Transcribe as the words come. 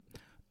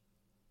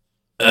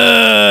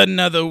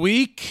another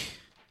week.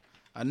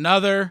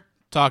 Another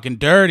Talking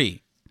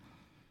Dirty.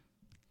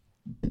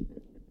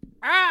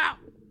 Ah!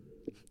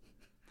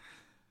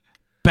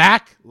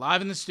 Back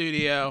live in the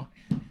studio.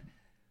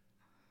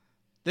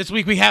 This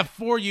week we have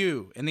for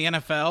you in the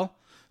NFL,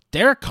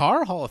 Derek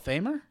Carr, Hall of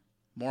Famer.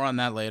 More on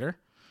that later.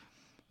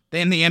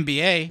 Then the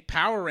NBA,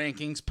 Power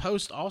Rankings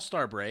post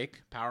All-Star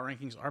break. Power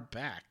Rankings are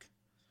back.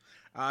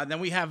 Then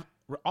we have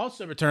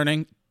also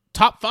returning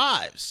Top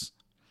Fives.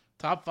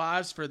 Top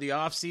Fives for the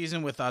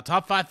offseason with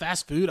Top 5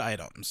 fast food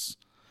items.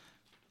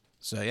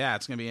 So, yeah,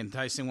 it's going to be an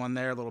enticing one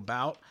there, a little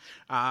bout.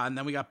 And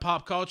then we got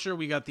Pop Culture.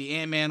 We got the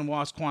Ant-Man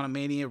Wasp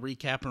Quantumania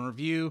recap and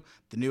review,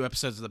 the new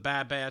episodes of The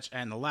Bad Batch,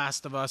 and The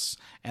Last of Us,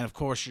 and, of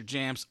course, your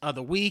jams of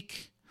the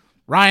week.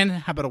 Ryan,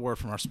 how about a word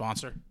from our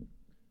sponsor?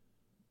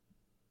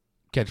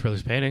 Catch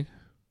Brothers Painting.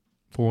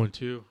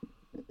 412.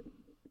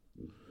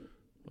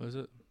 What is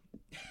it?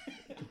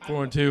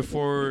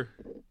 412.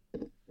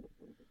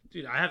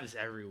 Dude, I have this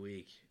every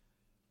week.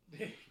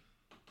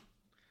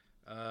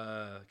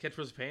 Catch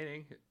Brothers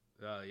Painting.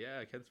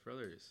 Yeah, Kent's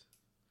Brothers.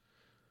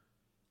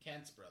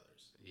 Kent's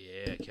Brothers.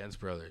 Yeah, Kent's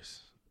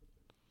Brothers.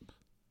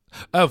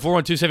 Oh,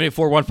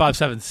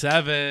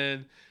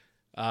 412-784-1577.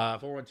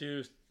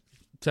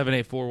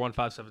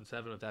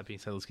 412-784-1577. With that being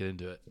said, let's get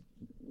into it.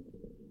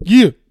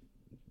 Yeah.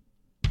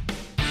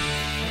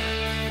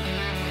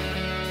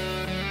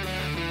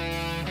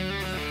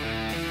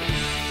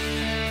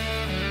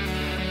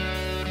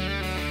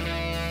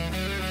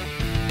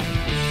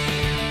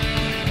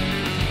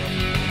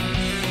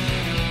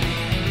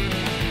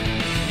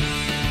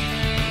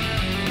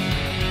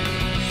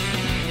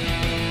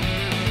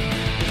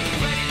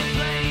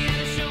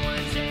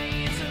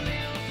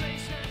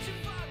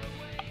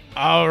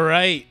 All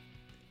right.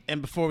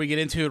 And before we get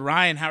into it,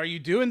 Ryan, how are you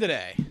doing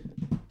today?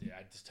 Yeah,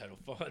 I just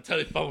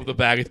totally fun with the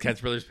bag of Kent's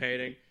Brothers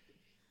Painting.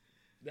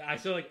 I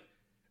feel like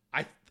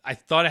I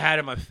thought I had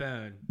it on my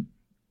phone,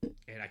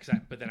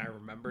 but then I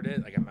remembered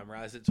it, like I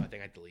memorized it, so I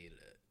think I deleted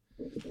it.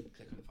 I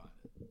couldn't find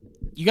it.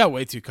 You got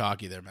way too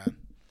cocky there, man.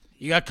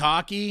 You got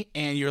cocky,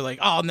 and you're like,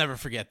 oh, I'll never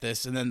forget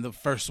this. And then the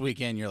first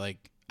weekend, you're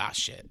like, ah,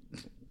 shit.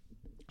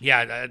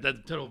 Yeah, that's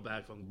total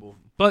bag fucking bull.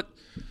 But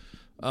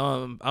I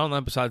don't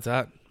know. Besides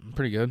that, I'm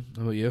pretty good.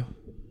 How about you?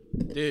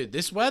 Dude,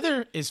 this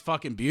weather is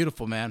fucking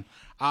beautiful, man.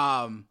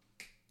 I'm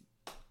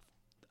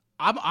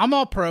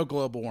all pro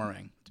global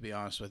warming, to be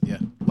honest with you.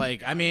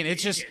 Like, I mean,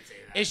 it's just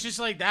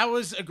like that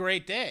was a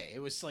great day. It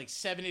was like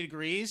 70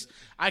 degrees.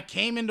 I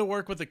came into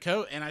work with a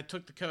coat, and I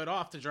took the coat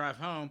off to drive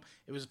home.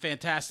 It was a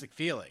fantastic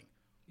feeling.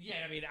 Yeah,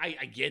 I mean,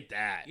 I get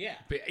that. Yeah,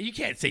 but you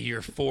can't say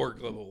you're for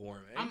global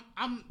warming.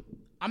 I'm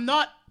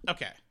not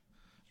okay.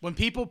 When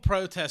people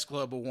protest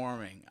global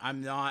warming,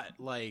 I'm not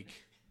like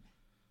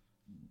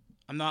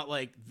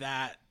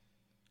that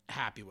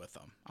happy with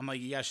them. I'm like,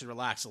 you guys should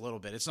relax a little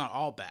bit. It's not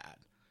all bad.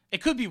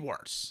 It could be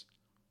worse.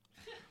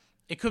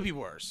 Dude,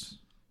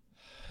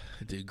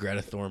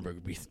 Greta Thunberg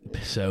would be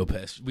so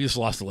pissed. We just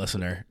lost a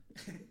listener.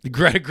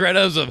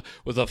 Greta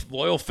was a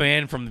loyal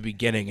fan from the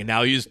beginning, and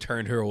now you just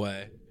turned her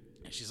away.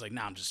 And she's like,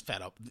 nah, I'm just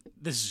fed up.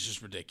 This is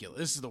just ridiculous.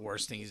 This is the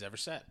worst thing he's ever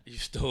said.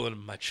 You've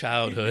stolen my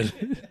childhood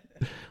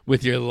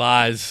with your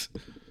lies.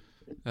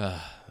 Yeah.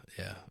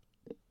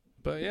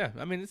 But yeah,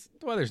 I mean,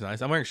 the weather's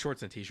nice. I'm wearing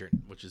shorts and a t-shirt,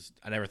 which is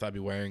I never thought I'd be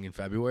wearing in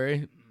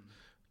February.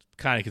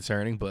 Kind of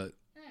concerning, but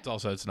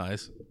it's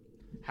nice.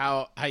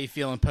 How you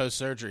feeling post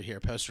surgery here,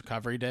 post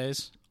recovery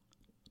days?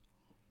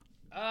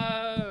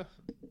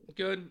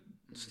 Good.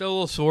 Still a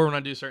little sore when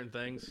I do certain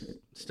things.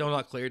 Still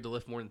not cleared to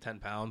lift more than 10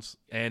 pounds.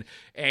 And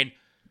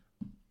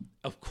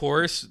of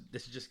course,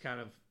 this is just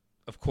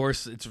of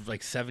course, it's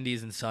like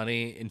 70s and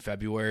sunny in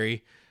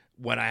February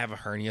when I have a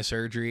hernia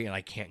surgery and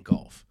I can't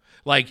golf.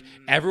 Like,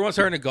 everyone's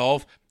starting to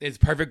golf. It's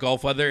perfect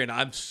golf weather, and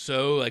I'm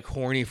so, like,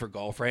 horny for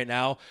golf right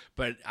now.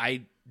 But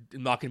I'm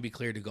not going to be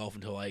cleared to golf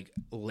until, like,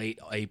 late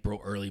April,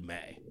 early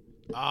May.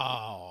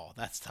 Oh,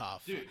 that's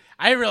tough. Dude,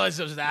 I didn't realize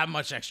there was that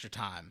much extra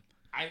time.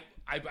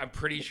 I'm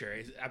pretty sure.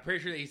 I'm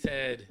pretty sure that he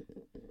said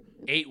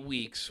 8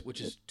 weeks, which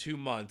is 2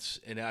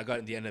 months, and I got it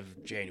at the end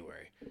of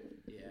January.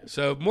 Yeah.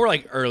 So more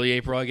like early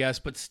April, I guess,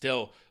 but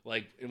still,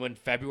 like, when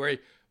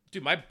February...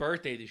 Dude, my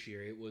birthday this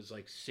year, it was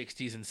like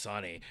 60s and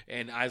sunny.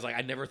 And I was like,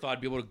 I never thought I'd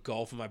be able to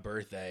golf on my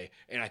birthday,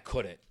 and I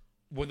couldn't.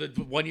 When the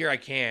 1 year I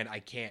can't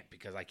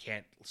because I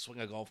can't swing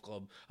a golf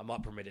club. I'm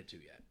not permitted to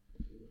yet.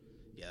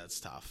 Yeah, that's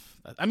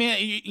tough. I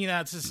mean, you know,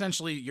 it's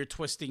essentially you're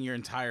twisting your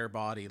entire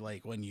body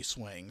like when you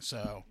swing.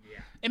 So yeah,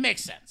 it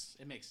makes sense.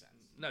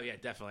 No, yeah,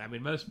 definitely. I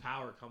mean, most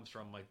power comes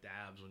from like the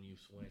abs when you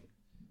swing.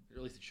 Or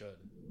at least it should.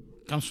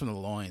 Comes from the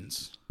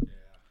loins. Yeah.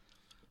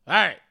 All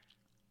right.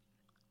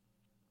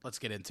 Let's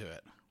get into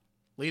it.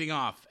 Leading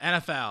off,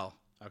 NFL,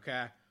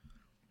 okay?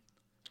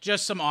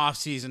 Just some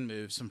off-season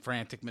moves, some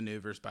frantic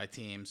maneuvers by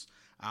teams.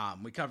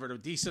 We covered a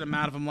decent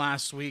amount of them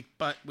last week,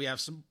 but we have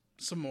some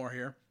more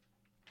here.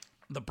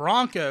 The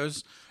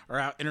Broncos are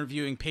out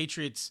interviewing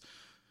Patriots,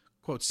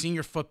 quote,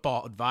 senior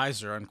football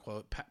advisor,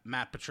 unquote,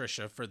 Matt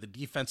Patricia, for the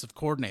defensive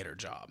coordinator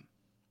job.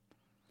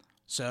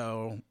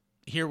 So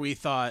here we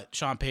thought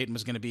Sean Payton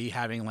was going to be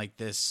having like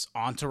this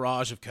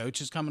entourage of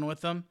coaches coming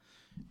with him,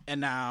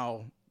 and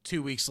now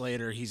 2 weeks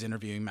later he's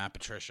interviewing Matt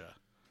Patricia.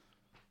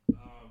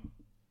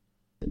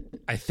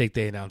 I think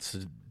they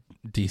announced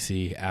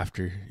DC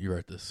after you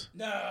wrote this.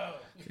 No.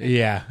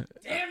 Yeah.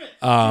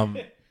 Damn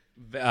it.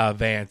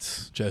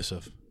 Vance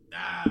Joseph,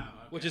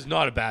 which is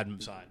not a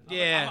bad sign.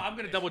 Yeah. I'm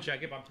going to double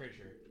check it, but I'm pretty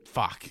sure.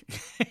 Fuck.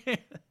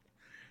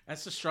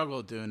 That's the struggle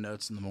of doing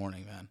notes in the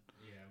morning, man.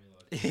 Yeah,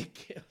 I mean, It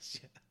kills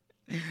you.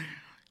 Dude,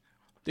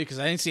 because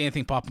I didn't see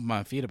anything pop up on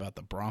my feed about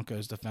the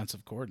Broncos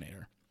defensive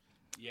coordinator.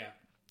 yeah.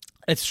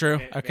 It's true.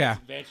 Okay.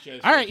 Vance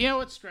Joseph. All right, you know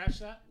what? Scratch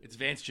that. It's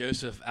Vance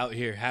Joseph out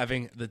here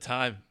having the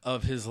time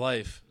of his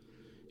life.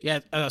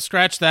 Yeah,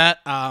 scratch that.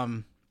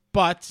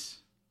 But,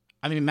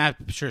 I mean,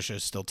 Matt Patricia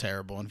is still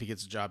terrible, and if he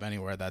gets a job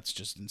anywhere, that's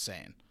just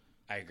insane.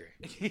 I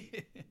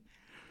agree.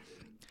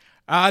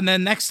 And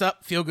then next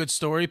up, feel-good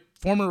story.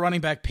 Former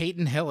running back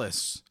Peyton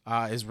Hillis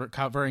is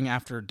recovering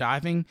after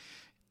diving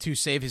to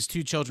save his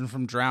 2 children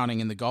from drowning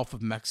in the Gulf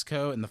of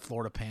Mexico and the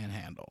Florida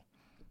Panhandle.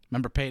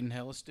 Remember Peyton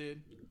Hillis,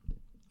 dude?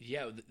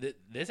 Yeah,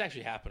 this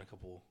actually happened a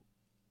couple.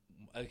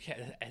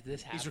 Okay,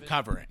 this happened. He's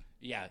recovering.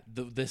 Yeah,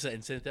 this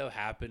incident though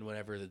happened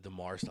whenever the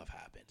DeMar stuff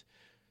happened.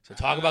 So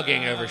talk about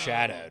getting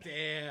overshadowed.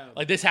 Damn.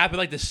 Like this happened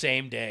like the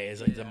same day as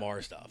like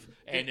DeMar stuff,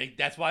 and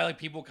that's why like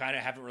people kind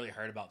of haven't really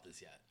heard about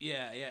this yet.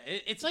 Yeah.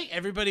 It's like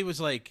everybody was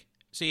like,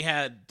 so you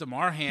had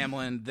DeMar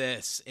Hamlin,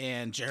 this,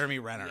 and Jeremy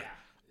Renner. Yeah.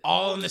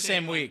 All in the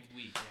same week.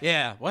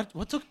 Yeah. Yeah.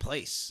 What took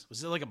place?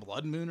 Was it like a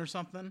blood moon or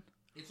something?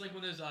 It's like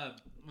when there's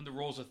when the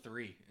rolls of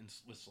 3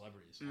 with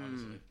celebrities.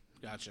 Honestly,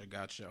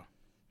 Gotcha.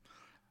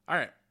 All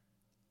right.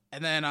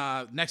 And then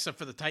next up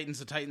for the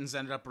Titans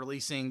ended up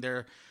releasing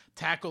their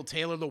tackle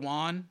Taylor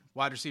Lewan,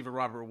 wide receiver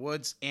Robert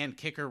Woods, and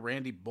kicker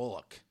Randy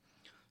Bullock.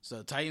 So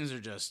the Titans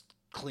are just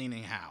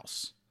cleaning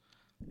house.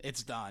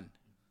 It's done.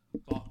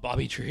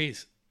 Bobby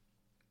Trees.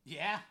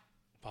 Yeah.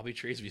 Bobby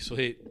Trees would be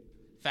sweet.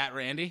 Fat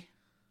Randy.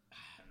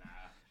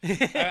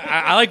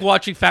 I like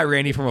watching Fat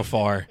Randy from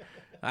afar.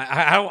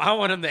 I don't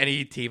want him to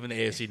any team in the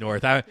AFC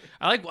North. I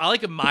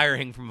like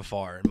admiring him from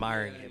afar.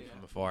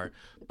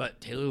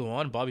 But Taylor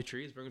Lewan, Bobby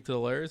Trees, bring him to the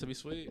Lairs. That'd be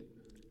sweet.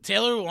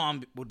 Taylor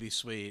Lewan would be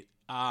sweet.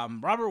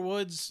 Robert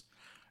Woods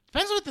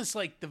depends with this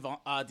like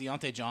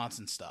Deontay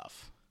Johnson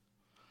stuff.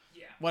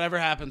 Yeah. Whatever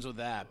happens with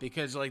that,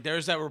 because like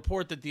there's that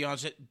report that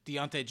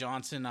Deontay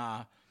Johnson.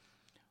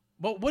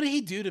 What did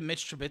he do to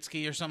Mitch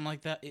Trubisky or something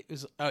like that? It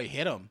was he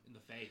hit him In the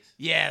face.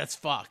 Yeah, that's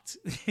fucked.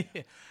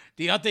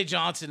 Deontay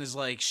Johnson is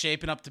like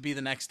shaping up to be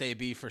the next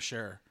AB for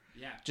sure.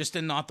 Yeah. Just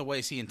in not the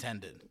ways he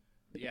intended.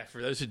 Yeah,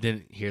 for those who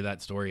didn't hear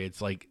that story,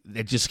 it's like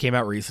it just came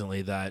out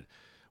recently that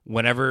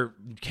whenever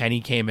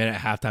Kenny came in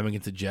at halftime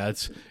against the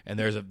Jets, and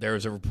there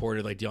was a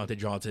reported like Deontay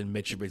Johnson and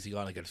Mitch Trubisky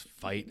got like a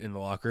fight in the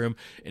locker room,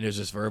 and it was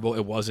just verbal.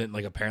 It wasn't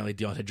like apparently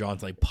Deontay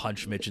Johnson like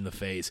punched Mitch in the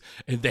face,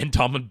 and then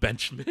Tomlin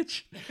benched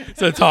Mitch.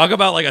 So talk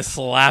about like a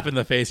slap in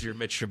the face of your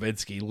Mitch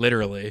Trubisky,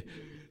 literally.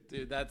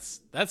 Dude,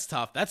 that's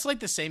tough. That's like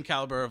the same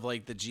caliber of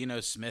like the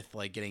Geno Smith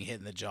like getting hit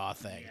in the jaw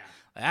thing. Yeah.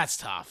 That's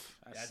tough.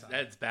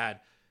 That's bad.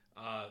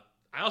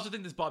 I also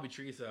think this Bobby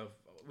Trees though.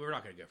 We're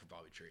not going to go for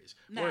Bobby Trees.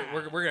 Nah.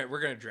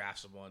 We're gonna draft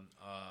someone.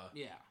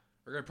 Yeah.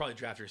 We're gonna probably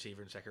draft a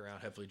receiver in the second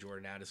round. Hopefully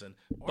Jordan Addison.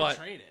 Or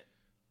trade it.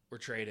 Or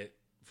trade it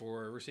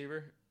for a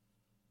receiver,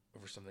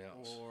 or for something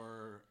else.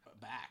 Or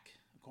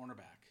a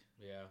cornerback.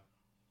 Yeah.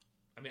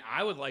 I mean,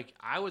 I would like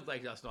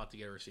us not to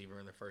get a receiver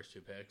in the first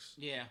 2 picks.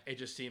 Yeah. It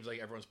just seems like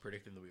everyone's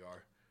predicting that we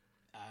are.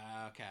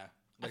 Okay.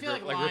 Like,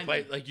 I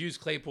feel like use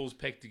Claypool's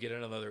pick to get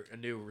a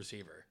new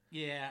receiver.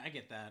 Yeah, I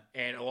get that.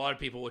 And a lot of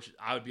people, which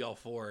I would be all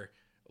for,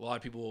 a lot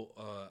of people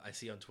I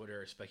see on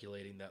Twitter are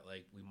speculating that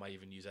like we might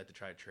even use that to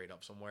try to trade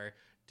up somewhere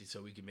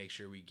so we can make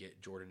sure we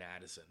get Jordan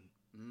Addison.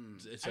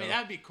 So, I mean,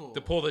 that'd be cool.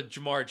 To pull the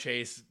Jamar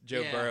Chase,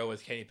 Joe Burrow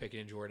with Kenny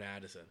Pickett and Jordan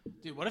Addison.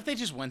 Dude, what if they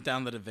just went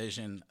down the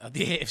division of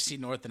the AFC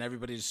North and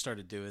everybody just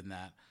started doing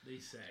that? They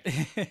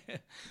say.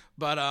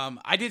 But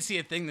I did see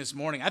a thing this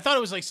morning. I thought it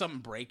was like something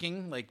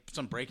breaking, like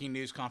some breaking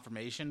news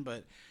confirmation,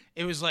 but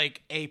it was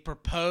like a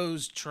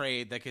proposed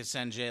trade that could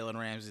send Jalen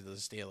Ramsey to the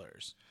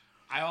Steelers.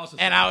 I also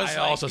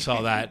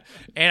saw that.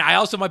 And I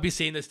also might be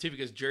seeing this too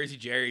because Jersey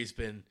Jerry's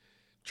been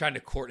trying to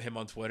court him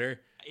on Twitter.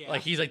 Yeah.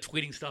 Like he's like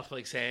tweeting stuff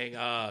like saying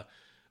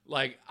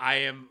like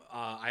I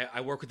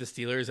work with the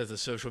Steelers as a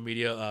social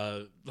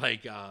media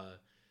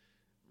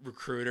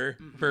recruiter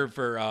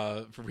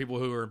for people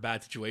who are in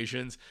bad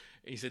situations.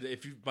 And he said,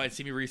 if you might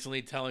see me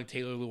recently telling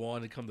Taylor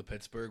Lewan to come to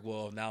Pittsburgh,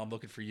 well, now I'm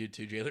looking for you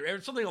too, Jalen. Or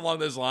something along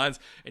those lines.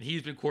 And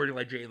he's been courting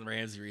like Jalen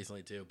Ramsey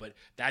recently too. But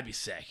that'd be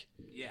sick.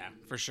 Yeah,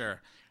 for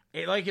sure.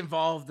 It like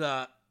involved.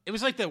 It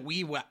was like the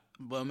wee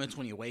moments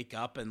when you wake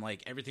up and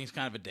like everything's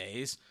kind of a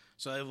daze.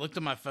 So I looked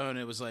at my phone and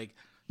it was like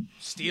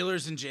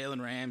Steelers and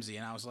Jalen Ramsey,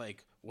 and I was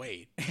like,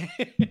 wait.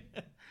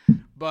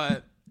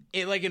 But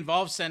it like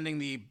involved sending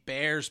the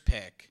Bears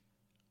pick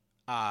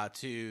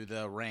to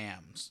the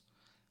Rams,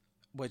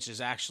 which is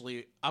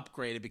actually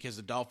upgraded because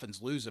the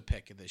Dolphins lose a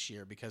pick this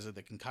year because of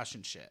the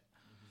concussion shit.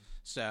 Mm-hmm.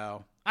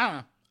 So I don't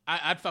know.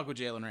 I'd fuck with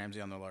Jalen Ramsey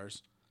on the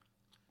Lars.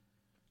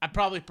 I'd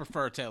probably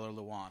prefer Taylor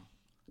Lewan.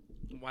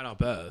 Why not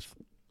both?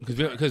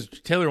 Because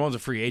Taylor Lewan's a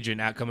free agent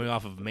now, coming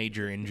off of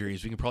major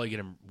injuries. We can probably get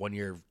him 1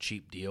 year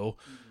cheap deal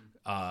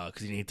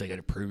because you need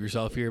to prove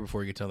yourself here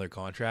before you get to another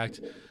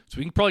contract. So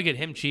we can probably get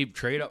him cheap.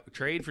 Trade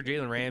for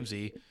Jalen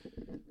Ramsey.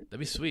 That'd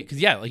be sweet.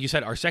 Because like you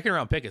said, our second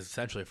round pick is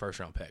essentially a first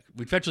round pick.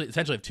 We essentially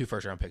have 2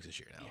 first round picks this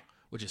year now,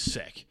 which is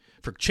sick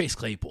for Chase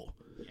Claypool.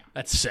 Yeah,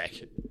 that's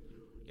sick.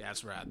 Yeah,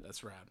 that's rad.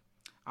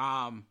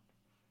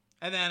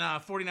 And then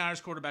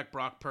 49ers quarterback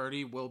Brock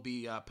Purdy will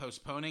be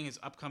postponing his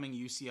upcoming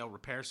UCL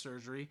repair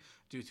surgery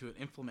due to an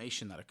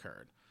inflammation that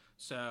occurred.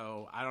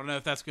 So I don't know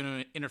if that's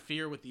going to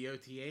interfere with the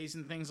OTAs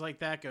and things like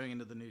that going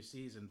into the new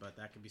season, but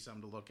that could be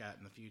something to look at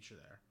in the future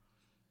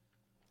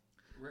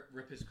there.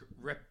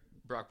 Rip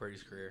Brock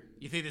Purdy's career.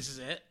 You think this is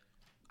it?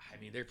 I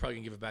mean, they're probably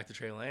going to give it back to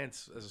Trey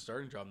Lance as a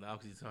starting job now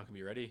because he's not going to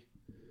be ready.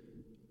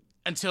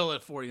 Until a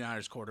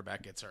 49ers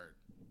quarterback gets hurt.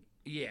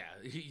 Yeah,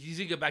 he's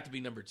going to go back to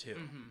being number 2.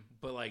 Mm-hmm.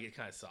 But, it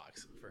kind of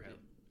sucks for him.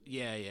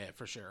 Yeah,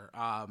 for sure.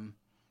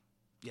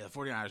 The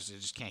 49ers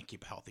just can't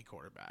keep a healthy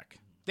quarterback.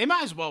 They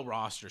might as well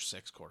roster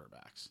 6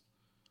 quarterbacks.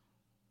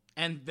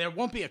 And there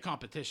won't be a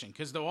competition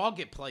because they'll all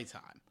get play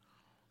time.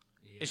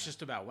 Yeah. It's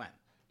just about when.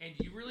 And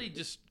you really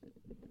just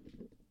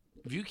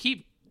 – if you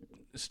keep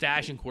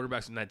stashing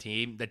quarterbacks on that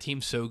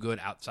team's so good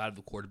outside of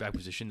the quarterback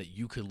position that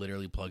you could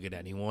literally plug in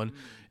anyone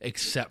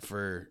except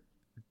for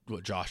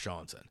Josh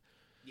Johnson.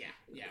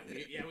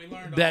 We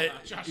learned all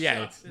about Josh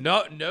Johnson.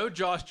 No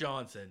Josh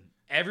Johnson.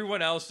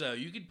 Everyone else, though,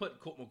 you could put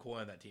Colt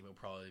McCoy on that team. It'll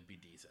probably be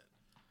decent.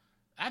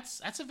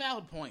 That's a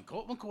valid point.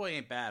 Colt McCoy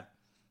ain't bad.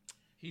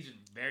 He's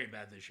very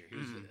bad this year.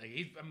 He's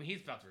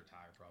about to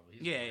retire probably.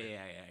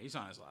 He's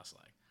on his last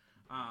leg.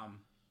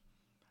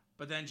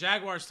 But then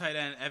Jaguars tight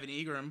end Evan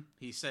Ingram,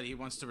 he said he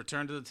wants to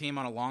return to the team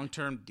on a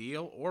long-term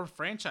deal or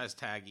franchise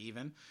tag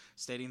even,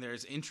 stating there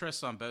is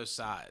interest on both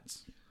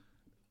sides.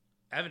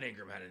 Evan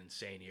Ingram had an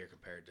insane year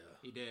compared to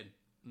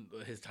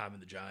his time in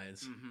the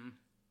Giants. Mm-hmm.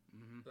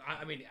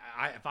 I mean,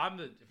 if I'm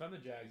the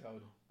Jags,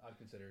 I'd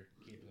consider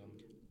keeping him.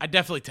 I'd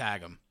definitely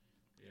tag him.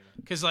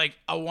 Because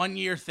a 1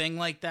 year thing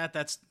like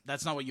that's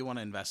not what you want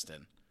to invest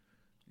in.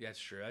 Yeah,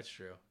 that's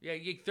true. Yeah,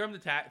 you throw the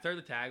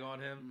tag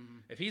on him. Mm-hmm.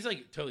 If he's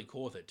totally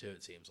cool with it too,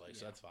 it seems like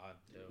so that's fine.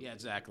 Too. Yeah,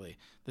 exactly.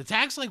 The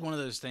tag's one of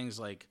those things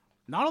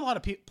not a lot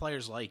of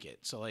players like it.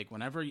 So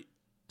whenever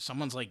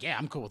someone's yeah,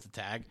 I'm cool with the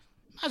tag,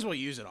 might as well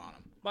use it on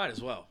him. Might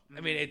as well.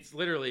 I mean, it's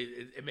literally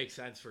it makes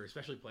sense for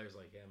especially players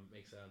like him. It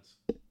makes sense.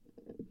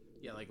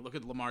 Yeah, look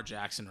at Lamar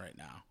Jackson right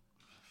now.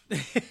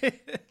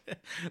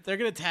 They're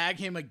gonna tag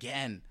him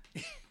again.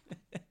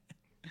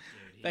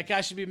 That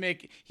guy should be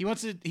making.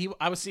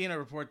 I was seeing a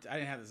report. I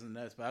didn't have this in the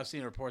notes, but I was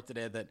seeing a report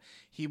today that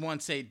he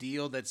wants a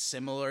deal that's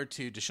similar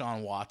to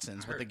Deshaun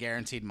Watson's with the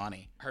guaranteed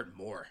money. Heard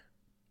more.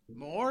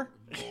 More.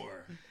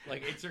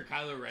 It's their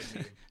Kylo Ren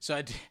meme. So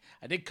I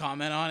did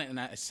comment on it, and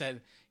I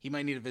said he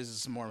might need to visit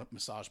some more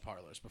massage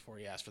parlors before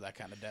he asks for that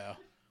kind of dough.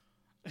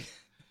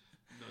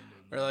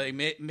 No. Or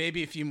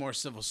maybe a few more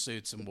civil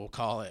suits, and we'll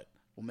call it.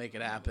 We'll make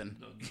it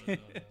happen.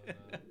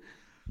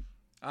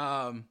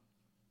 No.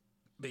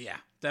 But yeah,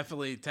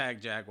 definitely tag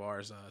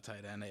Jaguars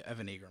tight end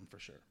Evan Ingram for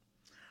sure.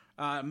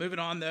 Moving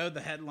on though, the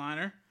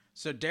headliner.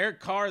 So Derek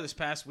Carr this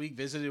past week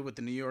visited with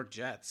the New York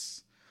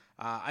Jets.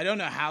 I don't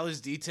know how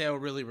this detail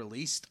really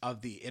released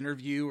of the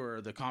interview or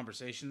the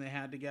conversation they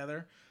had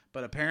together,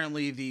 but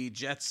apparently the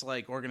Jets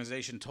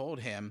organization told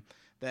him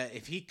that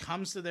if he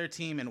comes to their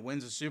team and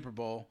wins a Super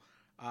Bowl,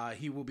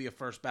 he will be a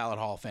first ballot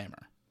Hall of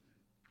Famer.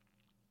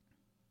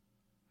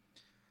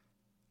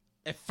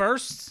 At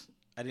first,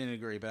 I didn't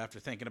agree, but after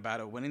thinking about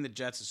it, winning the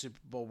Jets a Super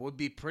Bowl would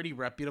be pretty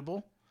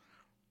reputable.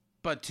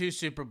 But 2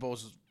 Super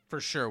Bowls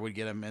for sure would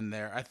get him in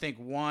there. I think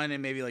 1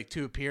 and maybe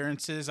 2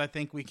 appearances. I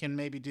think we can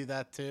maybe do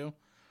that too.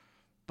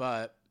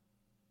 But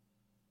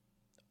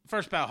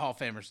first ballot Hall of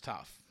Famer's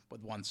tough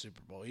with 1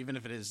 Super Bowl, even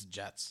if it is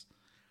Jets.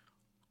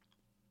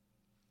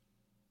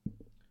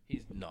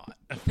 He's not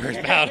a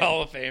first ballot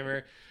Hall of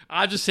Famer.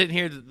 I'm just sitting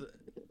here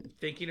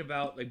thinking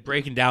about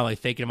breaking down,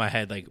 thinking in my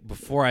head,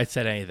 before I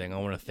said anything, I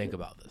want to think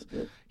about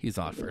this. He's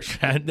not first.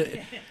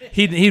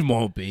 he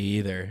won't be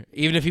either.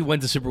 Even if he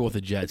wins the Super Bowl with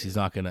the Jets, he's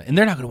not gonna, and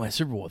they're not gonna win a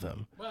Super Bowl with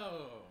him.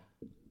 Whoa,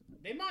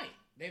 they might.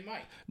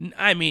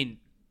 I mean,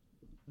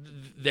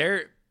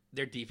 their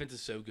defense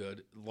is so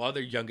good. A lot of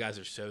their young guys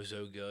are so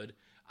good.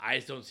 I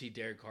just don't see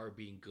Derek Carr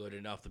being good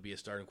enough to be a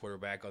starting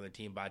quarterback on the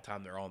team by the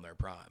time they're all in their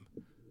prime.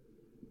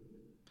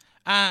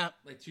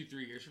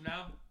 2-3 years from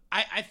now.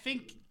 I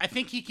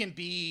think he can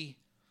be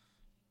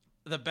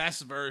the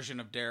best version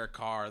of Derek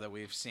Carr that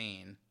we've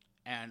seen.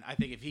 And I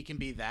think if he can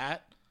be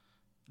that,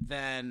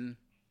 then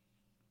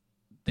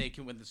they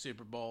can win the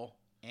Super Bowl.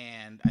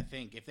 And I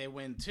think if they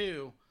win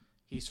 2,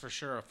 he's for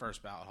sure a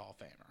first ballot Hall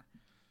of Famer.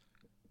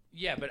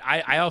 Yeah, but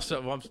I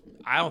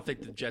don't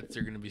think the Jets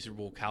are going to be Super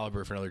Bowl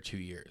caliber for another 2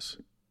 years.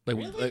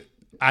 Really?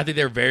 I think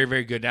they're very,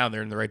 very good now.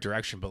 They're in the right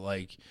direction, but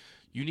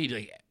you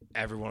need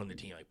everyone on the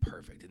team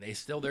perfect, and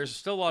there's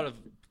still a lot of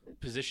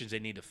positions they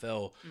need to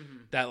fill. Mm-hmm.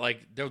 That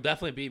there'll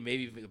definitely be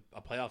maybe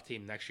a playoff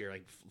team next year,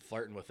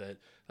 flirting with it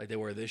like they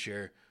were this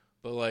year.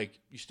 But like,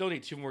 you still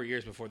need 2 more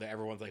years before that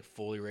everyone's like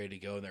fully ready to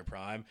go in their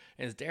prime.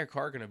 And is Derek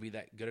Carr going to be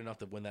that good enough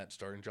to win that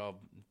starting job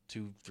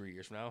 2-3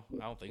 years from now?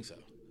 I don't think so.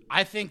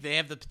 I think they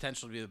have the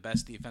potential to be the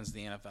best defense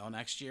in the NFL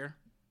next year.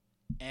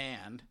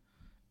 And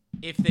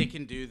if they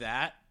can do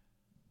that,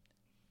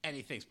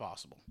 anything's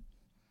possible.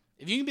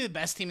 If you can be the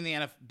best team in the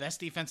NFL,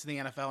 best defense in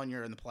the NFL, and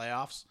you're in the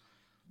playoffs,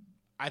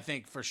 I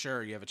think for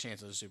sure you have a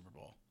chance at the Super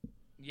Bowl.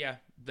 Yeah,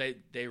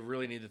 they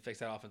really need to fix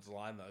that offensive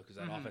line though, because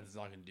that offense is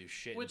not going to do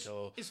shit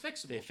until is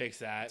fixable. They fix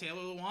that. Taylor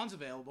Lewan's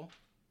available.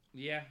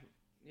 Yeah,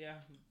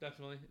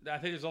 definitely. I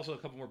think there's also a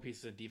couple more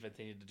pieces of defense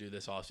they need to do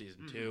this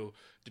offseason too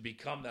to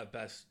become that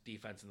best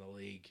defense in the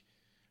league.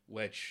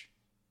 Which,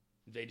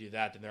 if they do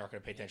that, then they're not going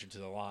to pay attention to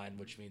the line,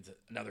 which means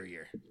another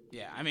year.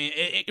 Yeah, I mean,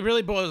 it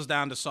really boils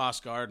down to Sauce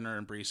Gardner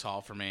and Breece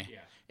Hall for me. Yeah.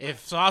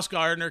 If Sauce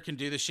Gardner can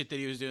do the shit that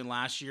he was doing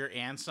last year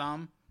and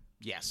some,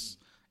 yes.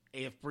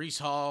 If Breece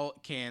Hall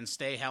can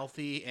stay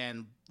healthy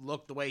and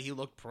look the way he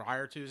looked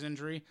prior to his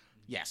injury,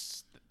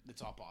 yes,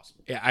 it's all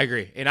possible. Yeah, I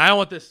agree. And I don't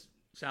want this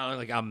sounding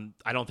like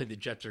I don't think the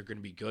Jets are going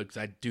to be good, because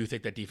I do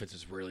think that defense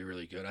is really,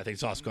 really good. I think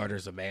Sauce Gardner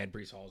is a man.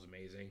 Breece Hall is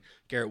amazing.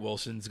 Garrett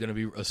Wilson's going to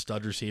be a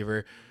stud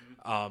receiver.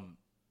 All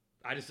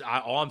I'm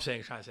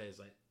trying to say is,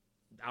 like,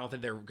 I don't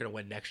think they're going to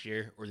win next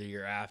year or the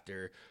year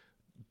after.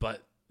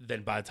 But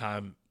then by the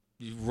time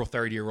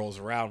third year rolls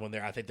around,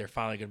 I think they're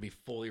finally going to be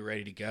fully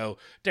ready to go,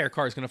 Derek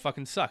Carr is going to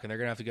fucking suck, and they're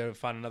going to have to go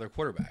find another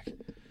quarterback.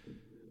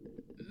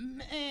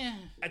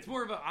 It's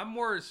more of I'm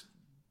more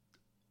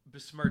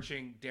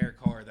besmirching Derek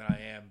Carr than I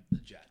am the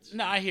Jets.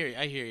 No, I hear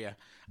you.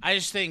 I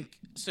just think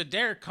so.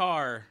 Derek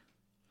Carr.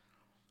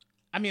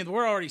 I mean,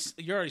 you're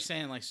already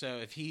saying, like, so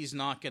if he's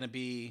not going to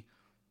be,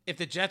 if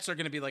the Jets are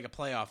going to be like a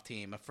playoff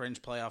team, a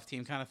fringe playoff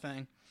team kind of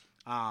thing,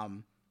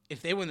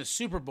 if they win the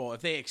Super Bowl,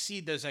 if they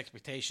exceed those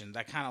expectations,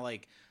 that kind of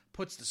like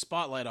puts the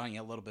spotlight on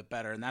you a little bit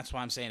better. And that's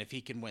why I'm saying if he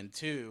can win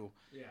 2,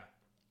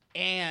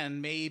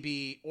 and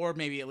maybe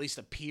at least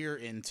appear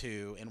in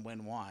 2 and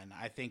win 1,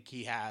 I think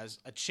he has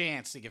a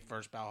chance to get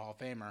first ballot Hall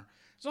of Famer,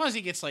 as long as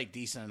he gets like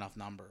decent enough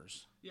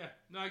numbers. Yeah,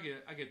 no, I get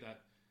it. I get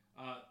that.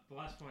 The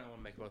last point I want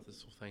to make about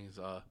this whole thing is,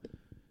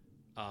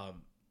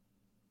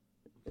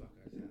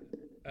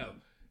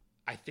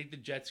 I think the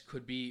Jets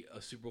could be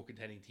a Super Bowl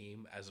contending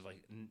team as of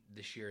like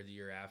this year or the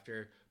year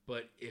after.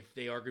 But if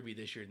they are going to be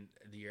this year and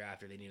the year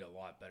after, they need a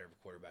lot better of a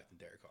quarterback than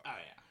Derek Carr. Oh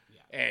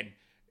yeah.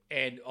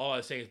 And all I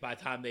was saying is, by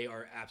the time they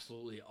are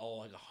absolutely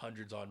all like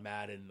hundreds on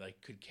Madden,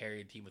 like could carry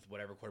a team with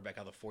whatever quarterback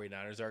how the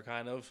 49ers are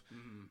kind of,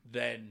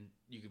 then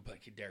you can put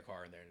Derek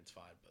Carr in there and it's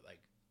fine. But like,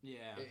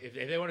 if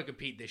they want to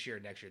compete this year or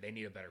next year, they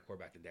need a better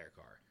quarterback than Derek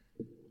Carr.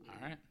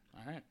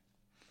 All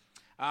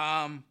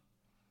right.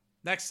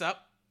 Next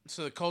up,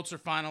 so the Colts are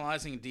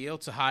finalizing a deal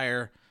to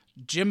hire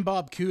Jim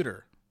Bob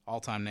Cooter,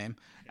 all-time name,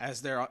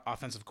 as their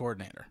offensive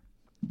coordinator.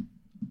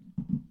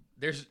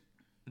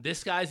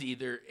 This guy's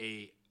either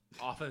a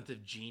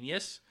offensive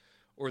genius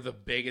or the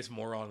biggest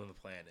moron on the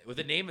planet. With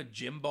the name of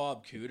Jim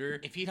Bob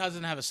Cooter, if he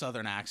doesn't have a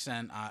Southern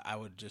accent, I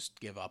would just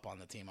give up on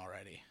the team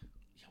already.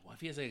 Yeah, what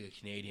if he has like a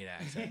Canadian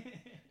accent?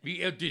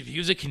 If he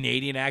was a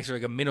Canadian accent,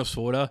 like a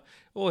Minnesota,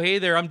 oh hey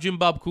there, I'm Jim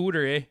Bob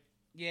Cooter, eh?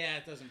 Yeah,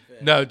 it doesn't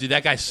fit. No, dude,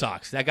 that guy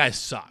sucks. That guy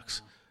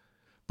sucks.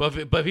 But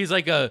if he's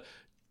like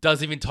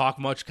doesn't even talk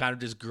much, kind of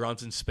just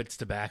grunts and spits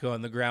tobacco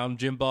on the ground,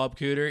 Jim Bob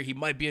Cooter, he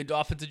might be an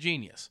offensive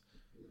genius.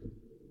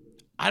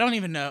 I don't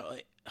even know.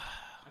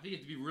 I think you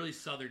have to be really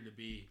Southern to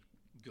be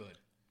good.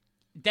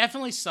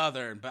 Definitely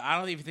Southern, but I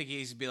don't even think he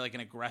needs to be like an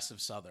aggressive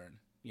Southern.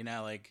 You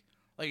know, like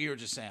you were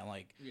just saying,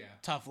 like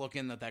tough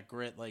looking, that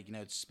grit, like, you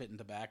know, spitting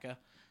tobacco.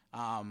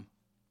 I'm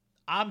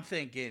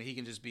thinking he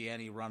can just be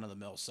any run of the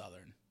mill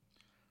Southern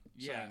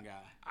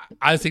guy.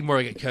 I think more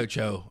like a Coach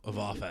O of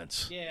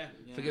offense. Yeah.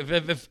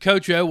 If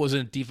Coach O was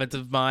a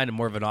defensive mind and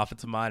more of an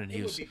offensive mind, and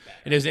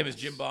his name is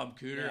Jim Bob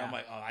Cooter, I'm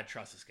like, oh, I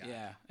trust this guy.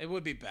 Yeah, it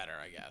would be better,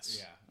 I guess.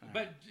 Yeah,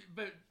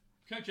 but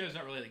Coach O's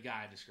not really the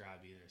guy I describe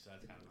either, so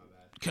that's kind of my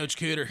bad. Coach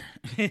Cooter.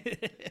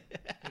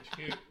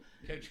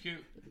 Coach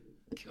Coot.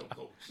 Go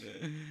Colts.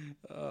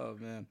 Oh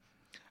man.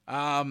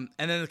 And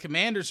then the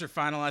Commanders are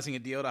finalizing a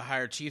deal to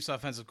hire Chiefs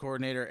offensive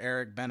coordinator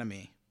Eric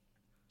Bieniemy.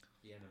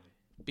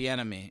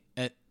 Bieniemy.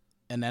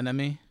 An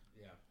enemy?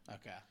 Yeah.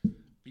 Okay.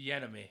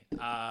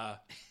 Bieniemy.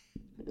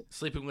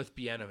 Sleeping with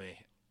Bieniemy.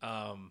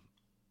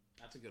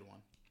 That's a good one.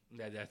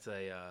 Yeah, that's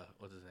a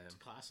what's his name? It's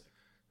classic.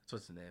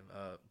 What's his name?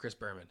 Chris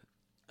Berman.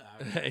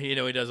 You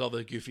know, he does all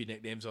the goofy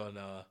nicknames on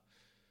I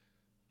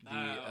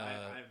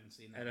haven't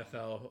seen that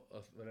NFL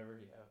whatever.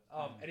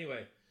 Yeah.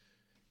 Anyway,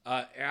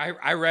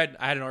 I read.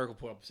 I had an article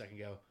pulled up a second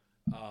ago.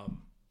 Let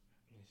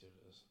me see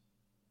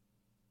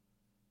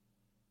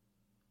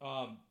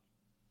what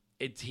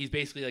it is. He's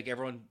basically like,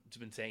 everyone's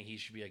been saying he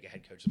should be like a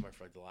head coach somewhere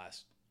for like the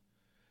last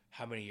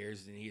how many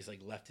years, and he's like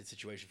left his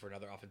situation for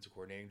another offensive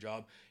coordinating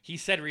job. He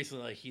said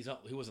recently like he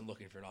wasn't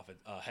looking for an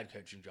head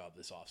coaching job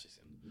this offseason.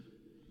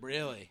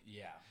 Really?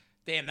 Yeah.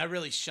 Damn, that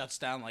really shuts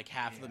down like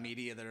half of the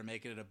media that are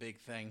making it a big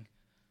thing.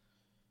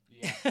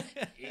 Yeah.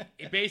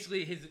 it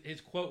basically his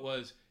quote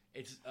was,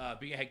 "It's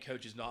being a head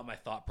coach is not my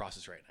thought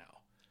process right now."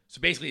 So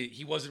basically,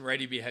 he wasn't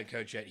ready to be a head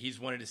coach yet. He's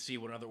wanted to see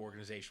what another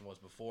organization was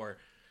before.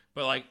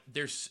 But like,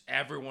 there's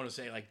everyone to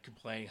say like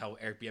complaining how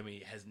Eric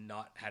Bieniemy has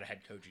not had a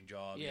head coaching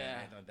job, or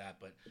anything like that.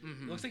 But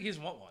it looks like he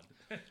doesn't want one.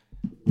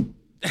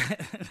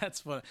 That's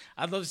fun.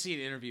 I'd love to see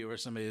an interview where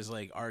somebody is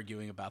like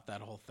arguing about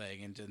that whole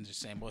thing and just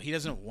saying, "Well, he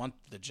doesn't want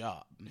the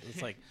job."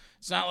 It's like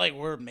it's not like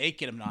we're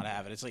making him not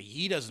have it. It's like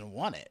he doesn't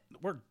want it.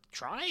 We're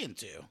trying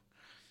to.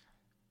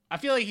 I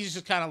feel like he's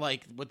just kind of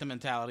like with the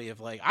mentality of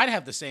like I'd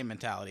have the same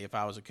mentality if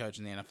I was a coach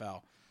in the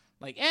NFL.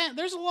 Like,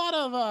 there's a lot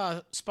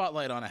of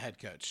spotlight on a head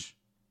coach.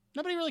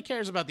 Nobody really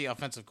cares about the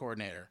offensive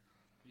coordinator.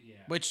 Yeah.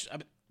 Which,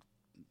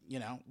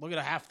 look at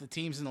half the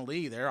teams in the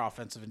league. They're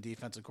offensive and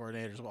defensive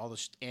coordinators with all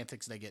the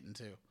antics they get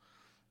into.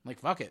 Like,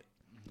 fuck it.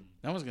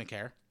 No one's going to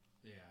care.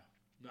 Yeah.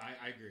 No,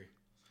 I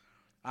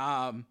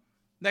agree.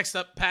 Next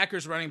up,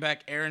 Packers running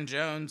back Aaron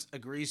Jones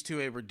agrees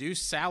to a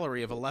reduced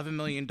salary of $11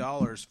 million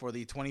for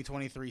the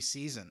 2023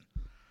 season.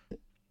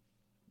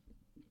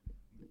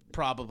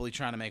 Probably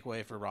trying to make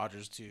way for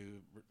Rodgers to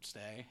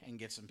stay and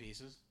get some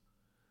pieces.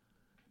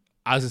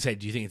 I was going to say,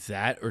 do you think it's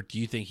that, or do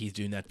you think he's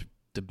doing that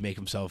to make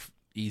himself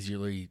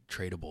easily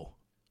tradable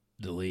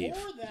to leave?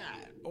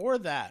 Or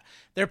that.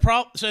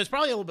 So it's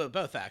probably a little bit of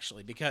both,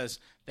 actually, because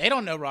they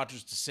don't know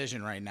Rodgers'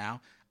 decision right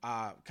now.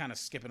 Kind of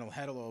skipping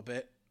ahead a little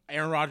bit.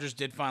 Aaron Rodgers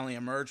did finally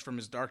emerge from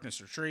his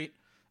darkness retreat.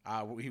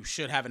 We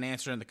should have an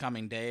answer in the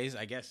coming days.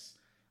 I guess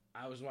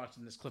I was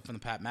watching this clip from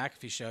the Pat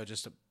McAfee show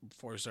just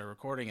before we started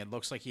recording. It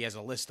looks like he has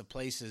a list of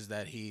places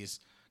that he's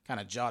kind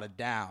of jotted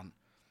down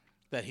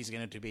that he's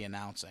going to be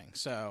announcing.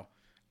 So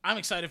I'm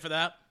excited for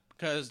that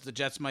because the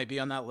Jets might be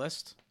on that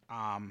list.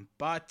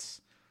 But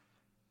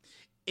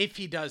if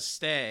he does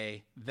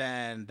stay,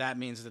 then that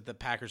means that the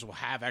Packers will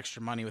have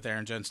extra money with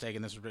Aaron Jones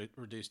taking this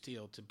reduced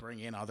deal to bring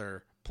in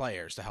other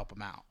players to help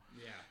him out.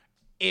 Yeah.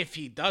 If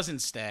he doesn't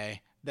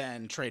stay,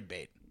 then trade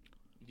bait.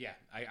 Yeah,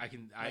 I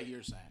can. Like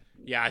you're saying.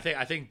 Yeah,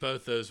 I think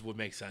both those would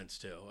make sense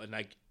too,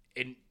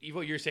 and even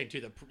what you're saying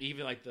too,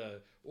 even like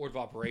the order of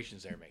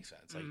operations there makes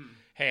sense. Like,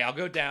 hey, I'll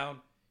go down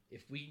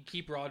if we can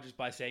keep Rodgers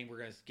by saying we're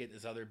going to get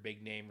this other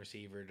big name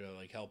receiver to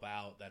like help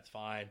out. That's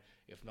fine.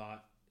 If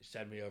not,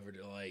 send me over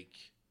to like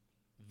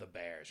the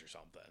Bears or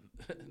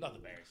something. Not the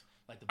Bears,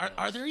 like the Bills.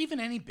 Are there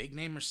even any big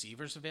name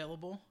receivers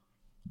available?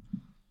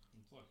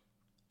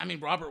 I mean,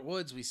 Robert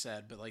Woods, we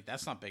said, but like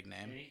that's not big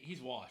name.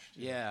 He's washed.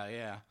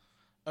 Yeah.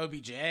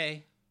 OBJ.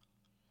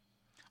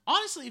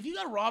 Honestly, if you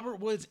got Robert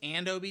Woods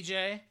and OBJ,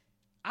 I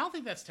don't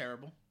think that's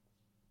terrible.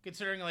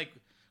 Considering like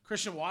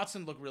Christian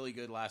Watson looked really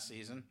good last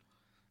season.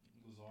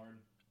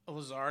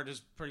 Lazard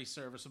is pretty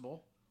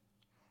serviceable.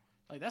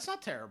 Like that's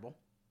not terrible.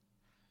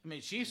 I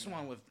mean, Chiefs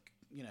won with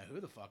who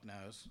the fuck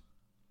knows.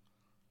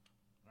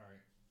 All right,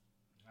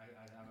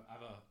 I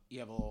have a you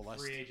have a little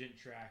list. free agent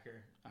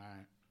tracker. All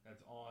right.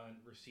 That's on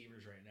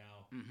receivers right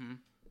now. Mm-hmm.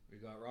 We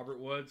got Robert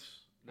Woods,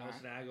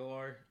 Nelson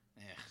Aguilar,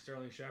 Yeah.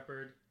 Sterling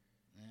Shepard,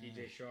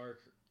 DJ Shark,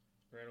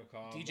 Randall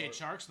Cobb. DJ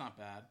Shark's not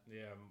bad.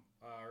 Yeah,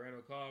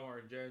 Randall Cobb,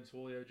 Martin Jones,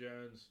 Julio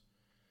Jones,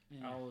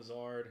 Yeah. Alan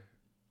Lazard,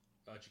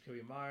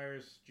 Jacoby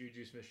Myers,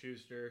 Juju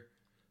Smith-Schuster,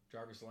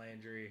 Jarvis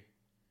Landry,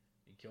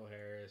 Nikhil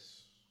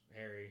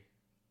Harry.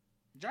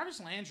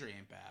 Jarvis Landry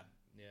ain't bad.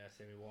 Yeah,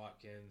 Sammy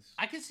Watkins.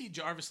 I could see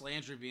Jarvis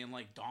Landry being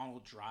like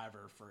Donald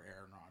Driver for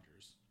Aaron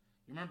Rodgers.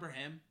 You remember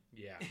him?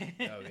 Yeah.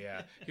 Oh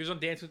yeah. He was on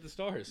Dance with the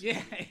Stars. Yeah.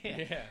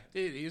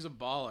 Dude, he was a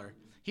baller.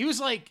 He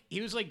was like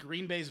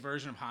Green Bay's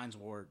version of Hines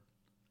Ward.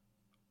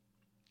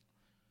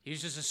 He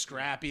was just a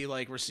scrappy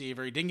like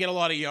receiver. He didn't get a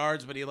lot of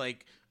yards, but he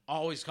like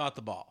always caught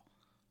the ball.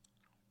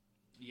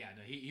 Yeah,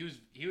 no, he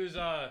was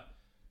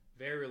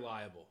very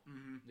reliable.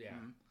 Mm-hmm. Yeah.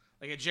 Mm-hmm.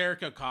 Like a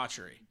Jericho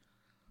Cotchery.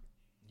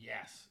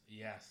 Yes,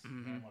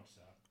 Mm-hmm. very much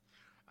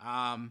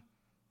so.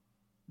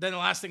 Then the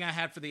last thing I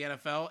had for the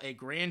NFL, a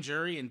grand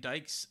jury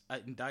indicts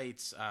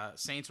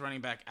Saints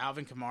running back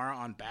Alvin Kamara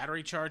on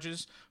battery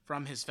charges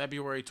from his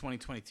February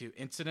 2022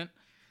 incident.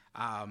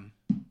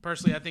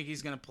 Personally, I think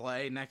he's going to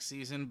play next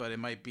season, but it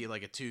might be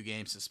like a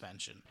 2-game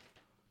suspension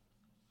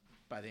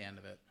by the end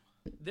of it.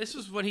 This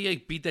was when he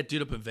like, beat that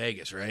dude up in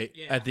Vegas, right?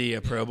 Yeah. At the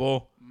Pro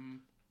Bowl. Mm-hmm.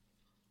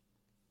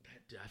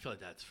 Dude, I feel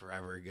like that's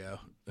forever ago.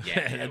 Yeah,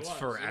 that's it was.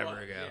 forever It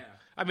was, ago. yeah.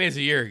 I mean, it's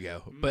a year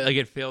ago, but like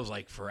it feels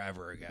like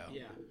forever ago.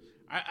 Yeah.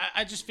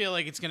 I just feel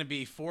like it's going to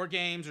be 4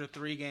 games or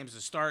 3 games to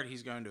start.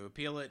 He's going to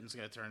appeal it, and it's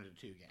going to turn into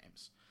 2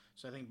 games.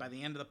 So I think by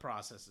the end of the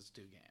process, it's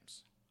 2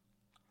 games.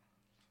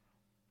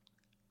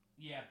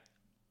 Yeah.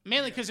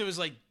 Mainly because it was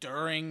like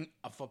during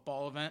a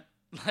football event.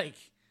 Like,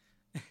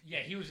 Yeah,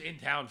 he was in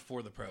town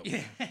for the Pro Bowl.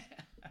 yeah,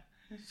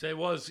 So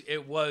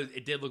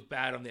it did look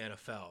bad on the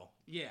NFL.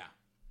 yeah,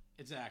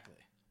 exactly.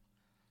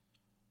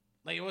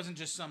 Like it wasn't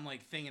just some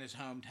like thing in his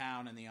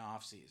hometown in the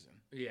off season.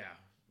 Yeah,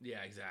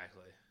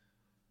 exactly.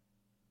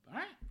 All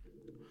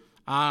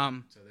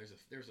right. So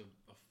there's a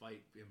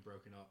fight being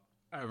broken up.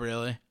 Oh,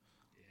 really?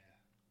 Yeah.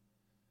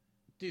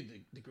 Dude,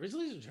 the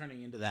Grizzlies are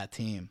turning into that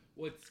team.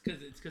 Well, it's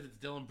because it's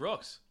Dylan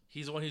Brooks.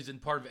 He's the one who's in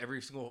part of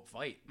every single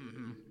fight.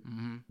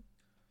 Mm-hmm.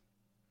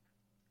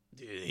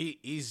 Dude,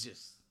 he's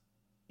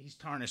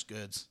tarnished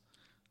goods.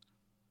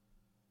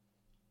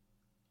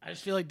 I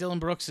just feel like Dylan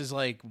Brooks is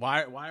like,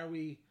 why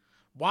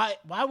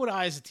would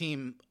I as a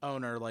team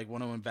owner like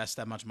want to invest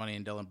that much money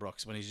in Dylan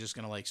Brooks when he's just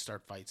gonna like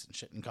start fights and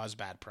shit and cause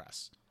bad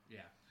press?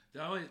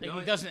 Yeah,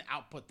 He doesn't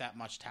output that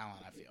much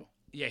talent. I feel.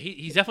 Yeah,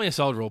 he's definitely a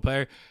solid role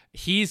player.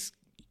 He's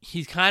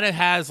kind of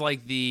has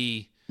like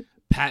the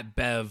Pat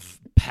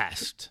Bev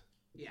pest.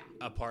 Yeah.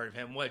 A part of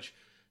him, which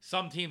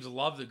some teams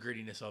love the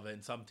grittiness of it,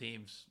 and some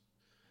teams,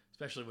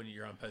 especially when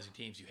you're on opposing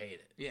teams, you hate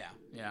it.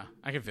 Yeah,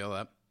 I can feel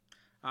that.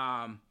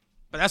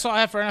 But that's all I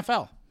have for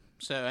NFL.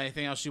 So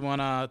anything else you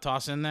want to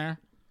toss in there?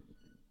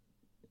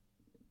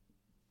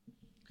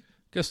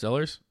 Go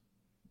Steelers.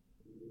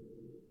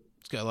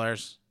 Let's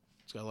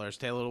go,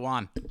 Taylor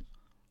Lewan,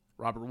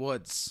 Robert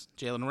Woods,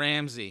 Jalen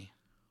Ramsey,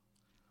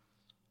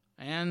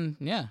 and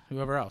yeah,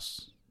 whoever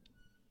else.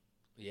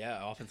 Yeah,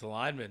 offensive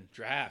lineman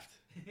draft.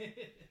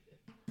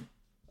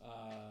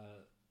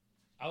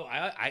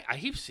 I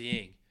keep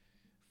seeing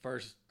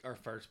our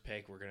first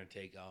pick. We're gonna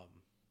take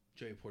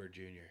Joey Porter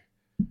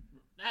Jr.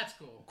 That's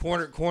cool.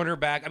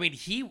 Cornerback. I mean,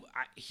 he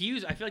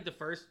was. I feel like the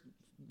first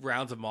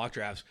rounds of mock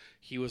drafts,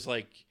 he was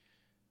like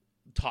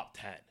top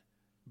 10,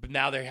 but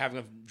now they're having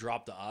him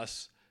drop to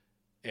us,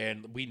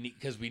 and we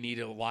need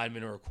a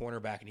lineman or a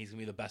cornerback, and he's gonna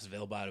be the best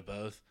available out of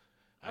both.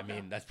 I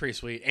mean, that's pretty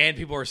sweet. And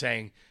people are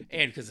saying,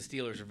 and because the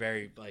Steelers are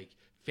very like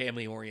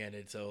family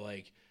oriented, so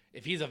like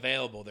if he's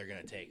available, they're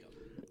gonna take him.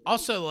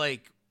 Also,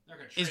 like,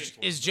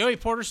 is Joey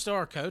Porter still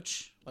our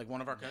coach? Like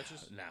one of our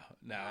coaches?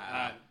 No.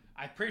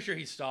 I'm pretty sure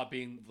he stopped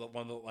being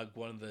one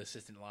of the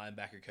assistant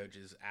linebacker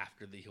coaches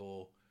after the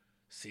whole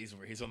season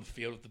where he's on the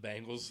field with the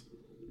Bengals.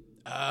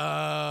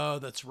 Oh,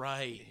 that's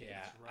right.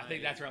 Yeah, I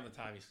think that's around the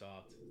time he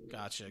stopped.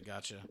 Gotcha.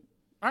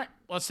 All right,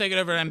 let's take it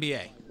over to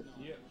NBA.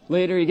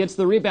 Later, he gets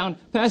the rebound,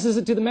 passes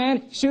it to the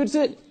man, shoots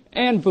it,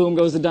 and boom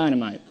goes the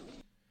dynamite.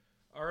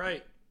 All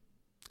right.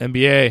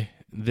 NBA,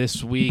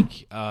 this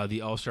week,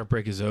 the All-Star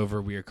break is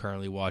over. We are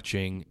currently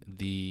watching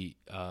the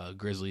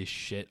Grizzlies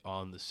shit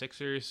on the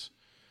Sixers.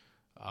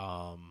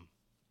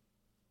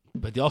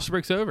 But the All-Star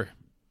break's over.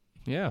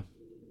 Yeah.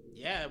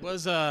 Yeah, it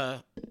was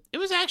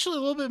actually a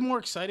little bit more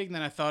exciting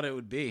than I thought it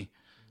would be.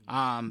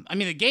 I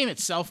mean, the game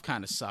itself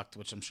kind of sucked,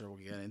 which I'm sure we'll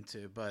get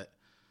into, but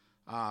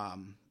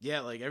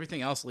yeah, like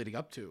everything else leading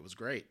up to it was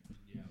great.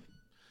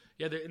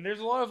 Yeah, and there's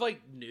a lot of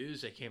like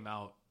news that came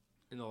out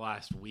in the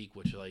last week,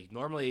 which like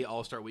normally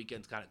All-Star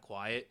weekend's kind of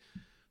quiet,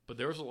 but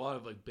there was a lot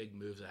of like big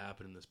moves that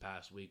happened in this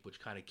past week, which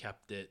kind of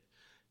kept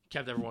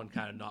everyone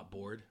kind of not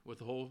bored with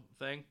the whole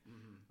thing.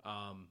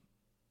 Mm-hmm.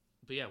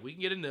 But yeah, we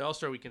can get into the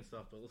All-Star weekend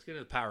stuff, but let's get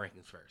into the power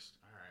rankings first.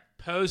 All right.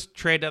 Post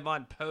trade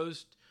deadline,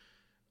 post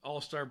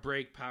All-Star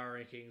break power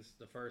rankings,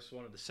 the first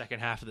one of the second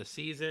half of the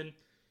season,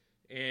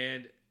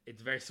 and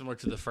it's very similar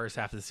to the first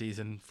half of the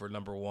season for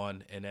number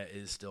one, and that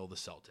is still the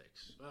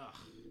Celtics. Ugh.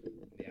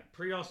 Yeah,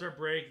 pre-All-Star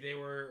break, they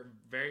were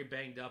very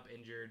banged up,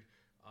 injured,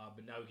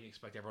 but now we can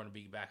expect everyone to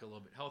be back a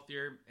little bit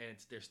healthier, and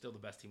they're still the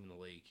best team in the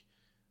league,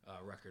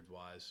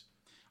 record-wise.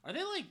 Are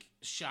they like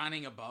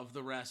shining above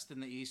the rest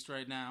in the East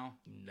right now?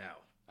 No.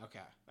 Okay,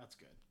 that's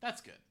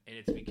good. And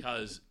it's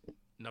because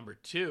number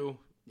two,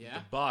 the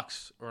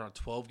Bucks are on a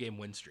 12-game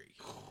win streak.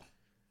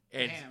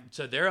 And Damn.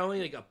 so they're only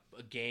like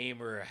a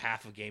game or a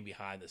half a game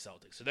behind the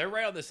Celtics. So they're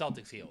right on the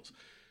Celtics' heels.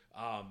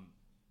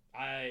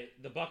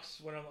 The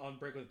Bucks went on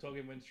break with a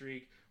 12-game win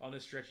streak. On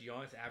this stretch,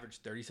 Giannis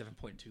averaged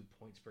 37.2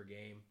 points per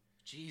game.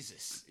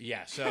 Jesus.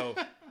 Yeah, so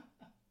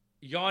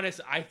Giannis,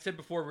 I said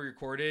before we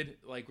recorded,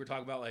 like we're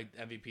talking about like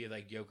MVP,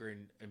 like Joker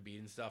and Embiid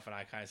and stuff, and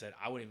I kind of said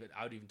I would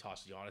even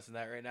toss Giannis in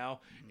that right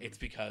now. Mm-hmm. It's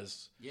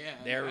because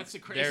that's a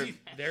crazy.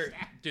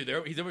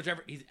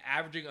 He's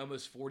averaging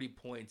almost 40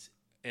 points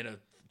in a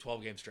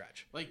 12-game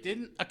stretch. Like,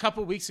 a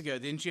couple weeks ago,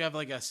 didn't you have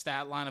like a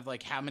stat line of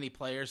like how many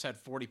players had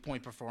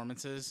 40-point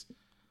performances?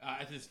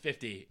 I think it's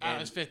 50. It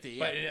was 50.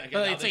 Yeah. But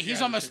again, it's like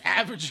he's almost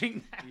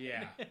averaging that.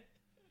 Yeah,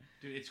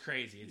 dude, it's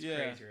crazy. It's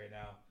crazy right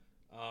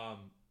now.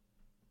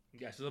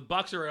 Yeah, so the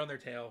Bucks are right on their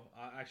tail.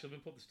 Actually, let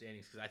me pull up the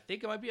standings because I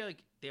think it might be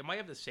like they might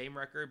have the same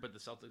record, but the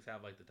Celtics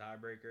have like the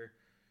tiebreaker,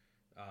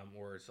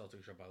 or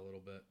Celtics are by a little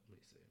bit. Let me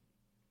see.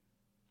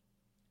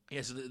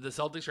 Yeah, so the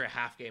Celtics are a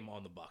half game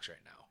on the Bucks right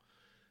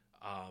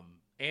now,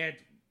 and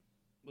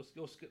let's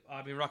go.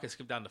 I mean, we're not gonna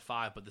skip down to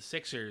 5, but the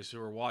Sixers who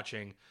are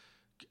watching,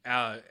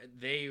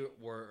 they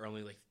were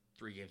only like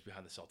 3 games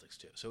behind the Celtics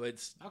too. So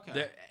it's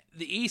okay.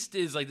 The East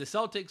is like the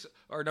Celtics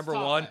are number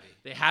one. Heavy.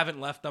 They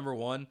haven't left number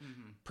one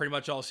pretty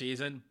much all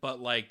season, but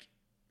like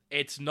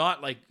it's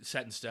not like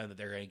set in stone that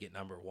they're going to get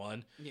number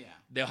one. Yeah,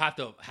 they'll have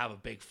to have a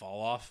big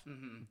fall off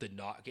to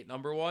not get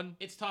number one.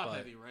 It's top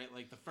heavy, right?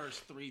 Like the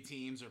first 3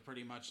 teams are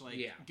pretty much like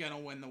gonna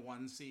win the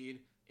 1 seed.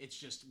 It's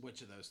just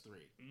which of those 3.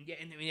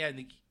 Yeah,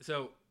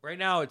 so right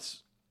now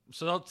it's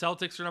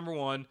Celtics are number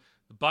one.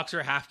 The Bucks are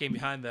a half game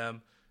behind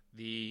them.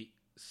 The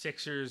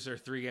Sixers are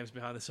 3 games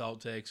behind the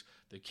Celtics.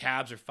 The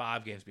Cavs are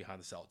 5 games behind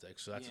the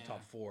Celtics. So that's the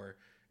top 4.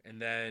 And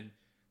then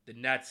the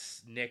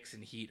Nets, Knicks,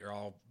 and Heat are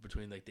all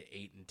between like the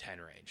 8 and 10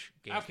 range.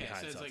 Games behind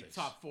so it's the Celtics. like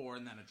top 4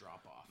 and then a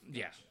drop off.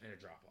 Yeah, and a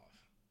drop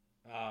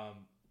off.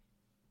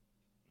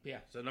 Yeah,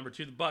 so number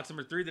 2, the Bucks.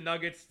 Number 3, the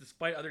Nuggets.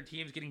 Despite other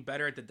teams getting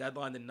better at the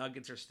deadline, the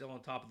Nuggets are still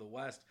on top of the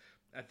West.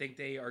 I think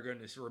they are going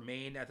to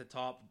remain at the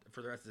top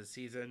for the rest of the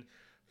season.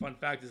 Fun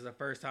fact, this is the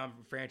first time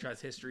in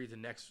franchise history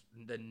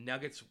the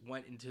Nuggets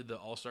went into the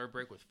All-Star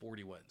break with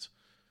 40 wins.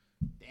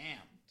 Damn.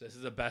 So this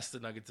is the best the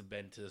Nuggets have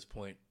been to this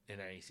point in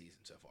any season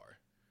so far.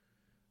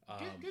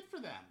 Good for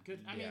them. Good.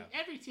 I mean,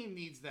 every team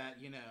needs that,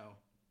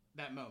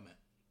 that moment,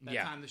 that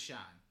time to shine.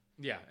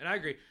 Yeah, and I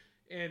agree.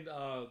 And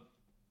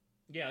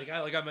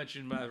like I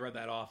mentioned when I read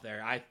that off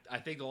there, I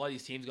think a lot of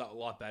these teams got a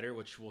lot better,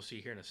 which we'll see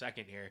here in a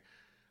second here.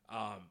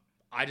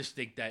 I just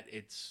think that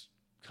it's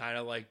kind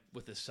of like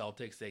with the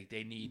Celtics,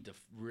 they need to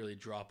really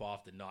drop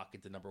off to not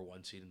get the number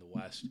 1 seed in the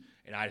West,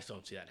 and I just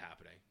don't see that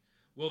happening.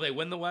 Will they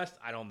win the West?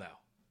 I don't know.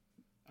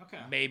 Okay.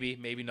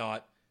 Maybe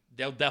not.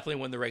 They'll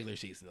definitely win the regular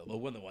season, though.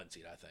 They'll win the 1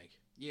 seed, I think.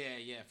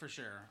 Yeah, for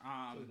sure.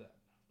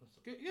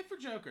 Good for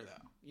Joker,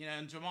 though.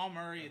 And Jamal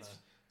Murray,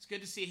 it's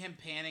good to see him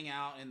panning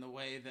out in the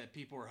way that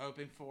people were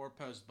hoping for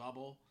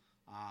post-bubble.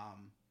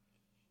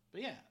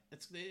 But yeah,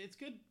 it's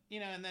good.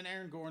 And then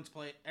Aaron Gordon's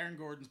playing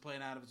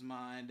out of his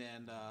mind,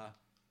 and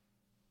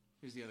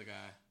who's the other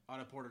guy?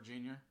 Otto Porter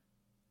Jr.?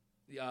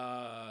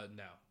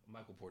 No.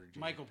 Michael Porter Jr.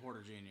 Michael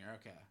Porter Jr.,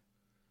 okay.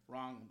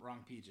 Wrong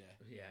PJ.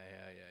 Yeah.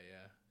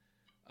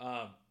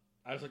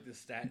 I just looked at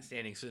the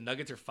standings. So the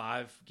Nuggets are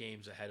 5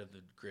 games ahead of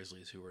the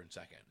Grizzlies, who are in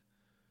second.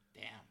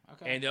 Damn.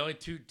 Okay. And the only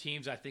 2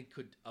 teams I think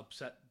could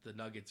upset the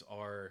Nuggets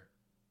are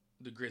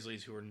the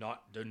Grizzlies, who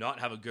do not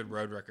have a good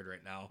road record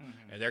right now,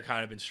 and they're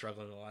kind of been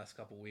struggling the last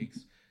couple weeks.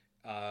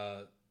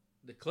 The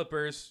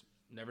Clippers,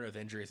 never know with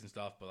injuries and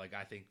stuff, but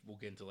I think we'll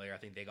get into later. I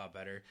think they got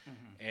better,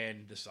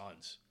 and the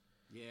Suns.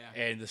 Yeah.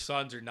 And the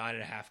Suns are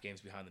 9.5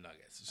 games behind the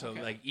Nuggets. So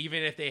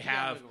even if they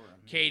have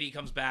KD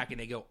comes back and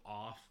they go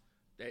off,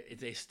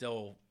 they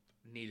still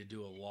need to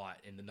do a lot,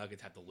 and the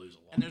Nuggets have to lose a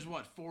lot. And there's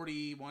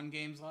 41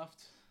 games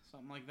left,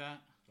 something like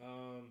that.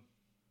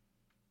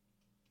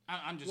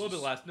 I'm just a little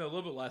bit less. No, a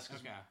little bit less.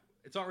 Okay.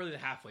 It's not really the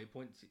halfway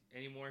point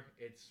anymore.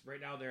 It's right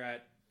now they're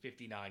at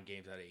 59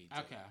 games out of 82.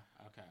 Okay.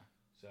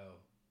 So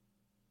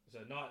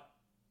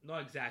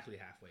not exactly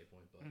halfway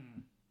point, but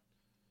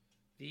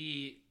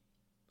the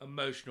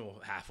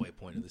emotional halfway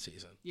point of the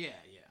season. Yeah.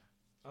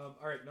 All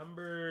right,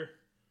 number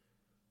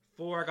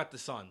 4, I got the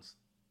Suns.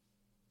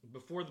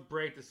 Before the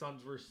break, the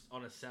Suns were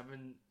on a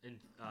 7-3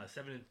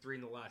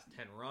 in the last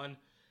 10 run.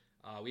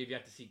 We have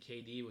yet to see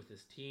KD with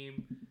his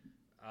team,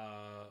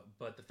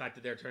 but the fact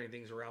that they're turning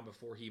things around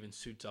before he even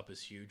suits up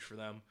is huge for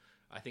them.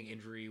 I think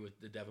injury with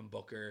the Devin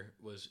Booker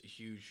was a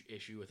huge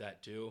issue with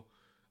that too.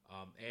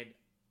 And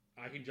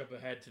I can jump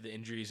ahead to the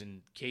injuries,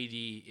 and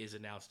KD is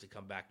announced to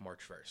come back March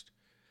 1st.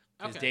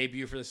 His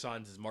debut for the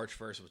Suns is March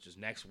 1st, which is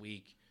next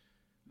week.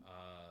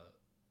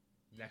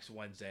 Next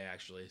Wednesday,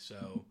 actually.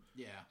 So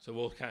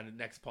we'll kind of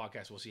next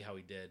podcast we'll see how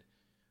he did.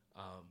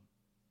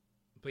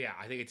 But yeah,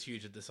 I think it's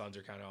huge that the Suns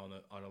are kind of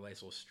on a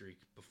nice little streak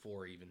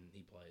before even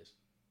he plays.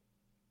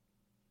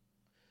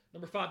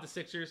 Number 5, the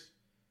Sixers.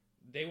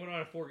 They went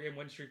on a 4-game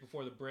win streak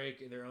before the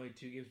break, and they're only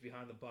 2 games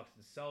behind the Bucks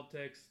and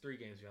Celtics. 3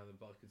 games behind the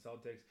Bucks and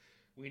Celtics.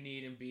 We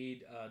need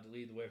Embiid to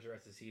lead the way for the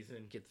rest of the season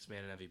and get this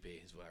man an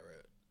MVP. Is what I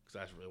wrote, because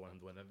I just really want him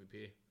to win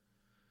MVP.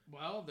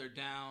 Well, they're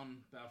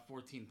down about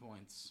 14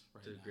 points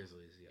right to now. the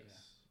Grizzlies,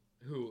 yes.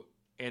 Yeah.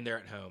 And they're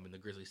at home, and the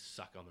Grizzlies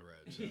suck on the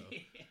road, so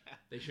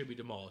they should be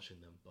demolishing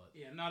them. But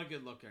not a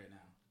good look right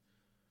now.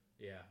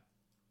 Yeah,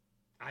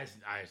 I just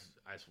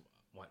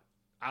want.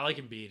 I like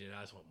Embiid, and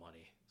I just want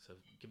money. So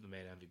give the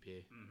man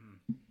MVP.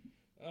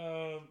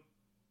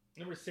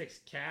 Number 6,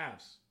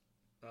 Cavs.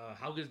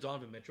 How good is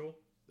Donovan Mitchell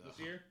this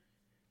year?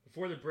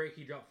 Before the break,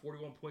 he dropped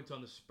 41 points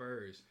on the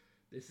Spurs.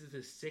 This is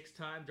his 6th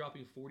time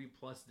dropping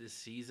 40-plus this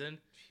season.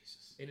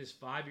 Jesus. In his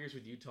 5 years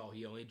with Utah,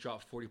 he only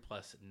dropped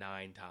 40-plus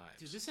 9 times.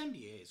 Dude, this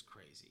NBA is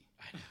crazy.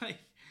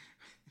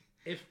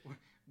 If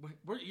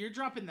you're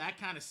dropping that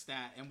kind of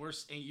stat, and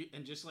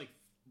just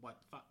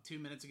 2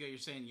 minutes ago, you're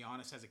saying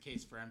Giannis has a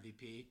case for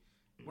MVP.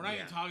 We're not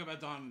even talking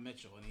about Donovan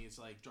Mitchell, and he's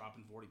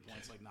dropping 40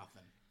 points like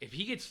nothing. If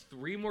he gets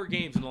 3 more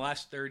games in the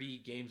last 30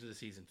 games of the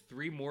season,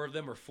 3 more of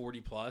them are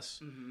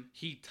 40-plus,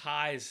 he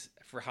ties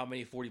for how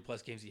many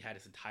 40-plus games he had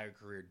his entire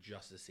career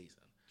just this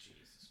season.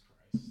 Jesus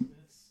Christ.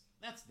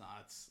 That's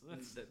nuts.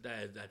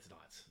 That's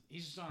nuts.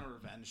 He's just on a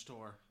revenge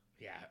tour.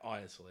 Yeah,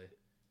 honestly.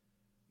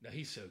 No,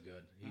 he's so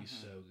good. He's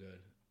so good.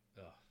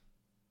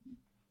 Ugh.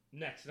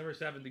 Next, number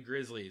 7, the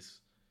Grizzlies.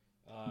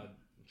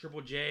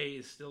 Triple J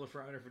is still a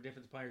frontrunner for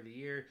Defensive Player of the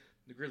Year.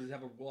 The Grizzlies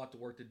have a lot of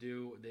work to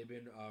do. They've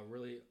been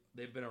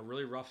a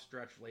really rough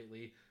stretch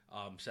lately.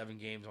 7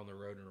 games on the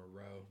road in a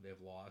row they've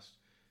lost.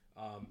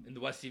 And the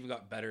West even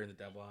got better in the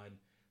deadline.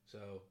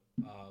 So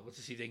let's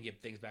just see if they can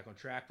get things back on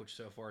track, which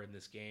so far in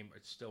this game,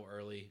 it's still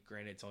early.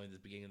 Granted, it's only the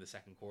beginning of the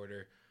second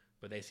quarter,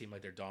 but they seem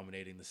like they're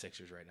dominating the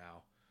Sixers right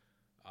now,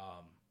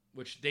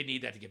 which they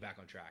need that to get back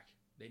on track.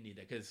 They need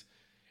that because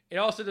it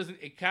also doesn't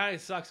 – it kind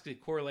of sucks because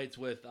it correlates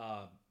with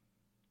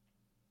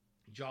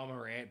John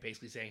Morant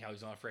basically saying how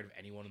he's not afraid of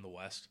anyone in the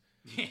West.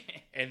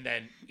 And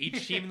then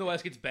each team in the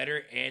West gets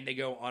better, and they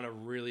go on a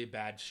really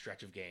bad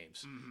stretch of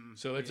games.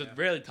 So it's a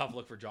really tough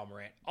look for John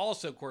Morant.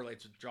 Also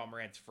correlates with John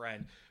Morant's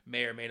friend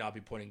may or may not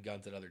be pointing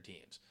guns at other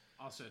teams.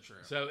 Also true.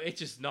 So it's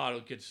just not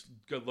a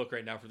good look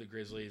right now for the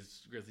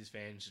Grizzlies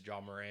fans.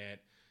 John Morant,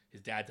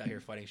 his dad's out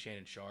here fighting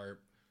Shannon Sharp.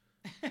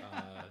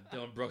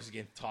 Dylan Brooks is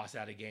getting tossed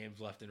out of games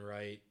left and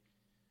right.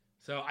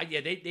 So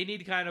they need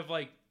to kind of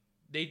like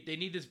they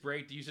need this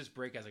break to use this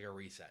break as like a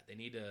reset. They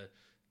need to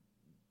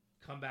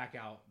come back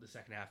out the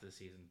second half of the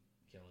season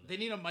killing it. They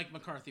need a Mike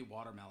McCarthy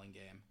watermelon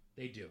game.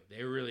 They do.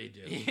 They really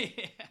do. Yeah.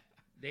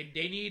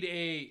 They need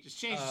a Just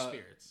change the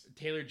spirits.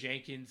 Taylor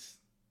Jenkins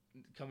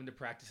coming to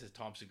practice as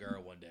Tom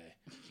Segura one day,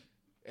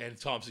 and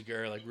Tom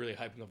Segura like really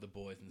hyping up the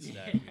boys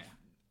instead. Yeah.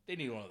 They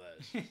need one of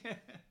those.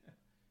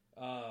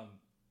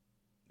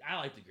 I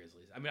like the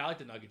Grizzlies. I mean, I like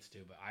the Nuggets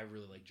too, but I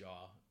really like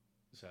Jaw.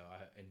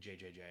 And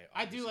JJJ.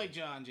 I do like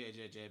Jaw and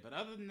JJJ, but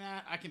other than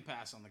that, I can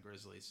pass on the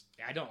Grizzlies.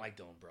 I don't like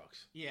Dylan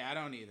Brooks. Yeah, I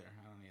don't either.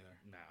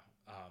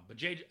 No. But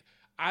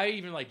I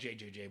even like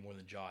JJJ more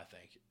than Jaw, I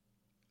think.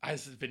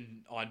 I've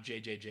been on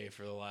JJJ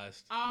for the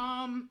last.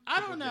 I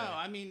don't know.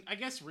 I mean, I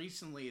guess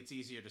recently it's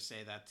easier to say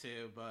that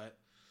too, but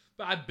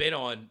I've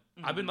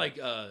been like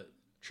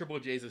Triple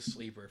J's a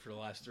sleeper for the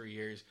last 3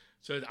 years,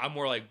 so I'm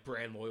more like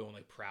brand loyal and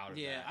like proud of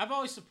that. Yeah, I've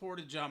always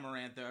supported John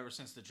Morant though ever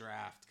since the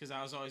draft because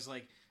I was always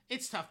like,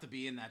 it's tough to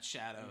be in that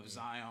shadow of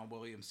Zion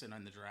Williamson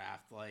in the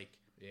draft. Like,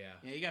 yeah,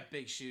 you got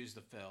big shoes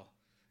to fill,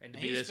 and to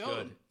be this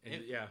good,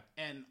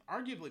 and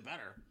arguably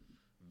better,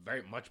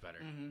 very much better.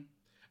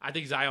 I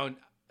think Zion.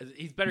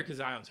 He's better because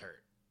Zion's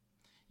hurt.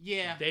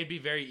 Yeah. They'd be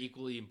very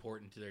equally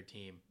important to their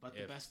team. But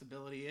the best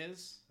ability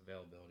is?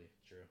 Availability.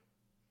 True.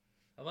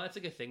 Well, that's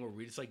like a thing where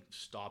we just like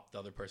stop the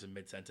other person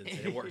mid-sentence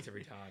and it works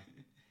every time.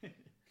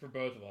 For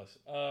both of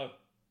us.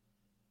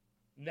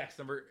 Next,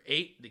 number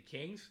 8, the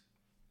Kings.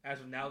 As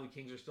of now, the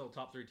Kings are still a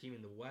top 3 team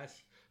in the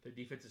West. Their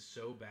defense is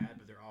so bad,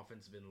 but their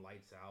offense has been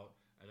lights out.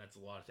 And that's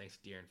a lot of thanks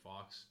to De'Aaron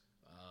Fox.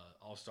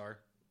 All-star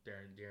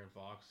De'Aaron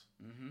Fox.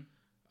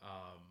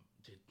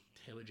 Dude,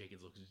 Taylor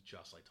Jenkins looks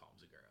just like Tom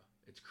Segura.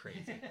 It's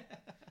crazy.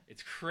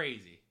 It's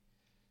crazy.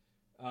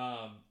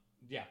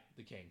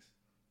 The Kings.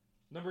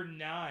 Number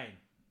 9,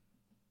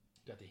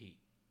 got the Heat.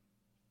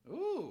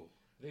 Ooh.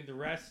 I think the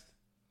rest.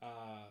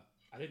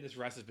 I think this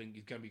rest is going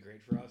to be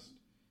great for us.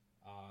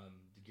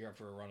 To gear up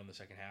for a run in the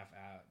second half,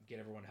 get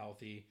everyone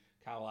healthy.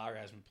 Kyle Lowry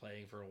has been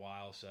playing for a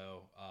while,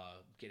 so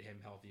get him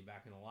healthy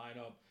back in the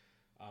lineup.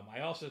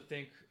 I also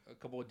think a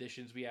couple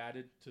additions we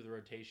added to the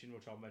rotation,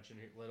 which I'll mention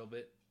here a little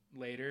bit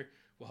later,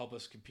 will help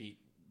us compete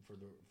for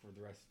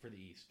the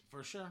East.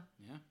 For sure.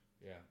 Yeah.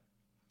 Yeah.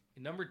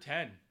 And number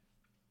 10,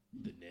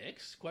 the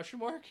Knicks? Question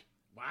mark.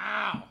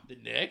 Wow. The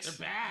Knicks.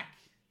 They're back.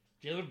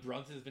 Jalen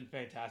Brunson has been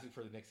fantastic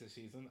for the Knicks this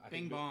season.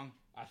 Bing bong.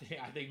 I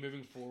think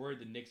moving forward,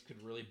 the Knicks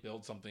could really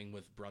build something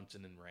with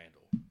Brunson and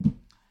Randall.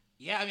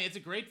 Yeah, I mean it's a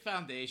great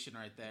foundation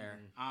right there.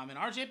 And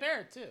RJ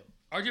Barrett too.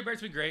 RJ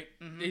Barrett's been great.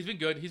 He's been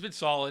good. He's been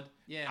solid.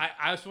 Yeah.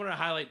 I just want to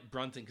highlight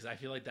Brunson because I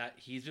feel like that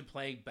he's been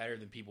playing better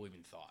than people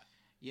even thought.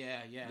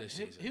 Yeah. This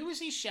season. Who was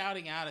he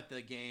shouting out at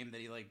the game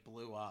that he like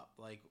blew up?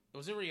 Like,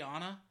 was it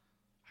Rihanna?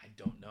 I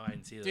don't know. I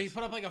didn't see this. Dude, he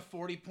put up like a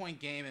 40-point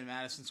game in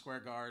Madison Square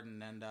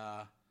Garden, and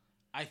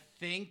I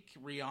think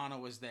Rihanna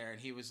was there,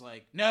 and he was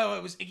like, "No,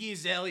 it was Iggy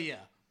Azalea."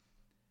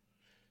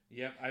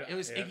 Yep, it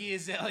was Iggy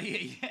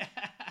Azalea.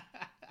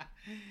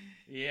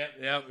 Yeah.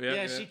 Yep.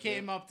 Yeah, she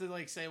came up to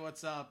like say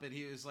what's up, and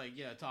he was like,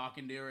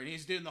 talking to her, and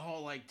he's doing the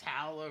whole like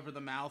towel over the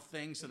mouth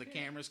thing so the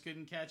cameras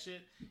couldn't catch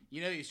it.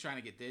 You know, he's trying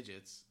to get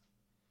digits.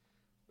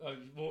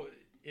 Well,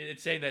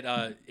 it's saying that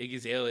Iggy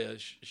Azalea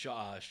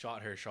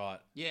shot her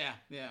shot. Yeah.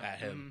 At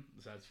him.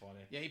 So that's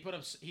funny. Yeah, he put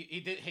up.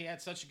 He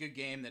had such a good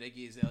game that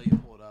Iggy Azalea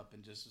pulled up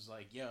and just was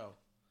like, "Yo."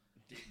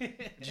 Did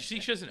you see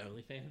she has an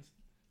OnlyFans?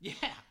 Yeah.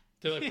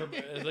 To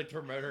like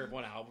promote her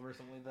one album or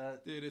something like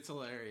that. Dude, it's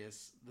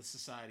hilarious. The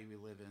society we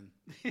live in.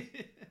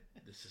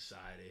 The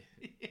society.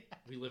 Yeah.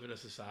 We live in a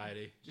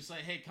society. Just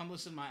like, hey, come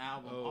listen to my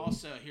album. Oh.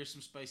 Also, here's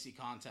some spicy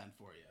content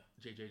for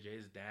you.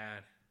 JJJ's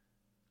dad.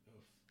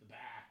 Oof, the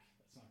back.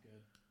 That's not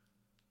good.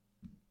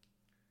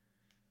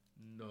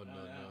 No.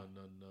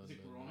 Is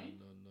it groin?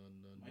 No.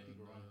 Might be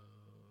groin.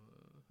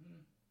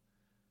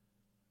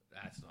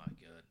 That's not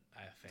good.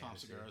 I have Tom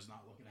fantasy. Segura's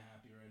not looking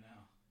happy right now.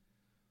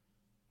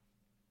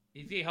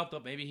 He's getting helped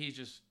up. Maybe he's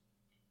just.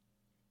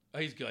 Oh,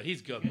 he's good.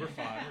 He's good. We're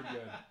fine. We're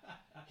good.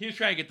 He was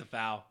trying to get the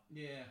foul.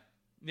 Yeah.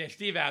 Yeah,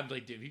 Steve Adams,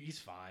 like, dude, he's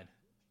fine.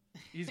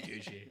 He's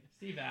Gucci.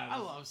 Steve Adams. I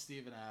love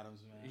Steven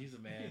Adams, man. He's a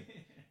man.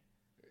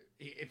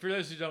 For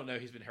those who don't know,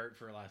 he's been hurt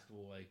for the last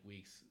couple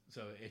weeks.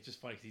 So it's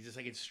just funny because he's just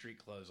like in street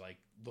clothes, like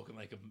looking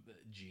like a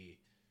G.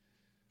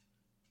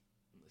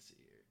 Let's see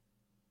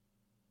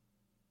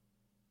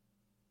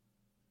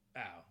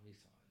here. Ow, he's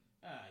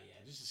fine.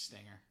 Yeah, just a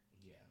stinger.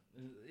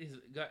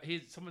 Yeah,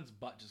 he's someone's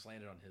butt just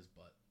landed on his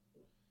butt.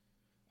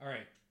 All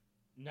right,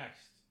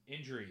 next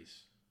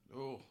injuries.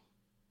 Oh,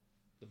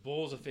 the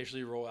Bulls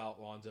officially roll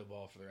out Lonzo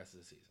Ball for the rest of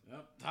the season.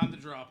 Yep, time to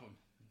drop him.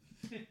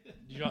 Did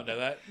you not know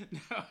that? No,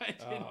 I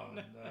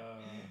didn't. No.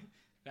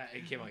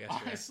 It came out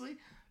yesterday. Honestly,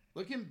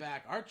 looking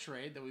back, our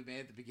trade that we made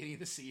at the beginning of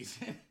the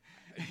season,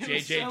 it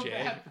was JJJ. so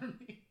bad for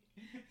me.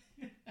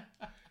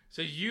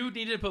 So you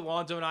needed to put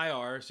Lonzo in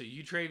IR, so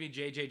you traded me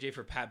JJJ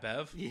for Pat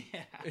Bev?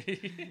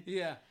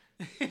 Yeah.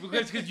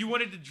 Because you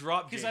wanted to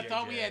drop JJJ. Because I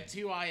thought we had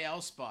 2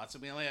 IL spots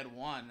and we only had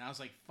 1. And I was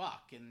like,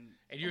 fuck. And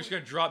you were just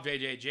going to drop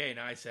JJJ, and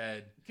I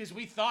said... Because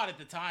we thought at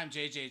the time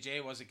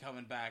JJJ wasn't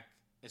coming back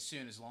as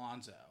soon as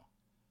Lonzo.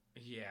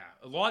 Yeah.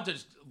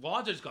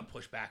 Lonzo's got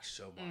pushed back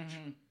so much.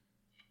 Mm-hmm.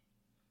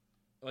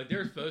 Like,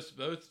 they're both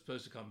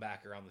supposed to come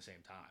back around the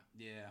same time.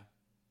 Yeah.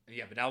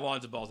 Yeah, but now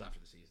Lonzo balls out for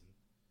the season.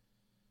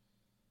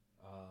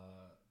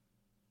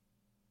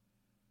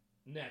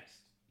 Next,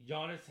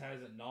 Giannis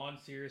has a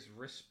non-serious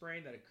wrist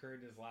sprain that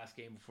occurred in his last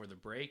game before the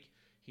break.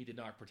 He did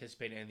not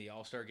participate in the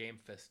All-Star Game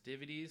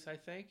festivities, I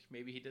think.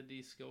 Maybe he did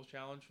the skills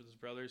challenge with his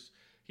brothers.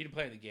 He didn't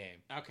play in the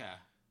game. Okay.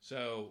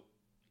 So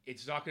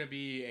it's not going to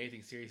be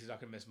anything serious. He's not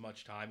going to miss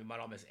much time. He might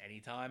not miss any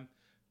time,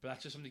 but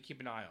that's just something to keep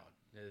an eye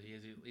on.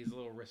 He's a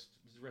little his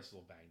wrist's a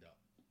little banged up.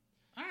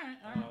 All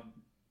right.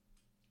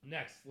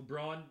 Next,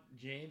 LeBron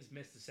James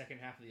missed the second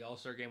half of the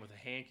All-Star Game with a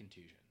hand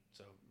contusion.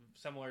 So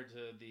similar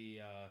to the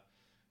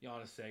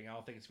Giannis thing, I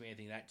don't think it's going to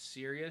be anything that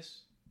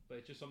serious, but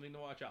it's just something to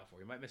watch out for.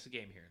 You might miss a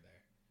game here and there.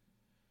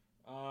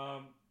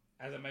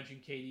 As I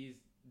mentioned, KD's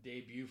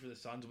debut for the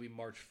Suns will be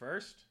March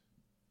 1st.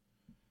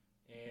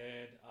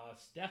 And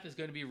Steph is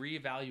going to be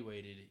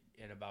reevaluated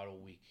in about a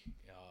week,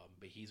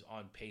 but he's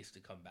on pace to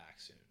come back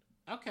soon.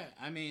 Okay.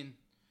 I mean,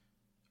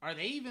 are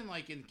they even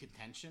like in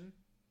contention?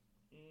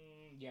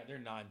 Yeah, they're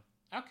 9.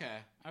 Okay.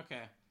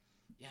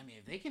 Yeah, I mean,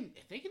 if they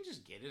can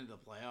just get into the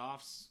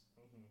playoffs,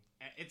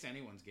 it's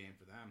anyone's game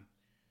for them.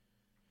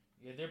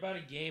 Yeah, they're about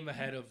a game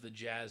ahead of the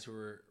Jazz, who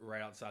are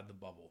right outside the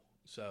bubble.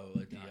 So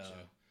like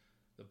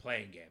the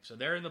playing game. So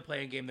they're in the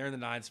playing game. They're in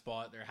the 9th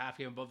spot. They're half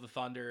game above the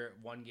Thunder,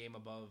 1 game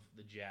above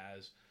the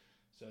Jazz.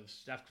 So if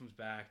Steph comes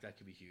back, that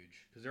could be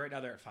huge because right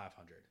now they're at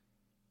 500.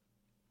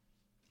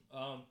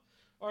 All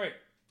right,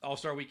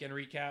 All-Star Weekend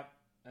recap.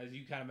 As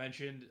you kind of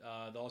mentioned,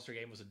 the All-Star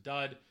Game was a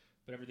dud,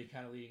 but everything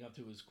kind of leading up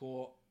to it was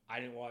cool. I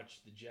didn't watch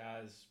the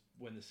Jazz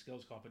win the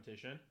skills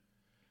competition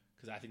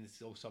because I think the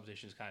skills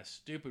competition is kind of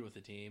stupid with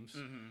the teams.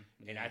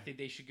 Mm-hmm. And I think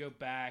they should go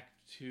back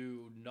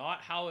to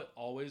not how it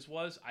always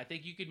was. I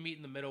think you could meet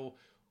in the middle.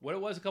 What it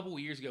was a couple of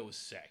years ago was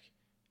sick.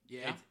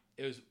 Yeah.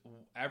 It was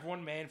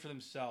everyone man for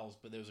themselves,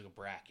 but there was like a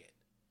bracket.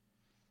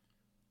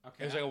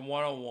 Okay. It was like a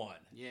 1-on-1.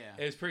 Yeah.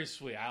 It was pretty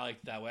sweet. I liked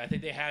it that way. I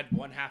think they had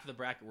one half of the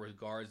bracket were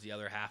guards, the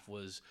other half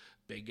was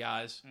big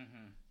guys.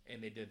 Mm-hmm.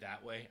 And they did it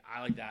that way.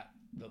 I like that.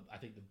 I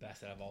think the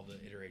best out of all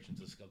the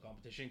iterations of skill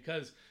competition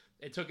because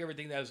it took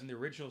everything that was in the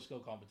original skill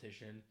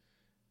competition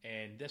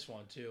and this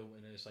one too,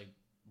 and then it's like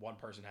one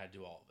person had to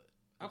do all of it.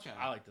 Okay.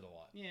 I liked it a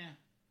lot. Yeah.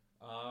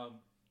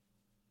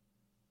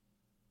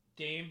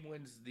 Dame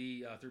wins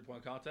the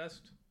 3-point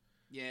contest.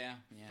 Yeah.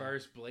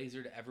 First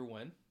Blazer to ever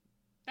win.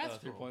 That's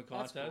 3-point cool.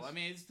 contest. That's cool. I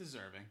mean, it's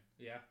deserving.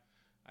 Yeah,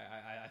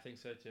 I think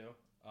so too.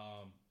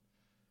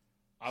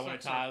 I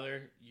wanted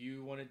Tyler.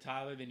 You wanted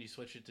Tyler. Then you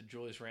switched it to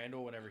Julius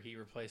Randle whenever he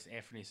replaced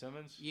Anthony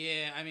Simmons.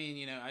 Yeah, I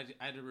mean, I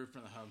had to root for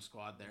the home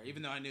squad there,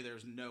 even though I knew there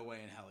was no way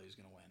in hell he was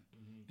going to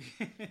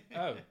win.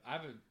 Oh, I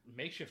have a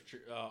makeshift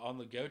on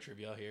the go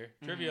trivia here.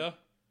 Trivia: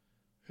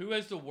 who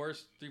has the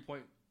worst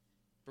 3-point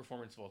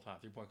performance of all time?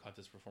 3-point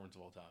contest performance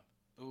of all time?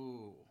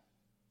 Ooh,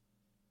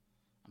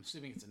 I'm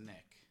assuming it's a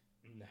Nick.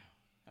 No.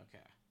 Okay.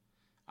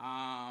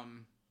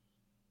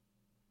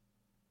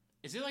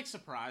 Is it like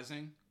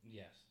surprising?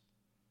 Yes.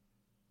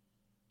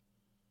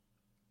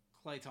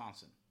 Klay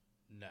Thompson.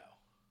 No.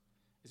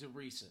 Is it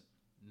recent?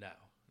 No.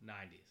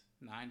 90s.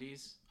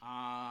 90s.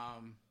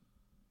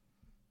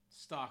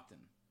 Stockton.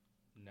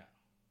 No.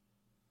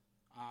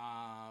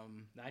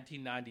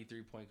 1990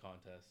 3-point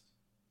contest.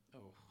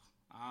 Oh.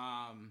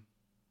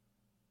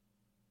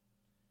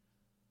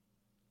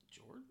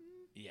 Jordan?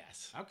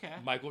 Yes. Okay.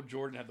 Michael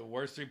Jordan had the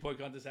worst 3-point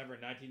contest ever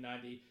in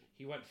 1990.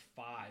 He went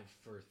 5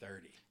 for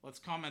 30. Let's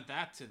comment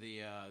that to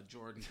the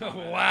Jordan.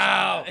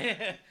 Wow.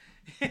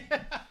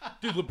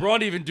 Dude, LeBron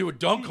didn't even do a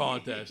dunk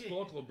contest.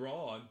 Fuck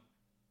LeBron.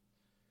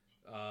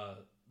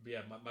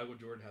 Yeah, Michael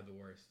Jordan had the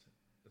worst.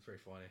 That's very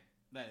funny.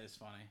 That is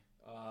funny.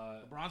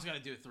 LeBron's got to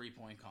do a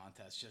 3-point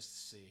contest just to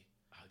see.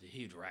 Oh, dude,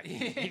 he'd wreck.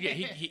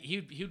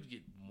 He'd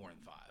get more than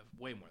 5.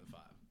 Way more than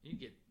 5. He'd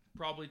get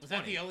probably 20. Was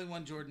that the only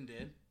one Jordan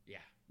did? Yeah.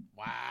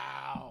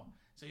 Wow.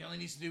 So he only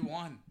needs to do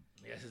 1.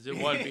 Yes, it's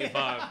 1 be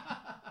 5.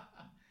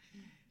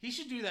 He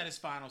should do that his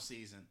final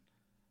season.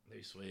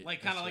 That'd be sweet.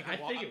 Like kind of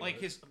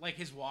like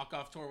his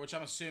walk-off tour, which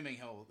I'm assuming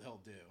he'll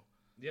do.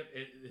 Yep.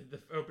 The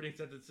opening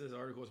sentence of this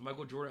article is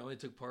Michael Jordan only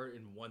took part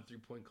in 1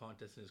 3-point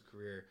contest in his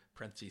career.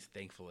 Parentheses,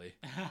 thankfully.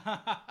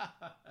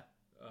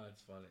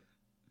 It's funny.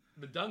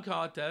 The dunk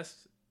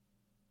contest,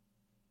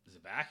 is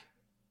it back?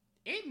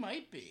 It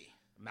might be.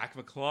 Mac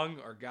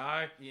McClung, our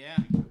guy. Yeah.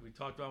 We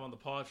talked about him on the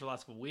pod for the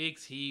last couple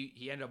weeks. He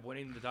ended up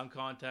winning the dunk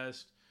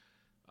contest.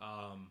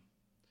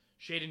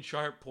 Shaedon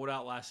Sharp pulled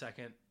out last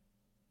second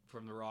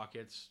from the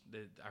Rockets.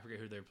 I forget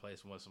who they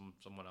replaced. Was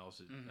someone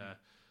else.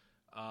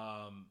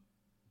 Mm-hmm.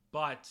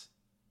 But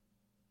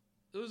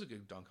It was a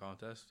good dunk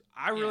contest.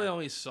 I really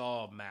only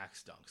saw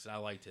Max dunks, and I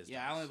liked his.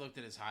 Yeah, dunks. I only looked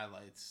at his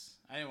highlights.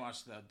 I didn't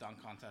watch the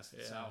dunk contest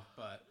itself,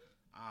 but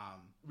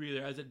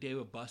Really, I was at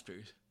David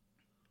Buster's.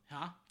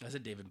 huh? I was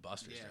at David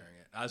Buster's Yeah. during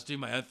it. I was doing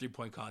my own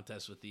 3-point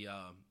contest with the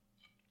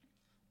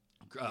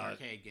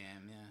Arcade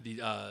game,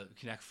 yeah.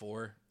 Connect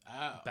 4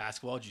 Oh,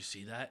 basketball. Did you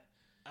see that?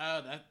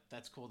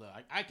 that's cool though.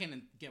 I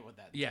can get what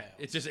that. Yeah,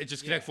 entails. it's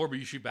just Connect 4, but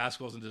you shoot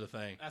basketballs into the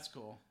thing. That's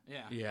cool.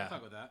 Yeah, Yeah. I'll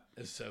fuck with that.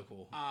 It's so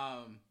cool.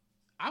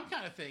 I'm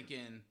kind of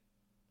thinking,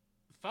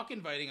 fuck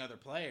inviting other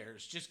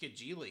players. Just get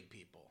G League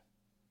people.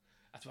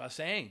 That's what I was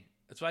saying.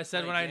 That's what I said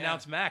Like, when I yeah.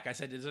 announced Mac. I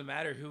said it doesn't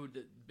matter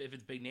if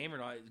it's big name or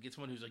not. Get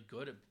someone who's like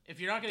good at. If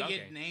you're not gonna get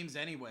Dunking. names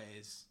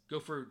anyways, Go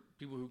for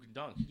people who can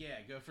dunk.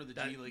 yeah, go for the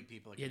That- G League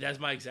people. Yeah, that's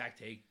my exact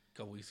take a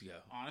couple weeks ago.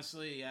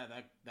 Honestly, yeah,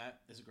 that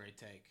is a great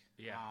take.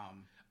 Yeah.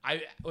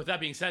 With that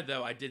being said,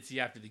 though, I did see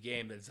after the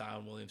game that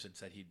Zion Williamson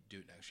said he'd do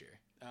it next year.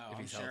 Oh, if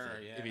I'm he's sure.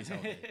 healthy. Yeah. If he's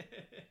healthy.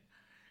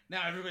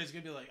 Now everybody's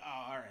gonna be like, "Oh,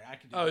 all right, I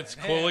can do Oh, that." it's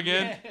cool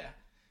again? Yeah.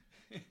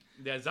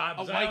 Yeah,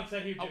 Zion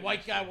said he'd do A it white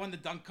next guy year. won the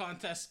dunk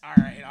contest. All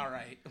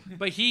right.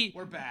 But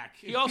We're back.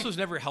 he also was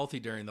never healthy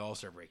during the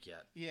All-Star break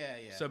yet. yeah.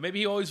 So maybe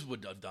he always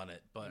would have done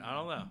it, but I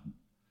don't know.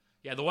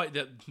 Yeah, the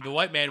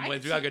white man I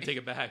wins. can We gotta see- go take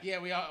it back. Yeah,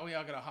 we all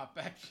gotta hop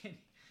back in.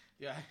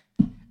 Yeah,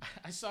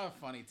 I saw a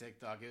funny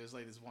TikTok. It was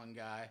like this one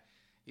guy.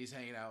 He's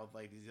hanging out with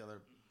like these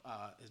other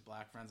his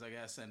black friends, I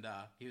guess, and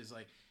he was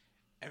like,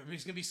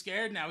 "Everybody's gonna be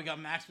scared now. We got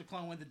Max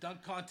McClung win the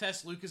dunk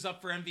contest. Luke is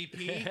up for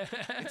MVP.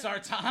 It's our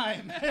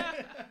time."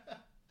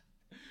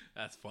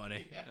 That's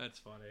funny. Yeah. That's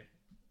funny.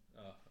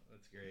 Oh,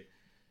 that's great.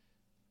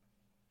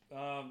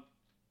 All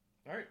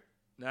right.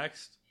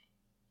 Next,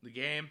 the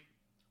game.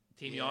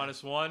 Team Yeah.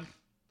 Giannis won.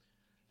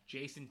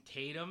 Jason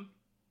Tatum,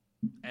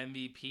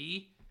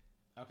 MVP.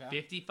 Okay.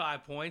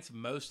 55 points,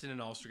 most in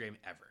an All-Star game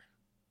ever.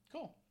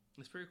 Cool.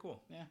 That's pretty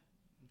cool. Yeah.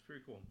 It's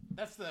pretty cool.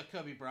 That's the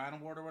Kobe Bryant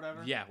Award or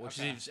whatever. Yeah, which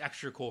Okay. is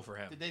extra cool for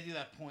him. Did they do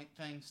that point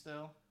thing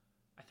still?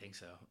 I think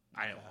so.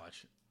 I didn't Okay.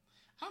 watch.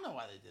 I don't know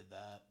why they did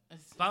that.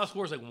 Final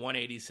score is like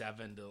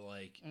 187 to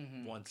like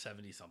Mhm.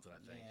 170 something, I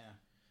think.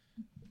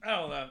 Yeah. I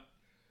don't know.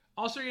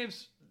 All-Star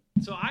games.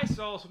 So I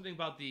saw something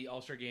about the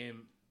All-Star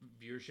game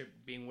viewership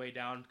being way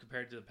down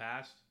compared to the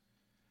past,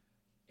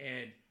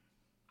 and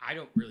I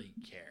don't really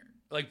care.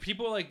 Like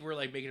people were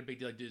making a big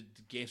deal. Like the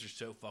games are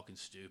so fucking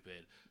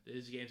stupid.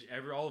 These games,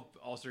 all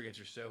All-Star games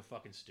are so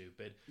fucking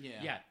stupid.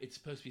 Yeah. Yeah, it's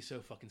supposed to be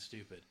so fucking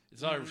stupid.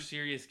 It's not a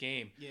serious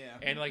game. Yeah.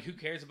 And like, who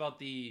cares about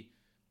the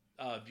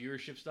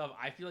viewership stuff?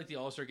 I feel like the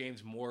All-Star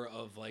game's more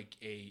of like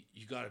a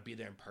you got to be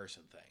there in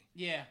person thing.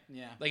 Yeah.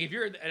 Like if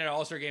you're at an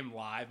All-Star game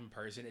live in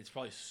person, it's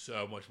probably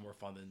so much more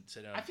fun than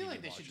sitting on I feel TV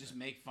like they should watching just it.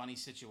 make funny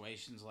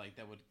situations like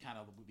that would kind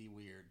of be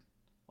weird.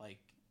 Like,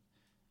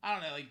 I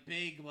don't know, like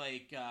big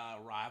like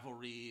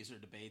rivalries or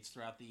debates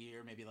throughout the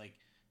year. Maybe like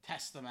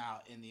test them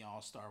out in the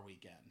All-Star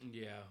weekend.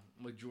 Yeah,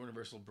 like Jordan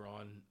versus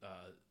LeBron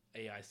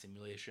AI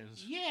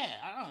simulations. Yeah,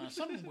 I don't know,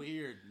 something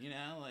weird, you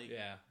know? Like,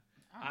 Yeah,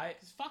 I don't know,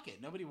 'cause fuck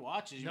it, nobody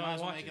watches. You No might one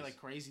as well make it watches.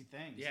 like crazy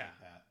things Yeah. like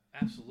that.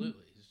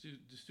 absolutely.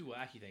 Just do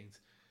wacky things.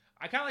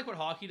 I kind of like what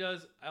hockey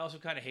does. I also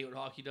kind of hate what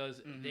hockey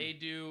does. They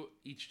do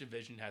each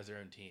division has their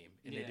own team,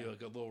 and they Yeah. do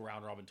like a little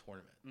round robin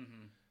tournament.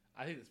 Mm-hmm.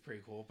 I think that's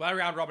pretty cool. By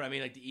round robin, I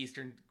mean like the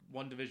Eastern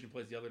one division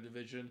plays the other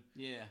division,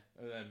 Yeah.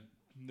 and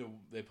then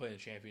they play in the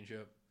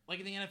championship. Like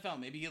in the NFL,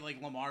 maybe get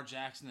like Lamar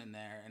Jackson in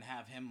there and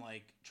have him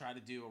like try to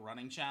do a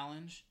running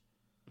challenge,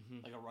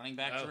 like a running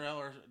back Oh. drill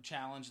or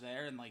challenge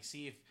there, and like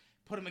see if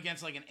put him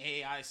against like an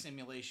AI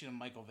simulation of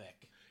Michael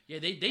Vick, Yeah,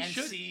 they and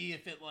should. see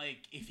if it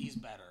like if he's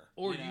better.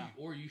 Or you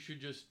know? you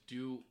should just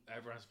do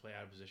everyone has to play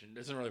out of position. It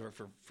doesn't really work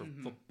for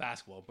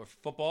basketball, but for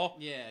football,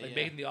 Yeah, like yeah.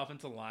 making the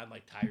offensive line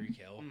like Tyreek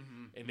Hill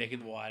and making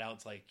the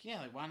wideouts like Yeah,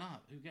 like why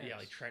not? Who cares? yeah,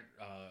 like Trent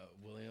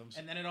Williams.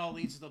 And then it all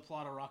leads to the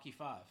plot of Rocky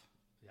Five.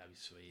 That'd be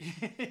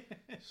sweet,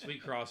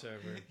 sweet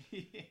crossover.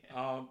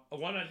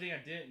 One other thing I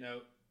didn't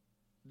know,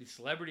 the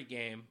celebrity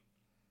game.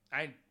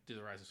 I didn't do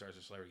the Rising Stars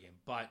or celebrity game,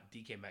 but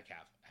DK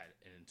Metcalf had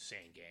an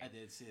insane game. I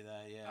did see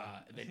that. Yeah.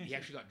 And then he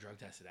actually got drug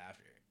tested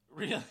after.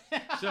 Really?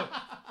 So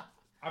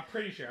I'm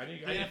pretty sure I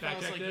didn't the fact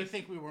NFL's check like, this. you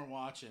think we weren't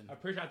watching? I'm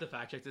pretty sure I have to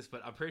fact check this,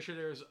 but I'm pretty sure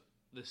there's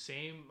the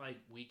same like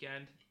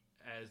weekend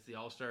as the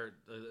All Star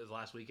as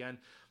last weekend.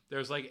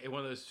 There's like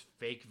one of those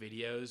fake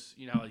videos,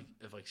 you know, like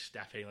of like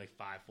Steph hitting like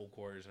 5 full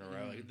quarters in a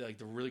row, like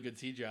the really good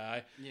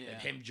CGI, Yeah. and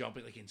him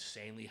jumping like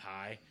insanely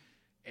high,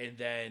 and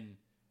then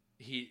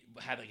he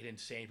had like an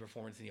insane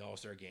performance in the All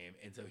Star game,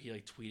 and so he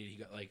like tweeted he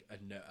got like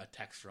a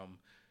text from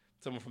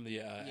someone from the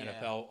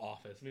NFL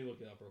office. Let me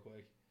look it up real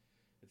quick.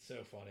 It's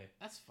so funny.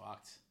 That's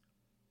fucked.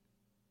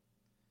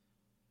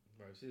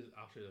 Bro, I'll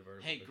show you the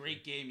vertical Hey, picture.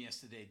 great game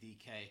yesterday,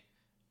 DK.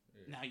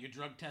 Now your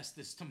drug test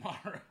is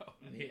tomorrow.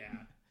 Yeah.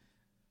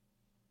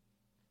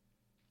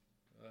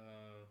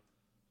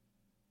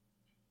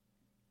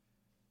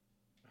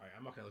 All right,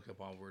 I'm not gonna look up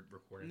while we're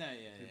recording. No,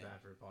 yeah, Too yeah.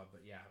 bad for a pod,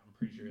 but yeah, I'm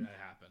pretty sure that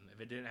happened. If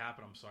it didn't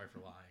happen, I'm sorry for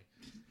lying.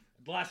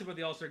 The last thing about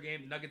the All-Star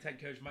game, Nuggets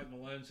head coach Mike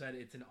Malone said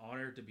it's an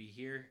honor to be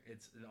here.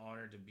 It's an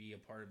honor to be a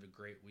part of a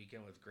great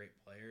weekend with great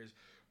players,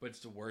 but it's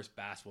the worst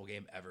basketball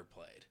game ever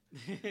played.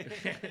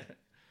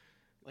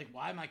 Like,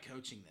 why am I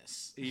coaching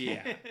this?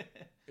 Yeah.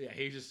 Yeah,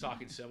 he's just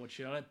talking so much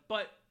shit on it.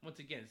 But, once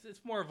again, it's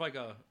more of like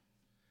a,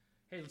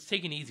 hey, let's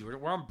take it easy. We're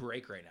on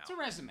break right now. It's a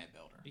resume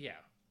builder. Yeah.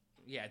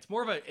 Yeah, it's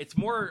more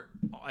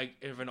like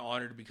of an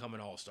honor to become an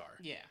all-star.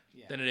 Yeah.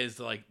 Than it is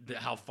to, like,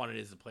 how fun it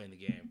is to play in the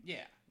game. Yeah.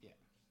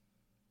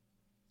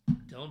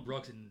 Dylan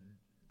Brooks and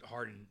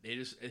Harden,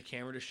 the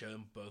camera just showed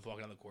them both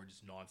walking on the court,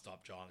 just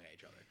nonstop jawing at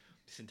each other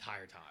this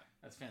entire time.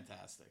 That's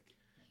fantastic.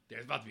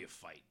 There's about to be a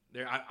fight.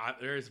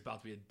 There is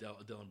about to be a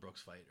Dylan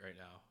Brooks fight right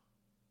now.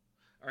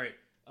 All right,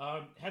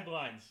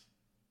 headlines.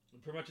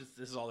 Pretty much,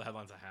 this is all the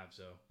headlines I have,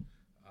 so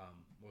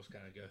we'll just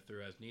kind of go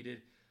through as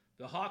needed.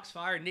 The Hawks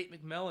fired Nate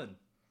McMillan.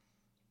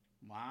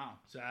 Wow.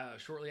 So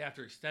shortly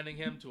after extending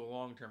him to a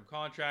long-term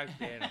contract,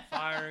 they ended up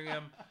firing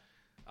him.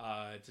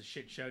 It's a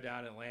shit show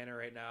down in Atlanta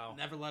right now.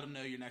 Never let him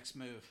know your next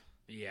move.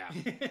 Yeah.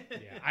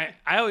 I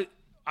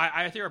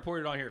think I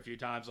reported on here a few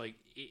times. Like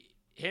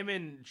him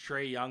and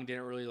Trae Young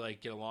didn't really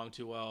like get along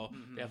too well.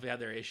 Mm-hmm. Definitely had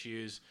their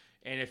issues.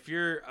 And if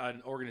you're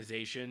an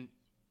organization,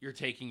 you're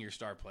taking your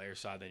star player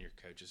side than your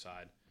coach's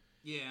side.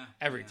 Yeah.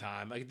 Every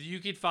time. Like you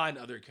could find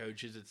other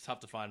coaches. It's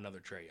tough to find another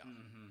Trae Young.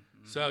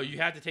 So you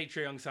have to take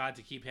Trae Young's side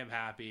to keep him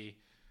happy.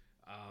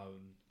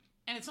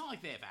 And it's not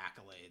like they have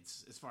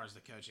accolades as far as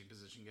the coaching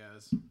position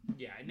goes.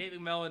 Yeah, and Nate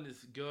McMillan is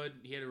good.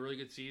 He had a really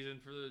good season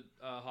for the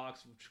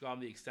Hawks, which got him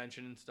the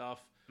extension and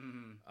stuff.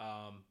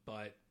 Mm-hmm.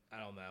 But I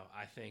don't know.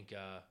 I think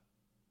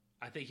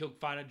he'll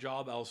find a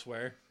job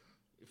elsewhere.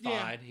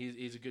 Fine, Yeah.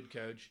 he's a good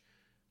coach,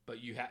 but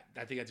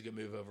I think that's a good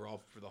move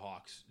overall for the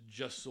Hawks,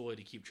 just solely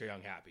to keep Trae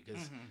Young happy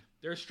because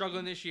they're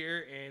struggling this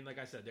year, and like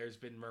I said, there's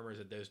been murmurs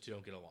that those two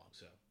don't get along.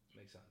 So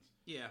makes sense.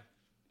 Yeah.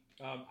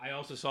 I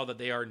also saw that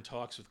they are in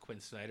talks with Quinn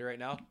Snyder right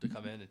now to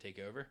come in and take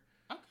over.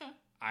 Okay.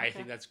 I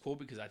think that's cool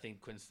because I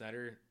think Quinn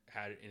Snyder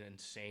had an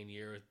insane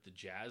year with the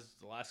Jazz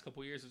the last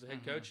couple of years as a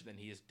head coach, and then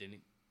he just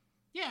didn't.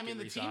 Yeah, I mean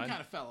the team re-signed. kind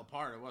of fell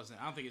apart. It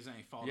wasn't. I don't think it was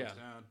any fault of his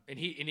own. And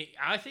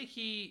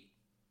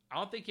I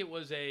don't think it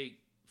was a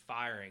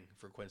firing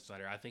for Quinn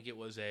Snyder. I think it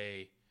was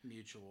a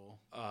Mutual.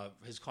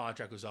 his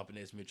contract was up and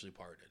it's mutually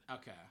parted.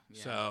 Okay.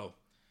 Yeah. So.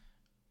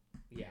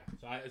 Yeah,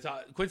 so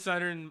Quinn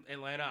Snyder in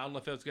Atlanta. I don't know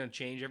if it's going to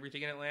change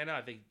everything in Atlanta.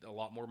 I think a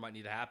lot more might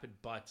need to happen,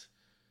 but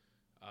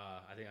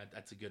I think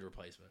that's a good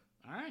replacement.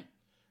 All right.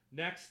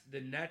 Next, the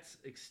Nets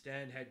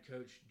extend head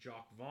coach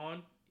Jacques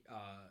Vaughn.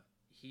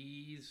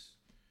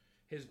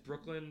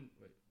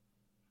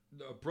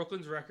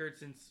 Brooklyn's record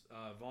since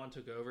Vaughn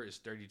took over is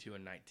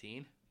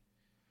 32-19.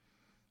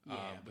 Yeah,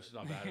 which is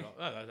not bad at all.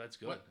 Oh, that's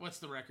good. What's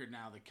the record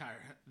now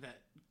that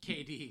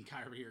KD and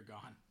Kyrie are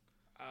gone?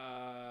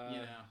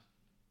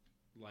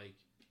 Like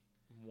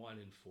 1-4.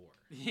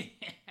 Yeah,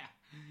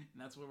 and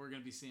that's what we're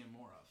going to be seeing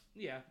more of.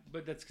 Yeah,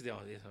 but that's because they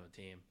don't have a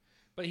team.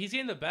 But he's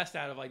getting the best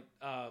out of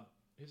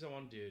who's that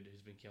one dude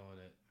who's been killing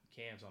it?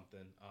 Cam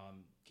something.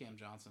 Cam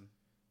Johnson.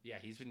 Yeah,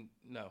 he's been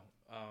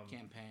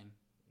Campaign.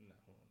 No,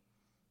 hold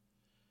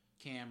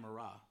Cam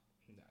Murrah.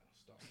 on. No,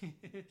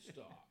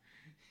 stop.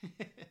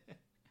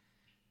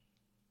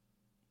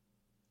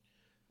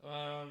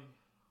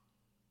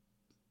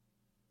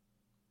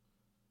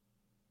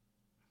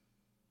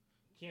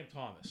 Cam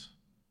Thomas.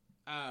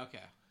 Oh,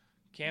 okay.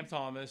 Cam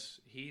Thomas,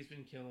 he's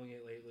been killing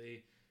it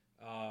lately.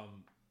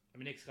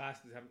 Nick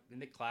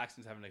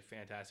Claxton's having a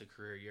fantastic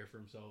career year for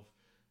himself.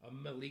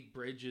 Malik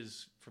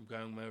Bridges from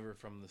going over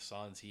from the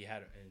Suns, he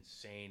had an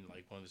insane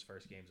one of his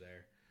first games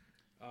there.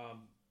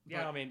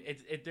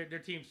 Their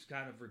team's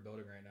kind of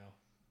rebuilding right now.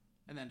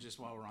 And then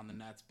just while we're on the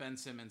Nets, Ben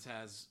Simmons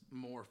has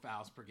more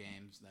fouls per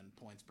game than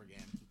points per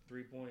game.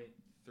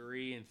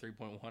 3.3 and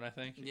 3.1, I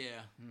think.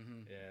 Yeah.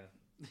 Mm-hmm. Yeah.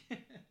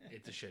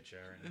 It's a shit show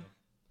right now.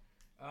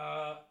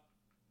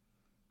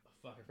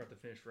 Fuck, I forgot to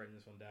finish writing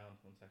this one down.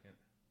 1 second.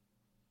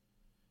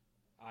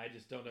 I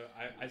just don't know.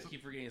 I just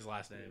keep forgetting his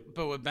last name.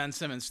 But with Ben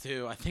Simmons,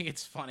 too, I think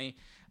it's funny.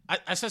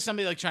 I saw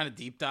somebody trying to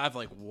deep dive,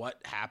 what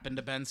happened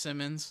to Ben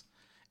Simmons.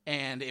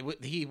 And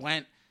he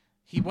went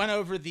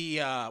over the,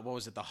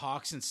 the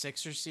Hawks and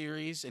Sixers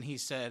series, and he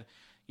said,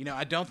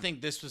 I don't think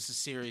this was the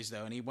series,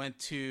 though. And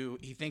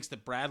he thinks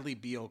that Bradley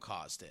Beal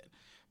caused it.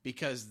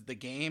 Because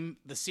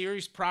the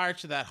series prior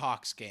to that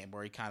Hawks game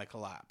where he kind of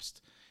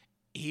collapsed,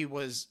 he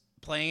was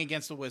playing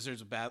against the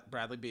Wizards with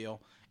Bradley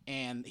Beal,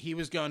 and he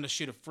was going to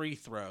shoot a free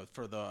throw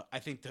to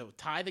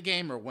tie the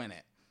game or win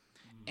it,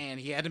 and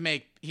he had to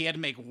make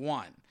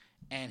one,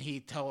 and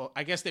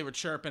I guess they were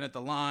chirping at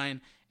the line,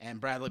 and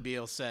Bradley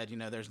Beal said,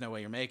 there's no way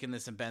you're making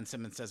this, and Ben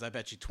Simmons says, I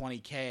bet you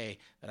 $20K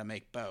that I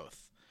make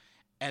both,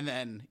 and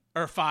then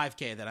or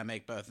 $5K that I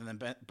make both, and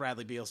then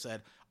Bradley Beal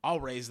said, I'll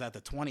raise that to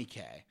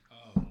 $20K.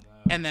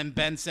 And then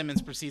Ben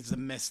Simmons proceeds to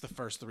miss the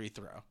first free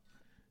throw.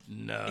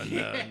 No.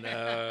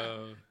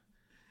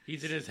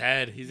 He's in his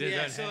head. He's in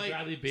his head.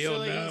 Bradley Beal,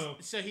 no.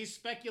 So he's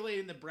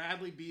speculating that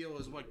Bradley Beal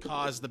is what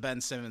caused the Ben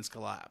Simmons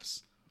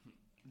collapse.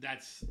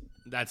 That's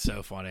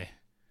so funny.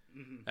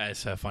 That's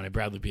so funny.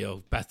 Bradley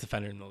Beal, best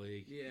defender in the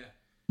league. Yeah.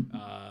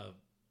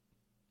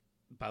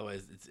 By the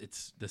way,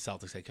 it's the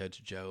Celtics head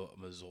coach Joe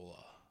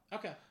Mazzulla.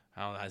 Okay.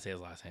 I don't know how to say his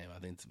last name. I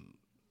think it's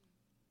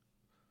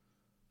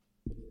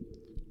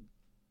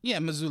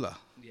Missoula.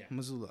 Yeah.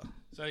 Missoula.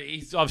 so.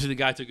 He's obviously the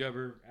guy who took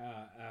over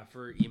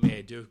for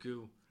Ime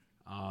Udoka.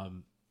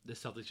 The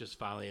Celtics just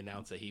finally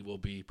announced that he will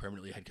be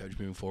permanently head coach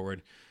moving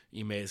forward.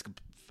 Ime is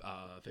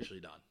officially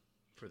done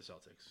for the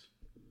Celtics.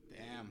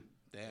 Damn.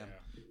 Yeah.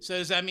 So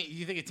does that mean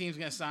you think a team's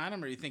going to sign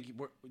him, or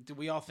do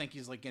we all think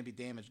he's like going to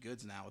be damaged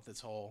goods now with this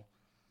whole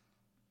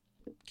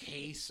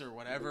case or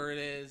whatever it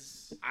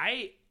is?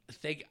 I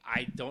think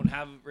I don't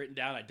have it written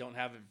down. I don't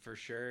have it for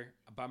sure,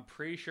 but I'm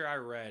pretty sure I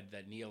read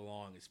that Nia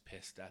Long is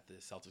pissed at the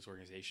Celtics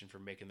organization for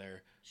making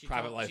their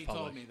private life public.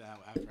 She told me that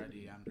after I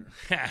DM'd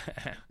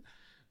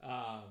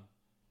her.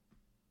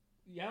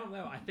 Yeah, I don't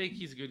know. I think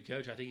he's a good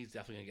coach. I think he's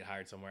definitely going to get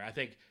hired somewhere. I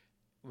think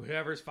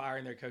whoever's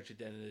firing their coach at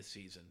the end of this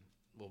season,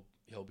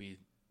 he'll be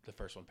the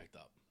first one picked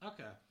up.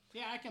 Okay.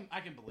 Yeah, I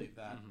can believe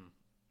that.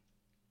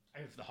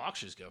 If the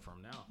Hawks just go for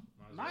him now.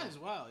 Might as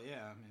well,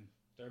 yeah. I mean,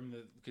 they're in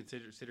the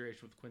consideration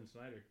with Quinn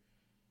Snyder.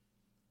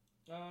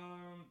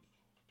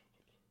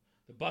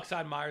 The Bucks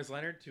signed Myers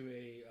Leonard to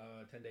a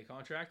 10-day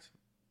contract.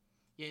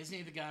 yeah, isn't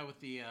he the guy with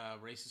the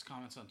racist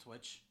comments on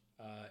Twitch?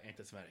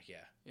 Anti-Semitic, yeah.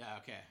 Yeah,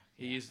 okay.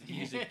 He used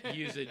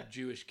a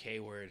Jewish K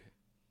word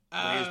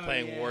when he was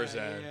playing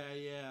Warzone.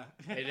 Yeah.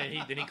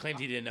 And then he claimed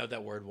he didn't know what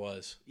that word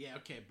was. Yeah,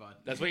 okay, bud.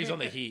 That's why he's on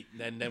the Heat.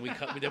 Then we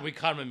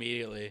cut him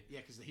immediately.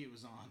 Yeah, because the Heat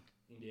was on.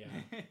 Yeah,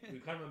 we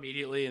cut him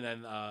immediately, and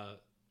then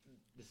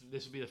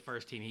this will be the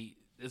first team he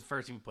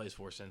plays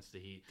for since the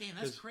Heat. Damn,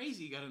 that's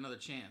crazy. He got another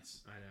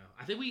chance. I know.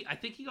 I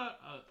think he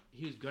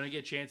was going to get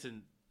a chance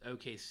in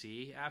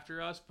OKC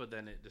after us, but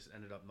then it just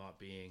ended up not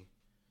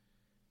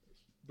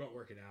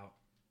working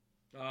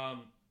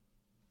out.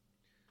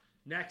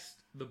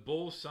 Next, the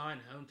Bulls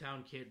signed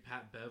hometown kid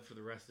Pat Bev for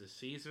the rest of the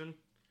season.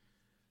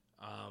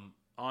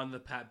 On the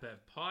Pat Bev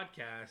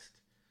podcast,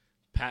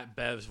 Pat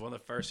Bev's one of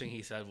the first things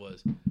he said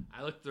was,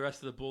 "I looked at the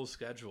rest of the Bulls'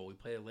 schedule. We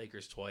play the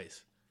Lakers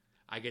twice.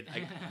 And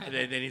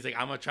then he's like,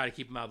 I'm gonna try to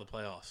keep them out of the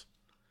playoffs."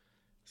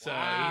 So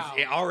Wow.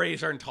 he's already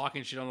starting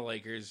talking shit on the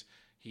Lakers.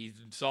 He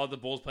saw the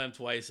Bulls play them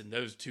twice, and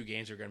those two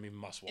games are going to be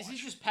must watch. Is he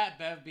just Pat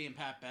Bev being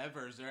Pat Bev,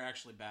 or is there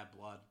actually bad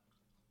blood?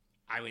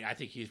 I mean, I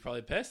think he's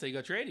probably pissed that he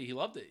got traded. He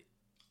loved it.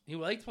 He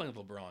liked playing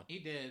with LeBron. He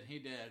did,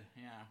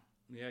 yeah.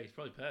 Yeah, he's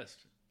probably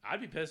pissed. I'd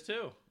be pissed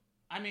too.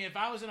 I mean, if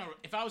I was in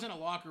a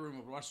locker room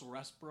with Russell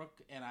Westbrook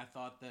and I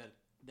thought that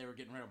they were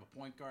getting rid of a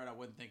point guard, I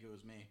wouldn't think it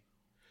was me.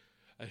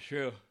 That's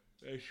true.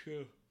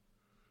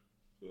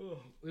 Oh,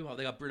 well,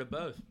 they got rid of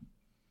both.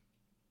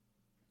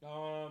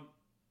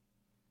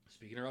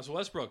 Speaking of Russell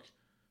Westbrook,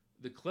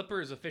 the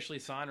Clippers officially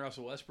signed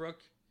Russell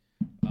Westbrook.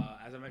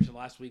 As I mentioned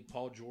last week,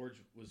 Paul George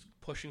was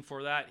pushing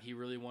for that. He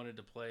really wanted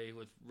to play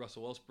with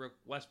Russell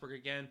Westbrook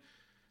again.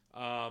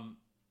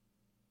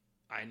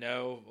 I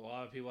know a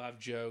lot of people have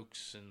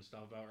jokes and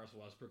stuff about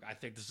Russell Westbrook. I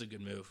think this is a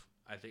good move.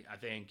 I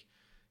think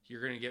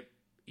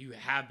you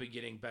have been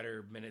getting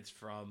better minutes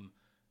from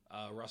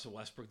Russell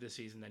Westbrook this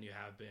season than you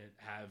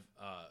have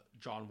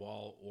John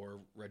Wall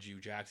or Reggie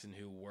Jackson,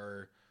 who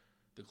were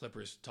the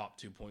Clippers' top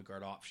 2 point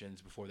guard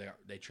options before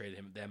they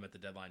traded them at the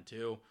deadline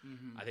too.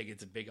 Mm-hmm. I think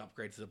it's a big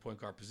upgrade to the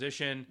point guard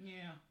position.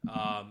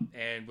 Yeah.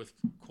 And with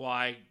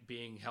Kawhi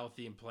being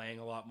healthy and playing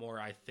a lot more,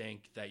 I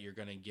think that you're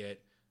going to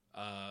get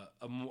a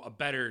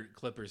better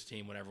Clippers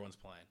team when everyone's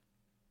playing.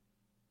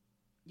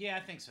 Yeah, I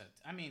think so.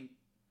 I mean,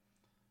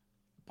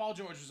 Paul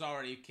George was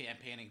already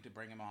campaigning to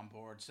bring him on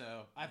board,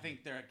 so I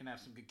think they're going to have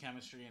some good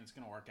chemistry, and it's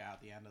going to work out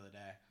at the end of the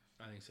day.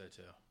 I think so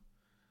too.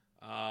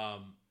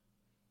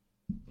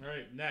 All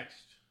right,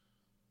 next.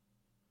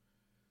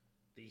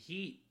 The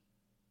Heat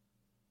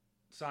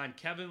signed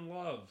Kevin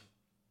Love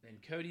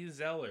and Cody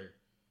Zeller.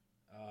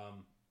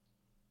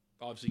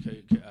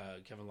 Obviously,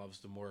 Kevin Love's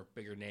the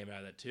bigger name out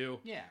of that too.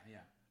 Yeah.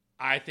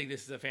 I think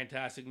this is a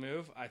fantastic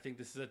move. I think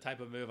this is the type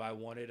of move I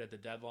wanted at the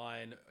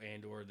deadline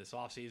and or this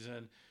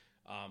offseason.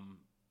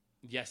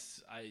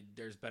 Yes,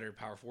 there's better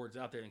power forwards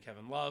out there than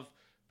Kevin Love,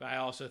 but I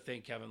also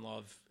think Kevin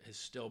Love has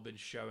still been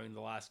showing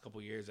the last couple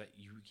of years that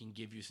you can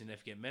give you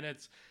significant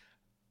minutes.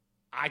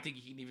 I think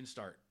he can even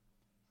start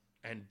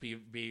and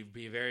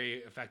be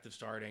very effective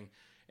starting.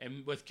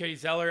 And with Cody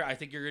Zeller, I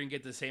think you're going to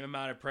get the same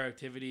amount of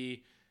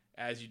productivity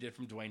as you did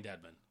from Dwayne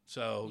Dedmon.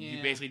 So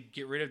you basically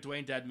get rid of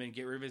Dwayne Dedmon,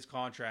 get rid of his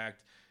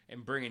contract,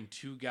 and bring in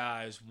 2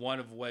 guys, one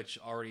of which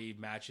already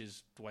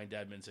matches Dwayne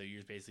Dedmon. So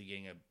you're basically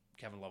getting a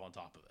Kevin Love on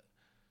top of it.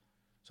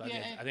 So I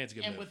think it's a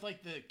good move. And with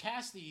like the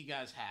cast that you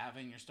guys have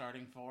and you're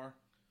starting for,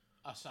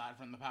 aside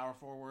from the power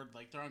forward,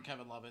 like throwing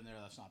Kevin Love in there,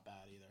 that's not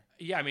bad either.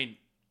 Yeah, I mean,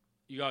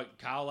 you got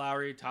Kyle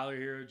Lowry, Tyler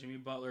Hero, Jimmy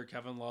Butler,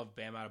 Kevin Love,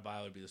 Bam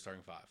Adebayo would be the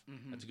starting 5.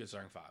 Mm-hmm. That's a good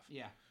starting 5.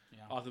 Yeah.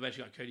 Off the bench,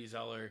 you got Cody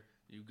Zeller,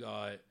 you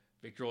got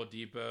Victor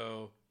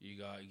Oladipo, you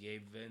got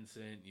Gabe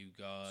Vincent, you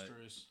got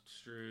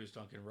Strus,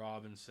 Duncan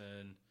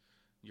Robinson,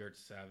 Yurt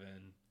 7.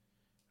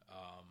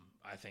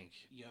 I think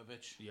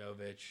Jovic,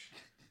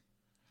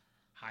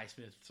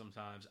 Highsmith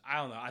sometimes. I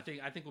don't know. I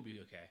think we'll be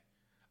okay.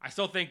 I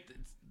still think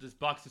the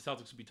Bucks and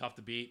Celtics would be tough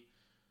to beat.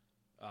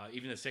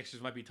 Even the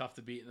Sixers might be tough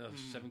to beat in the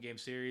 7-game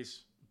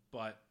series,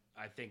 but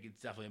I think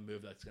it's definitely a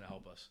move that's going to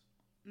help us.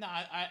 No,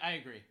 I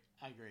agree.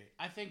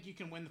 I think you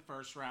can win the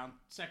first round.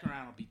 Second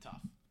round will be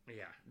tough.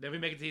 Yeah. Then we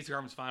make it to the Eastern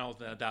Conference Finals,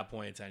 then at that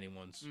point it's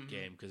anyone's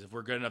game. Because if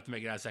we're good enough to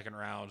make it out of second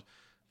round,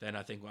 then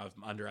I think I'm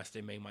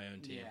underestimating my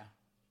own team.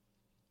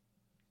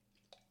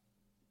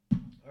 Yeah.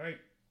 All right.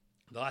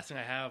 The last thing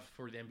I have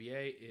for the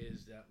NBA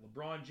is that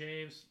LeBron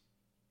James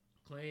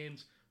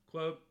claims,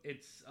 quote,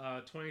 it's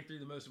 23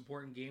 the most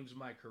important games of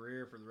my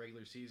career for the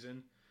regular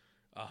season.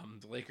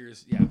 The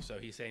Lakers, so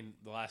he's saying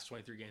the last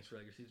 23 games for the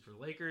regular season for the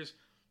Lakers,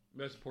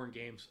 most important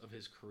games of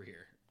his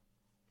career.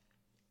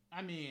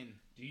 I mean,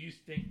 do you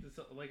think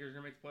the Lakers are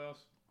going to make the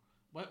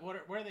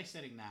playoffs? Where are they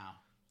sitting now?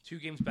 2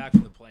 games back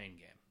from the play-in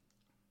game.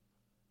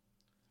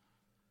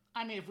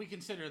 I mean, if we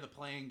consider the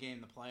play-in game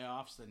the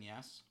playoffs, then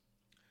yes.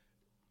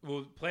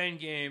 Well, play-in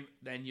game,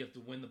 then you have to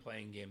win the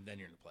play-in game, then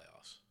you're in the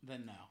playoffs.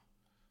 Then no.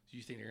 So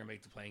you think they're going to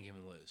make the play-in game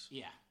and lose?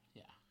 Yeah.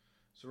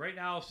 So right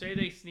now, say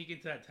they sneak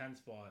into that 10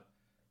 spot,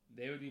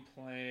 they would be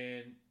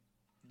playing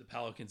the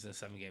Pelicans in a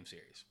 7-game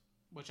series.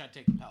 Which I'd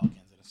take the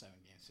Pelicans in a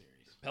 7-game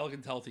series.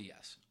 Pelicans healthy,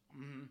 yes.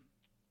 Mm-hmm.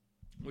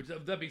 Which,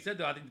 that being said,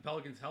 though, I think the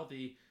Pelicans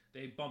healthy,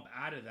 they bump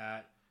out of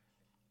that.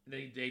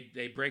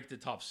 They break the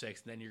top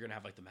 6, and then you're going to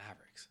have, like, the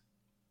Mavericks.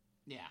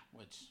 Yeah,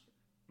 which...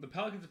 The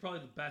Pelicans are probably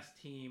the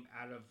best team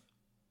out of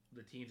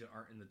the teams that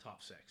aren't in the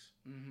top 6.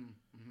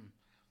 Mm-hmm.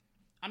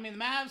 I mean, the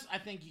Mavs, I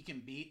think you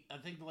can beat. I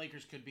think the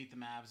Lakers could beat the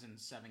Mavs in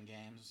 7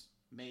 games,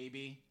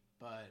 maybe.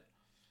 But,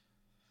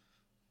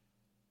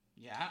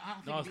 yeah, I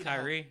don't think... No, it's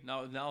Kyrie.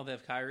 No, they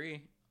have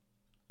Kyrie.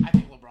 I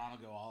think LeBron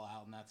will go all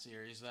out in that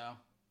series, though.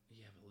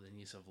 Yeah, but then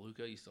you still have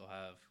Luka. You still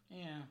have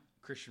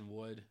Christian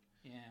Wood.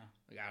 Yeah.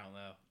 Like, I don't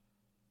know.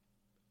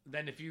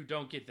 Then if you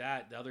don't get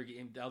that, the other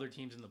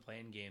teams in the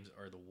play-in games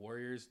are the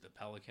Warriors, the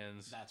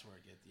Pelicans. That's where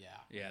it gets,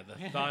 Yeah,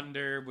 the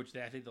Thunder, which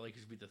I think the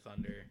Lakers beat the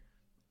Thunder.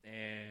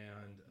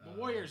 And the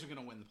Warriors are going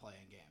to win the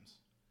play-in games.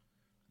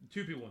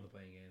 2 people win the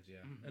play-in games, yeah.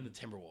 Mm-hmm. And the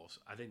Timberwolves.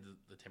 I think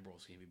the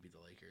Timberwolves can even beat the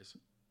Lakers.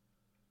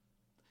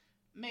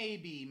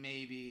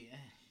 Maybe.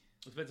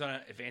 It depends on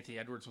if Anthony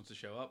Edwards wants to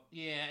show up.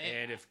 Yeah.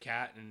 And if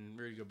Kat and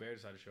Rudy Gobert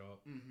decide to show up.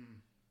 Mm-hmm.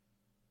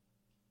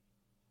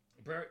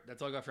 Bert,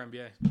 that's all I got for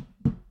NBA.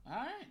 All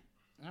right.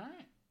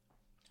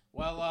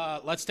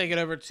 Well, let's take it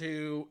over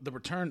to the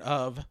return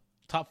of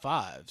Top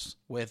 5s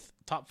with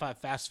Top 5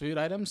 fast food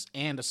items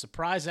and a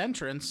surprise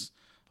entrance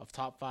of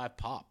Top 5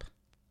 pop.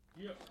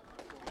 Yep.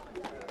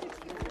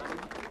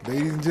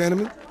 Ladies and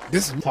gentlemen,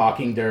 this is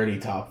Talking Dirty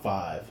Top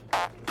 5.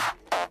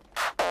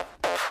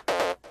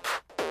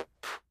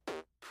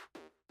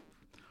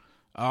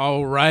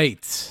 All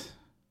right.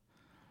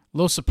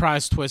 Little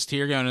surprise twist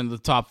here going into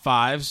the Top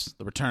 5s,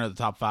 the return of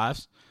the Top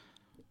 5s.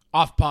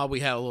 Off pod,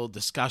 we had a little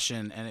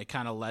discussion, and it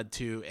kind of led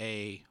to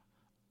a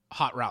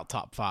hot route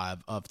Top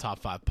 5 of Top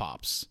 5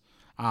 pops.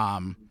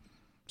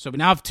 So we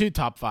now have 2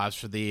 Top 5s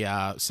for the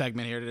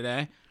segment here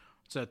today.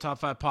 So Top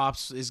 5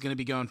 pops is going to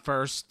be going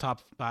first.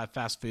 Top 5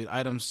 fast food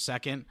items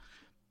second.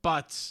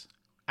 But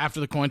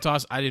after the coin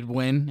toss, I did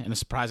win in a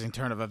surprising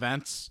turn of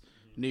events.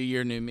 New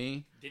year, new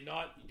me. Did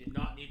not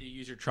need to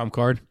use your trump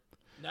card.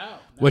 No.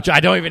 Which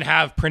I don't even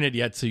have printed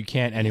yet, so you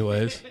can't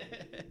anyways.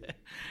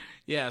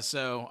 Yeah,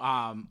 so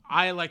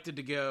I elected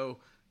to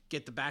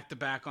get the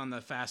back-to-back on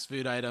the fast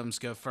food items,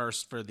 go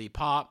first for the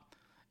pop,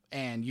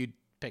 and you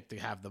picked to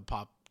have the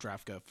pop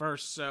draft go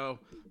first. So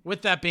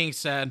with that being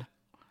said,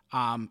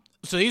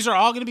 so these are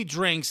all going to be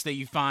drinks that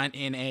you find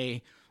in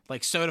a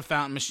like soda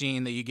fountain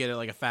machine that you get at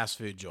like a fast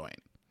food joint,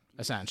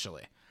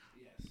 essentially.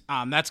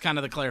 Yes. That's kind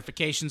of the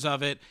clarifications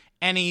of it.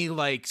 Any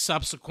like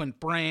subsequent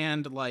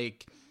brand,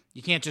 like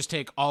you can't just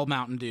take all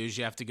Mountain Dews.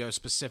 You have to go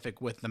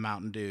specific with the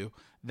Mountain Dew.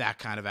 That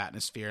kind of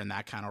atmosphere and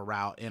that kind of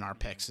route in our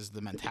picks is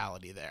the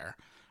mentality there.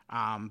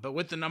 But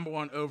with the number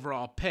 1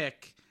 overall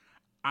pick,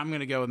 I'm going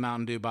to go with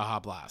Mountain Dew Baja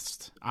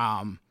Blast.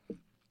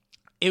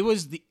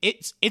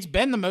 It's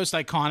been the most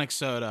iconic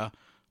soda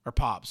or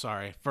pop,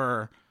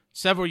 for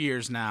several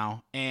years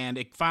now, and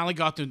it finally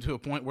got them to a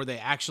point where they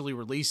actually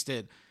released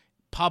it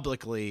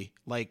publicly,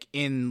 like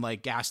in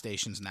like gas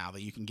stations now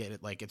that you can get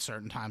it like at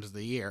certain times of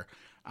the year.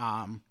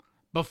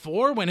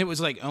 Before, when it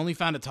was like only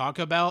found at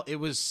Taco Bell, it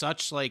was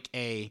such like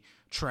a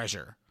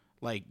treasure.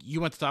 Like you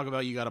went to Taco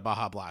Bell, you got a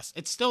Baja Blast.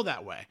 It's still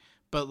that way,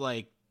 but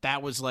like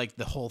that was like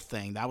the whole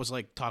thing. That was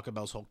like Taco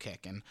Bell's whole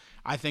kick, and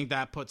I think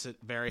that puts it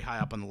very high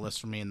up on the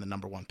list for me in the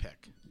number 1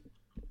 pick.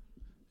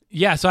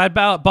 Yeah, so I had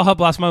Baja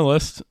Blast on my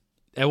list.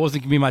 It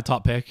wasn't gonna be my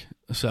top pick,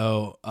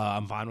 so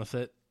I'm fine with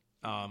it.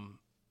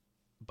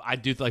 I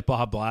do like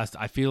Baja Blast.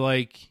 I feel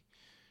like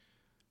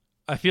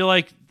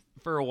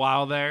for a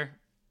while there,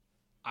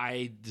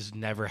 I just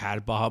never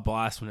had Baja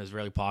Blast when it was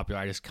really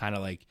popular. I just kind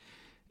of like,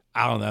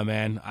 I don't know,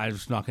 man. I'm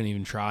just not going to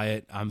even try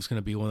it. I'm just going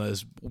to be one of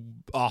those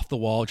off the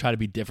wall, try to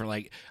be different.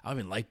 Like, I don't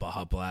even like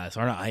Baja Blast.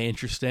 Aren't I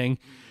interesting?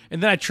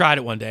 And then I tried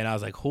it one day and I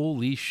was like,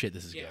 holy shit,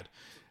 this is good.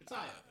 It's all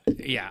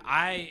right. Yeah,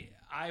 I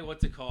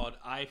what's it called?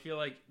 I feel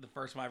like the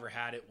first time I ever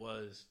had it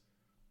was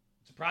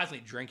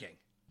surprisingly drinking.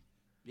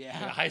 Yeah.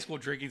 Like a high school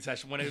drinking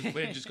session when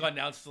it just got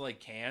announced to like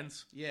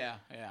cans. Yeah,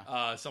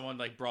 yeah. Someone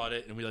like brought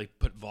it and we like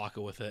put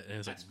vodka with it and it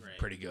was like great.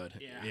 pretty good.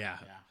 Yeah.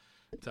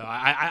 So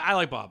I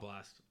like Baja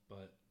Blast,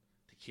 but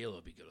tequila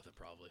would be good with it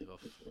probably.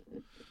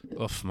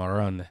 Oof,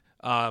 Marron.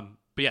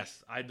 But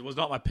yes, I was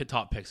not my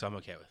top pick, so I'm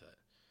okay with it.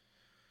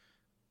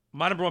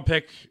 My number one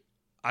pick,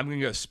 I'm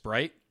gonna go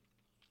Sprite.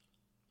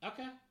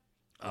 Okay.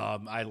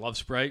 I love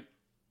Sprite.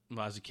 When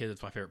I was a kid,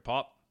 it's my favorite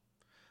pop.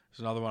 There's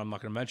another one I'm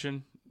not gonna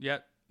mention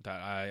yet that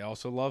I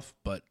also love,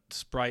 but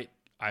Sprite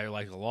I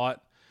like a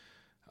lot.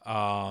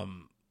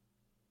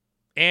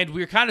 And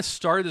we kind of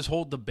started this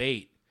whole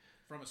debate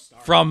From a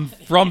start.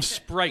 from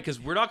Sprite, because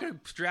we're not going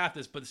to draft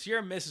this, but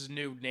Sierra Mist's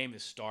new name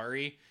is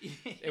Starry,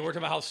 and we're talking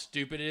about how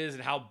stupid it is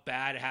and how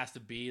bad it has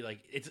to be. Like,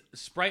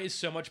 Sprite is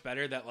so much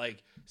better that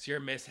like Sierra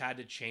Mist had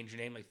to change her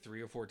name like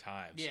 3 or 4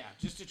 times. Yeah,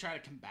 just to try to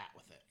combat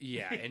with it.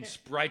 Yeah, and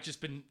Sprite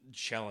just been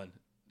chilling.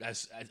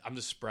 I'm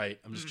just Sprite.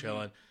 I'm just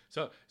chilling.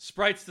 So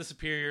Sprite's the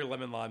superior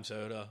lemon lime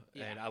soda,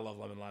 and I love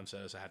lemon lime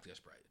soda, so I have to go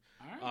Sprite.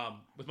 All right.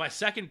 With my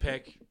second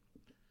pick,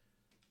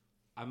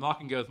 I'm not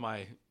gonna go with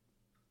my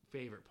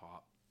favorite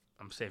pop.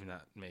 I'm saving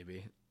that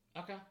maybe.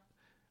 Okay.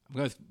 I'm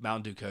going with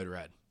Mountain Dew Code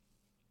Red.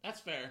 That's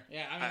fair.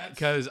 Yeah, I mean,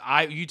 Because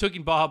you took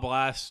in Baja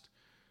Blast.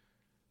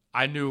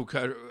 I knew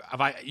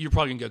you're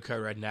probably gonna go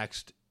Code Red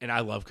next, and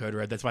I love Code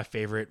Red. That's my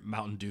favorite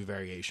Mountain Dew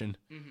variation.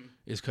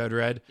 Is Code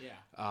Red.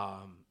 Yeah.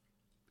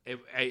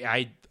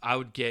 I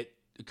would get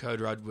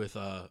Code Red with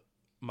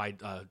my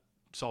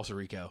Salsa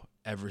Rico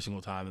every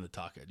single time in the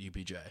tuck at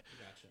UPJ. Gotcha.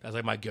 That's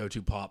like my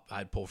go-to pop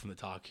I'd pull from the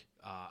tuck.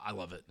 I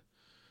love it.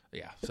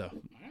 Yeah, so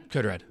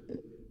Code Red.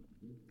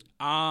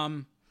 I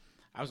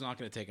was not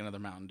going to take another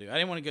Mountain Dew. I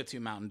didn't want to go too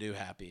Mountain Dew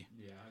happy.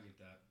 Yeah, I get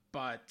that.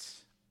 But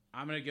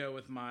I'm going to go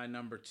with my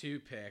number 2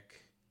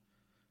 pick,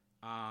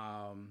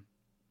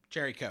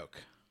 Cherry Coke.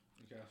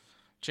 Okay.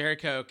 Cherry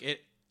Coke,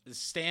 it is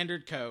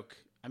standard Coke.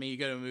 I mean, you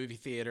go to a movie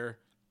theater,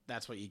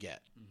 that's what you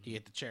get. You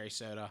get the cherry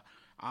soda.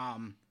 I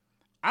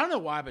don't know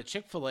why, but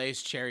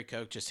Chick-fil-A's Cherry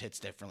Coke just hits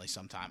differently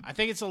sometimes. I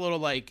think it's a little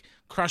like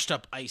crushed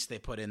up ice they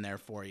put in there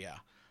for you.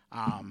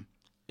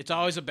 It's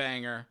always a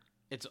banger.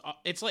 It's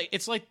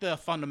like the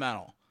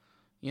fundamental,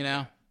 you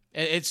know.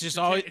 It's just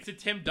always it's a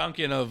Tim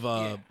Duncan of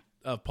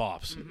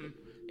pops. Mm-hmm.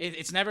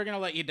 It's never gonna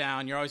let you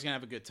down. You're always gonna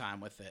have a good time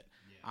with it.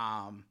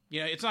 You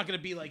know, it's not gonna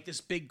be like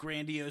this big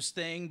grandiose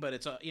thing, but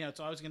it's it's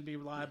always gonna be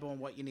reliable on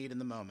what you need in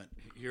the moment.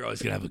 You're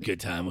always gonna have a good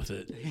time with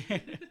it.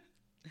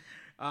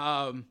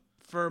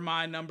 For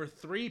my number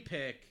 3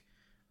 pick,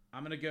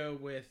 I'm gonna go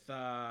with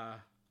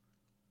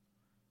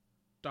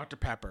Dr.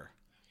 Pepper.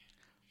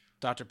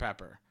 Dr.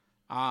 Pepper.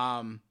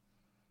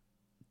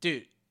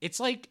 Dude, it's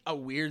like a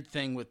weird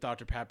thing with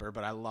Dr. Pepper,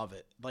 but I love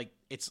it. Like,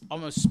 it's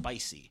almost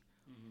spicy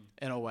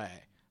in a way.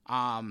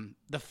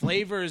 The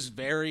flavor is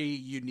very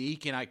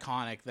unique and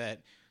iconic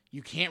that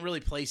you can't really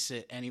place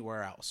it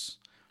anywhere else.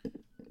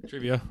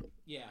 Trivia.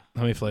 Yeah.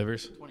 How many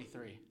flavors?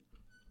 23.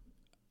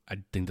 I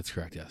think that's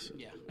correct, yes.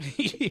 Yeah.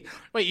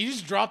 Wait, you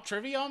just dropped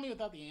trivia on me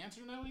without the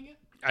answer knowing it?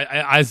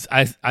 I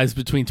was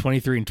between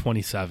 23 and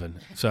 27.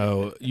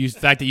 So the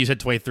fact that you said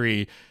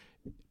 23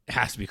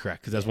 has to be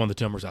correct because that's one of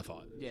the numbers I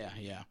thought. Yeah.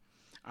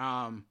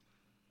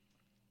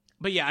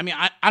 But yeah, I mean,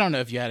 I don't know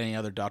if you had any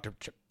other Dr.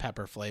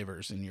 Pepper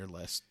flavors in your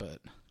list, but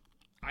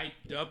I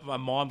don't. My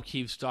mom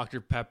keeps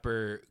Dr.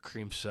 Pepper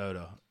cream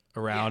soda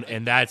around,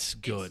 and that's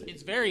good.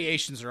 Its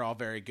variations are all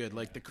very good.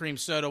 Like the cream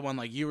soda one,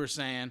 like you were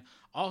saying.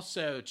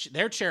 Also,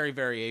 their cherry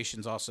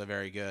variation's also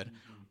very good.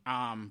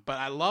 But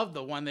I love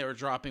the one they were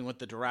dropping with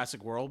the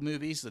Jurassic World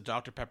movies, the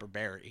Dr. Pepper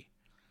Berry.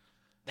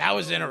 That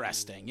was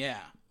interesting,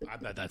 yeah. I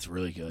bet that's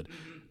really good.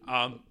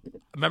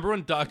 Remember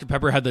when Dr.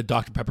 Pepper had the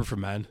Dr. Pepper for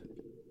Men?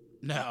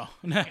 No.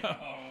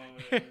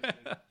 It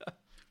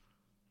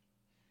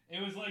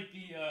was like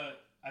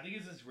I think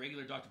it's this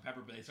regular Dr.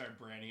 Pepper, but they started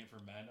branding it for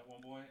men at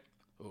one point.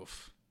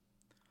 Oof.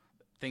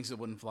 Things that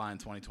wouldn't fly in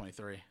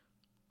 2023.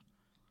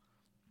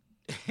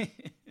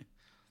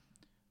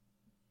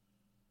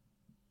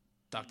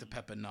 Dr.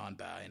 Pepper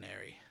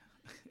non-binary.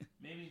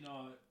 Maybe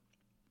not.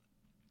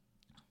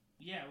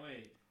 Yeah,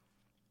 wait.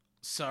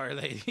 Sorry,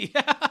 lady.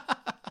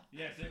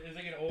 Yeah, it's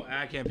like an old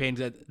ad campaign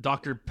that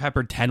Dr.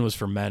 Pepper 10 was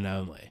for men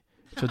only.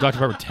 So Dr.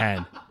 Pepper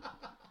 10.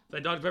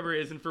 Like Dr. Pepper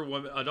isn't for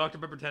women. Dr.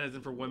 Pepper 10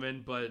 isn't for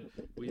women, but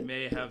we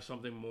may have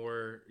something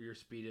more. Your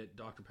speed at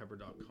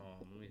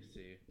drpepper.com. Let me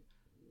see.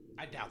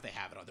 I doubt they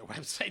have it on their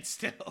website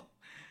still.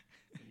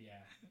 Yeah.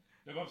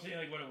 Look, I'm seeing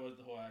like what it was,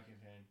 the whole ad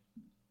campaign.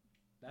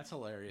 That's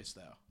hilarious,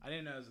 though. I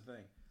didn't know it was a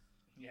thing.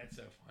 Yeah, it's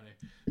so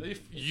funny.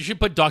 You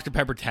should put Dr.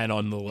 Pepper 10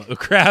 on the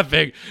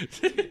graphic.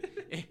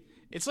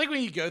 It's like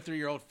when you go through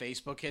your old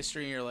Facebook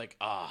history and you're like,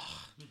 oh,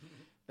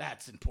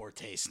 that's in poor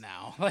taste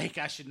now. Like,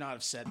 I should not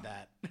have said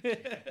that.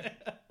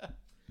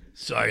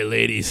 Sorry,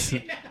 ladies.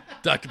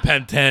 Dr.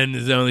 Pepper 10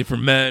 is only for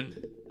men.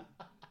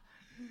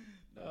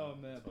 Oh,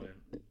 man.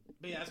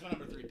 But yeah, that's my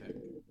number 3 pick.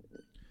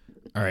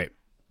 All right.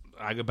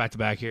 I go back to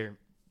back here.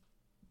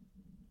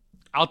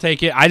 I'll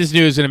take it. I just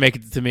knew it was going to make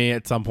it to me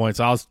at some point,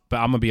 but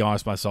I'm going to be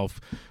honest with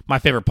myself. My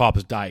favorite pop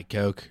is Diet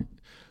Coke.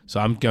 So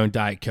I'm going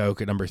Diet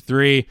Coke at number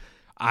 3.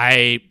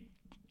 I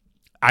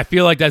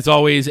feel like that's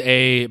always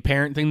a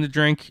parent thing to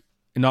drink,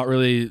 and not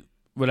really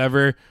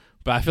whatever.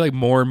 But I feel like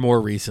more and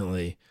more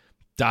recently,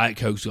 Diet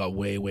Coke's got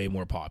way, way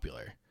more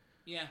popular.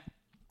 Yeah.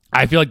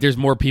 I feel like there's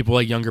more people,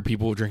 like younger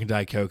people, drinking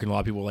Diet Coke, and a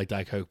lot of people like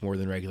Diet Coke more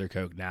than regular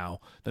Coke now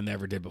than they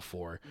ever did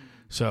before.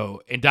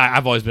 So, and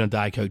I've always been a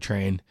Diet Coke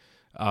train.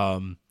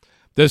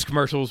 Those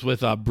commercials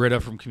with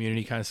Brita from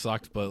Community kind of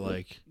sucked, but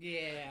like,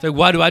 it's like,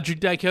 why do I drink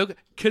Diet Coke?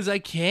 Because I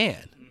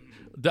can.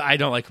 I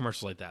don't like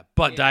commercials like that.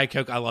 But Diet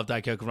Coke, I love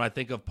Diet Coke. When I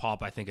think of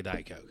pop, I think of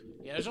Diet Coke.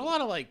 Yeah, there's a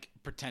lot of like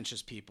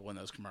pretentious people in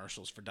those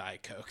commercials for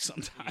Diet Coke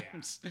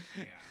sometimes.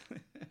 Yeah.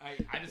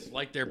 I just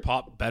like their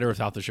pop better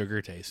without the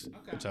sugar taste.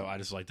 Okay. So I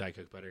just like Diet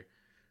Coke better.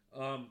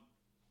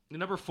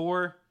 Number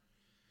 4,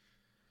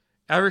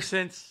 ever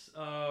since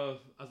I was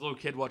a little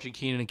kid watching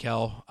Kenan and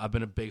Kel, I've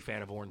been a big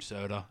fan of orange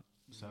soda.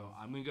 So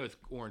I'm going to go with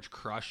Orange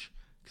Crush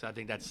because I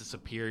think that's the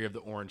superior of the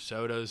orange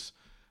sodas.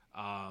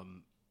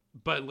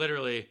 But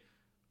literally,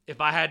 if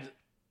I had...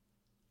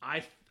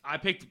 I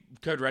picked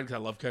Code Red because I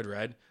love Code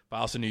Red, but I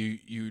also knew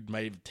you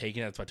might have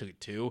taken it, that's why I took it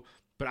too.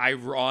 But I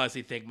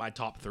honestly think my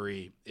top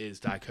 3 is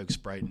Diet Coke,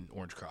 Sprite, and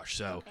Orange Crush.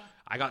 So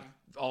I got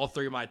all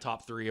 3 of my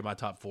top 3 and my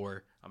top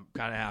 4. I'm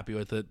kind of happy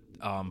with it.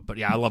 But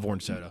yeah, I love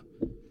orange soda.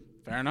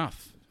 Fair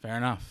enough.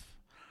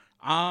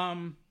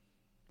 Damn.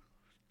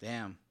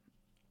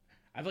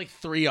 I have like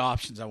 3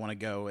 options I want to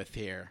go with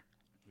here.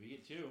 We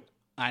get 2.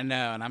 I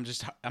know, and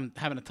I'm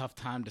having a tough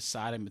time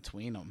deciding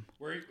between them.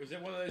 Was it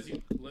one of those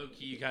low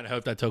key you kind of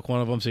hoped I took one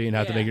of them so you didn't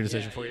have to make your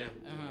decision for you?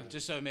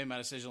 Just so it made my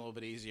decision a little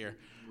bit easier.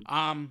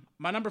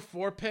 My number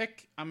 4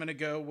 pick, I'm gonna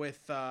go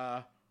with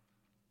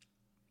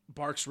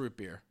Barks Root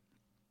Beer.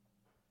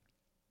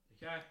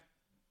 Okay.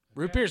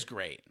 Root beer's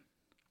great.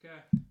 Okay.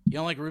 You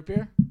don't like root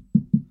beer?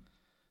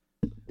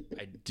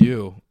 I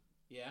do.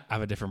 Yeah. I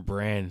have a different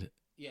brand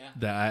Yeah.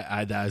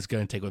 that I was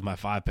going to take with my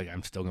 5 pick.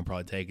 I'm still going to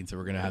probably take it, so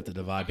we're going to have to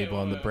divide people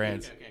on the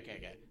brands.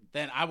 Okay.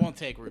 Then I won't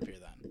take root beer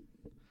then.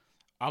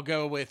 I'll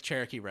go with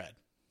Cherokee Red.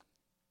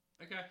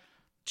 Okay.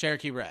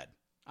 Cherokee Red.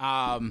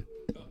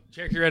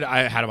 Cherokee Red,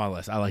 I had on my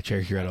list. I like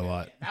Cherokee Red a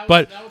lot. That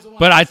was the one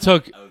but I was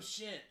took... like, oh,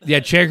 shit. Yeah,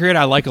 Cherokee Red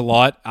I like a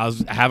lot. I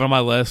have it on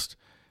my list.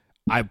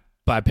 I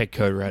picked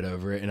Code Red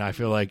over it, and I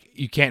feel like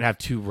you can't have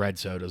 2 red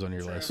sodas on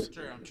your list.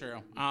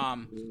 True.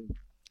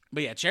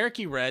 But yeah,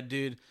 Cherokee Red,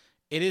 dude,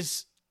 it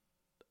is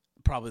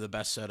probably the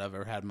best soda I've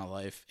ever had in my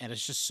life, and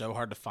it's just so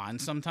hard to find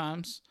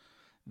sometimes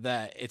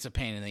that it's a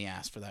pain in the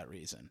ass for that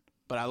reason.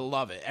 But I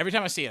love it. Every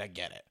time I see it, I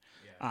get it.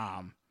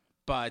 Yeah.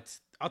 But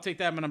I'll take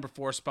that in my number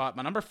 4 spot.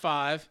 My number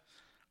 5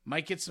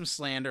 might get some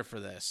slander for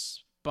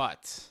this,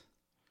 but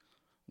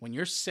when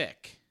you're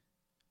sick,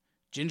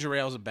 ginger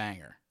ale is a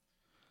banger.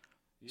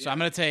 Yeah. So I'm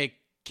gonna take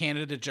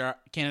Canada Dry.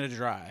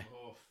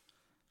 Oh.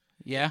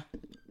 Yeah.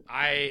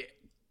 I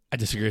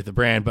disagree with the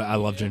brand, but I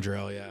love ginger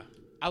ale. Yeah.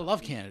 I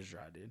love Canada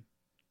Dry, dude.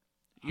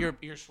 You're a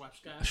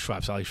Schweppes guy.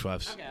 Schweppes, I like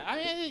Schweppes.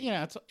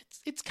 Okay,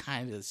 it's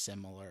kind of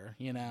similar,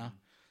 you know.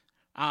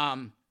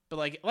 But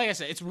like I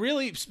said, it's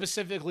really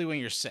specifically when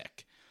you're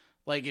sick.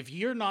 Like if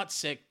you're not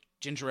sick,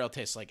 ginger ale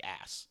tastes like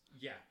ass.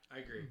 Yeah, I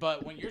agree.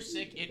 But when you're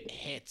sick, it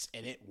hits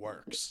and it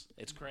works.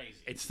 It's crazy.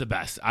 It's the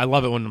best. I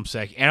love it when I'm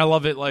sick, and I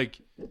love it like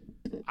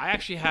I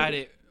actually had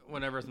it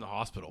whenever I was in the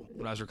hospital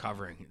when I was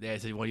recovering. They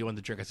said, "What do you want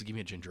to drink?" I said, "Give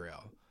me a ginger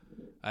ale."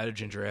 I had a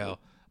ginger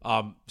ale.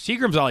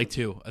 Seagram's I like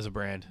too as a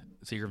brand.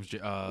 Seagram's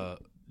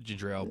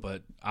ginger ale,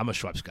 but I'm a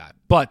Schweppes guy.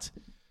 But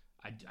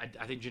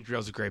I think ginger ale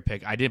is a great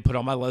pick. I didn't put it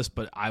on my list,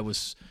 but I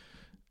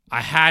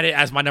had it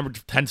as my number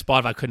 10 spot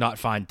if I could not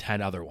find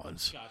 10 other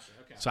ones. Gotcha.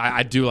 Okay. So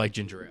I do like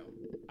ginger ale.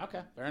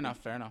 Okay. Fair enough.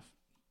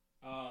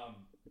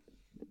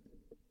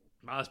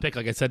 My last pick,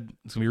 like I said,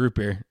 it's gonna be root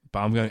beer, but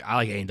I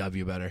like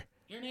A&W better.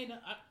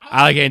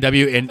 I like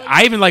A&W, and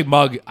I even like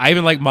Mug. I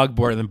even like Mug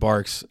more than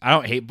Barks. I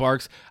don't hate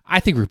Barks. I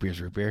think root beer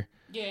is root beer.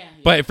 Yeah.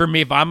 But for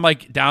me, if I'm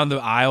like down the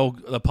aisle,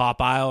 the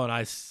pop aisle, and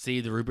I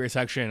see the root beer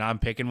section and I'm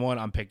picking one,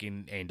 I'm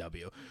picking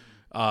A&W.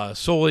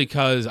 Solely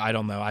because I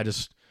don't know.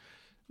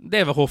 They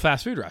have a whole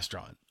fast food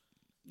restaurant.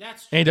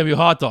 That's true. A&W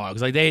hot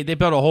dogs. Like they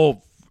built a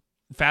whole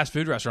fast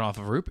food restaurant off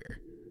of root beer.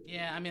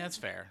 Yeah, I mean that's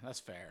fair.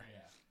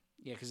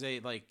 Yeah, because they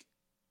like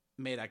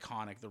made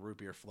iconic the root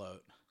beer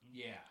float.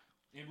 Yeah,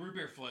 and root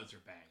beer floats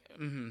are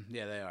banging. Mm-hmm.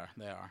 Yeah, they are.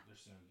 They're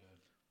so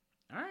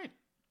good. All right.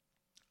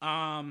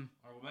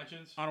 Honorable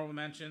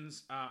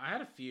mentions. I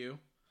had a few.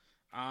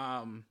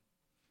 I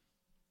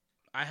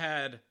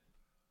had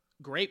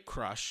Grape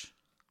Crush.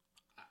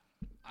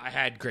 I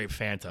had Grape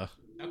Fanta.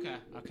 Okay.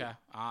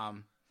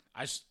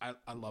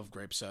 I love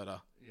grape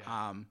soda.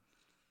 Yeah.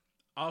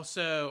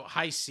 Also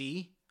High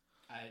C.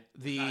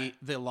 The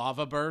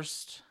Lava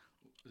Burst.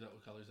 Is that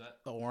what color is that?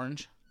 The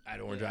orange. I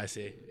had orange. I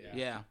see.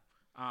 Yeah.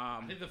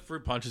 I think the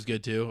fruit punch is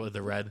good too with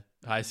the red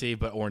High C,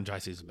 but orange High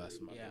C is the best.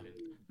 In my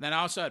opinion. Then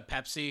I also had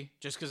Pepsi,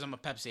 just because I'm a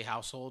Pepsi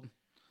household.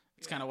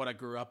 It's kind of what I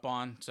grew up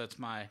on, so it's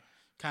my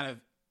kind of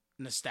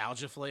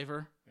nostalgia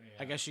flavor,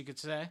 I guess you could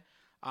say.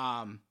 But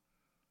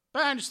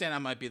I understand I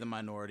might be the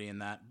minority in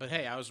that. But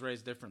hey, I was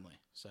raised differently,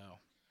 so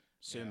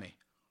sue me.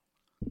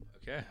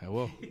 Okay, I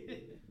will.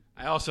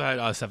 I also had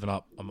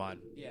 7-Up on mine.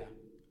 Yeah.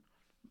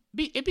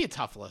 It'd be a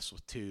tough list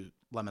with 2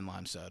 lemon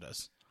lime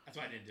sodas. That's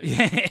why I didn't do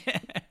it. Yeah.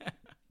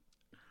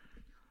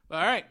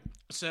 All right.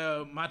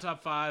 So my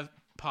top 5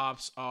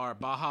 pops are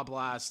Baja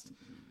Blast,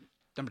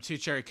 number 2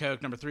 Cherry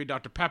Coke, number 3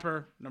 Dr.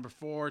 Pepper, number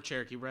 4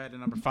 Cherokee Red, and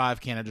number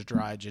 5 Canada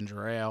Dry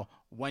Ginger Ale.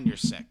 When you're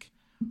sick.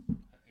 You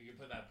can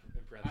put that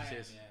in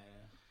parentheses.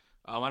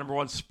 My number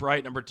 1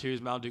 Sprite, number 2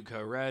 is Mountain Dew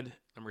Co Red,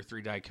 number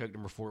 3 Diet Coke,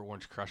 number 4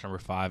 Orange Crush, number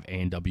 5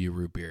 A&W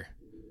Root Beer.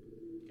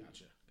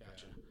 Gotcha.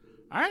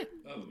 All right.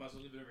 Oh, we might as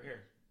well leave it over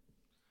here.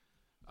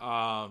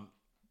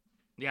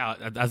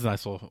 Yeah, that's a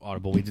nice little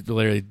audible. We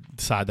literally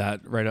decide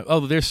that right up. Oh,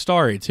 there's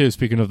Starry too.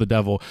 Speaking of the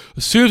devil,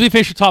 as soon as we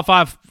finish your top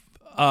 5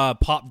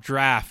 pop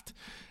draft,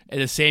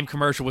 and the same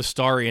commercial with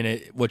Starry in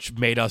it, which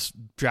made us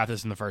draft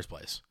this in the first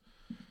place.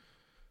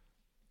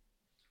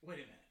 Wait a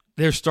minute.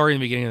 There's Starry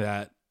in the beginning of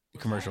that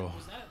commercial.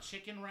 Was that a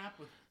chicken wrap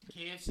with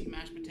KFC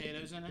mashed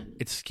potatoes in it?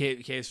 It's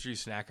KFC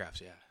snack wraps.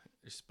 Yeah,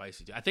 they're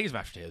spicy. I think it's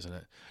mashed potatoes in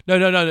it. No.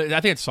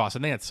 I think it's sauce. I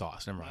think it's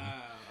sauce. Never mind.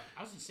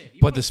 I was gonna say,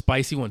 But the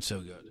spicy one's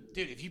so good.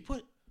 dude, if you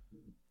put,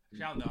 I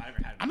don't know. I never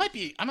had it.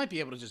 I might be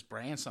able to just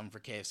brand some for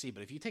KFC.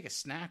 But if you take a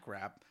snack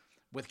wrap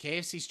with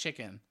KFC's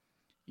chicken,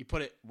 you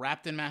put it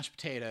wrapped in mashed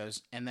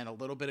potatoes and then a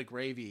little bit of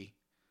gravy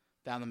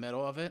down the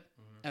middle of it,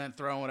 and then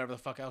throw in whatever the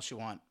fuck else you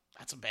want.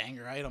 That's a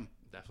banger item.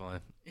 Definitely.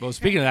 Well,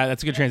 speaking of that,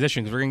 that's a good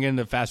transition because we're gonna get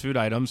into fast food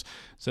items.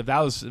 So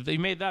if they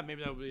made that,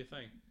 maybe that would be a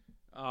thing.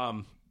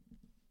 You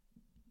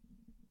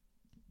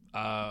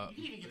can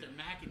even get their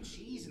mac and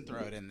cheese and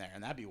throw it in there,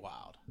 and that'd be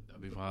wild.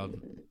 That'd be wild.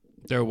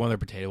 There were one of their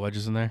potato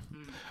wedges in there.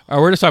 All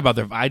right, we're just talking about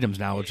their items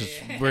now, which is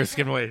we're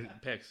skipping away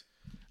picks.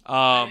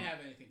 I didn't have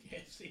anything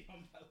KFC on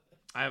my list.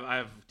 I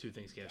have 2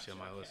 things KFC on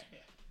my list.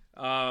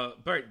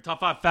 But top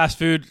 5 fast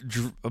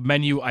food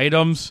menu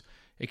items.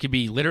 It could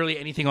be literally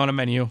anything on a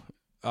menu,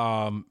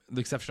 the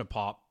exception of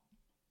pop.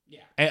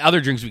 Yeah. And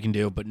other drinks we can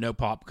do, but no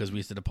pop because we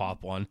used to the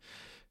pop one.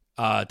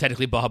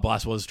 Technically, Baja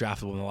Blast was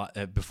drafted one a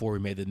lot, before we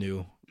made the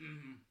new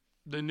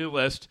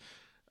list.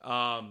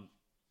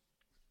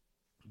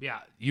 Yeah,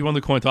 you won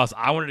the coin toss.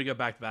 I wanted to go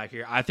back to back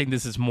here. I think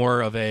this is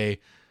more of a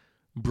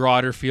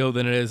broader field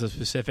than it is a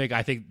specific.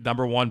 I think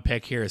number 1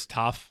 pick here is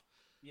tough.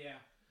 Yeah.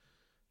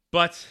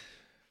 But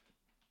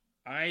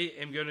I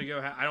am going to go.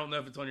 I don't know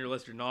if it's on your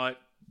list or not,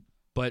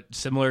 but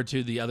similar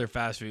to the other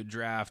fast food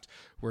draft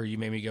where you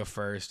made me go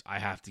first, I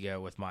have to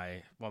go with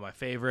one of my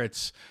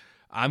favorites.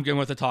 I'm going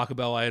with the Taco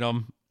Bell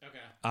item. Okay.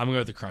 I'm going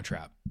with the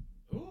Crunchwrap.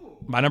 Ooh.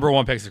 My number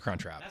 1 pick is the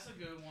Crunchwrap. That's a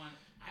good one.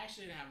 I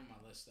actually didn't have it on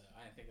my list, though.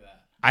 I didn't think of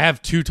that. I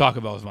have 2 Taco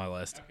Bells on my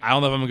list. Okay. I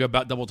don't know if I'm going to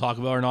go double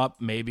Taco Bell or not,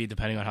 maybe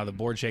depending on how the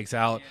board shakes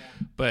out.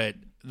 Yeah. But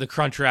the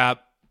Crunchwrap,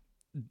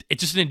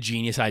 it's just an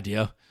ingenious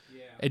idea.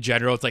 Yeah. In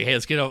general, it's like, hey,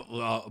 let's get a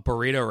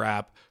burrito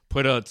wrap,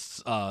 put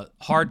a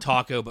hard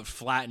taco but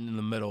flatten in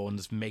the middle, and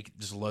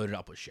just load it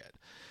up with shit.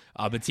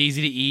 It's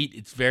easy to eat.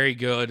 It's very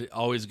good.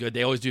 Always good.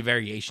 They always do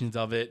variations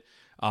of it.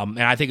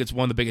 And I think it's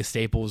one of the biggest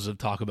staples of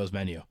Taco Bell's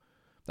menu.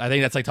 I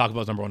think that's like Taco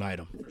Bell's number 1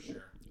 item. For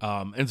sure.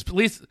 And it's at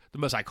least the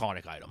most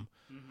iconic item.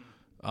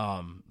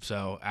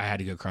 So I had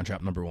to go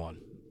Crunchwrap number 1.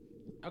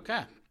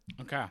 Okay.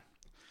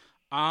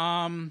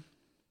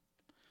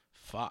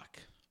 Fuck.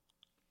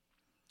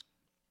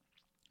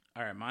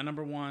 All right, my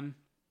number 1.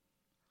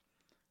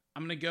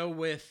 I'm gonna go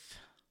with.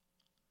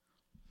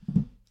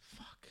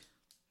 Fuck.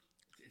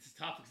 It's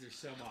tough because there's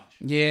so much.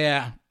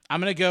 Yeah, I'm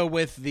gonna go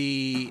with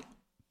the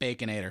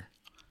Baconator.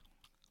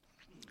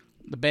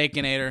 The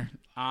Baconator.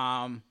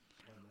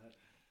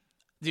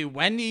 Dude,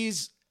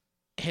 Wendy's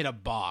hit a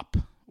bop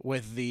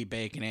with the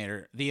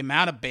Baconator. The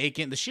amount of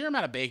bacon, the sheer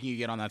amount of bacon you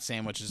get on that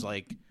sandwich is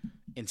like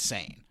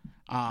insane.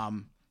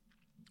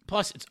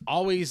 Plus, it's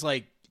always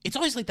like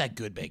that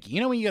good bacon. You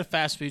know when you go to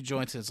fast food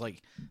joints, it's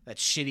like that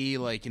shitty,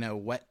 like,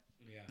 wet,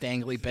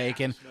 dangly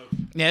bacon.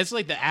 Yeah, it's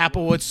like the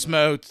Applewood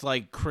smoked,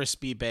 like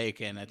crispy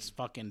bacon.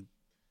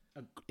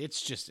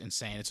 It's just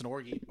insane. It's an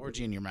orgy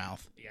in your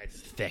mouth. Yeah, it's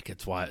thick.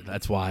 That's why.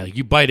 Like,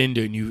 you bite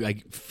into it and you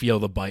like feel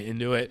the bite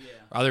into it. Yeah.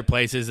 Other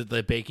places,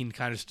 the bacon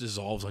kind of just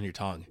dissolves on your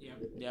tongue.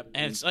 Yep.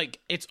 And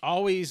it's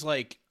always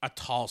like a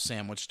tall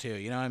sandwich too.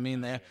 You know what I mean?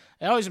 They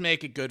always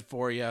make it good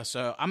for you.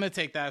 So I'm gonna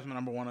take that as my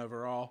number 1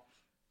 overall.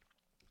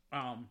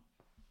 What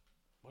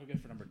do we go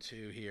for number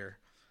 2 here?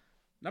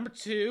 Number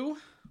 2,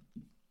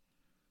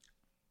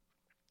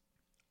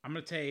 I'm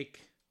gonna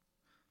take.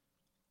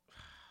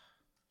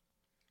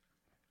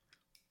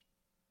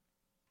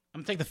 I'm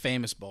gonna take the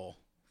Famous Bowl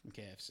from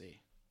KFC.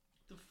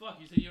 The fuck?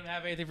 You said you don't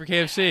have anything for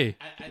KFC?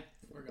 I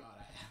forgot.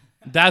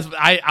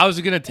 I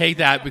was gonna take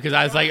that because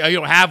I was like, oh, you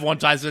don't have one,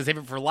 so I was gonna save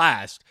it for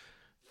last.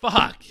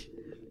 Fuck.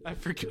 I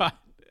forgot.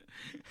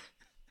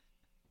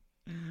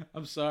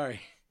 I'm sorry.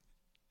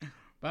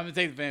 But I'm gonna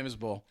take the Famous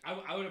Bowl.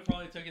 I would have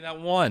probably taken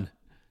that one.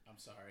 I'm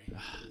sorry.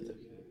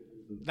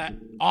 That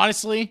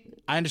honestly,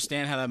 I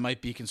understand how that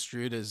might be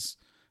construed as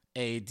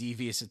a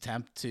devious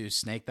attempt to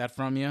snake that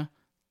from you,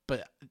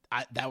 but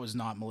that was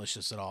not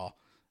malicious at all.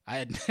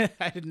 I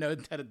had no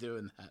intent of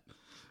doing that.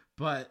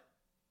 But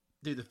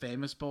dude, the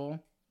Famous Bowl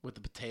with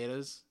the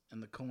potatoes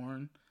and the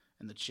corn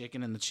and the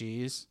chicken and the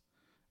cheese,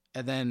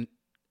 and then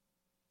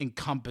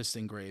encompassed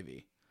in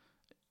gravy,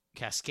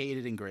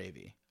 cascaded in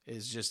gravy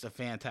is just a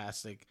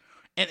fantastic,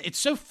 and it's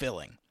so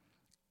filling,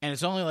 and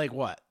it's only like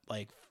what,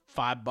 like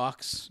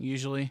 $5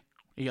 usually.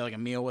 You get like a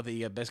meal with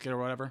a biscuit or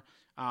whatever.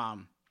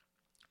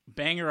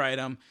 Banger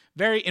item,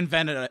 very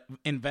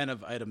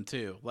inventive item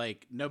too.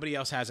 Like nobody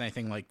else has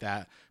anything like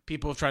that.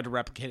 People have tried to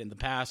replicate it in the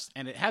past,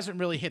 and it hasn't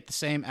really hit the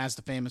same as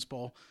the Famous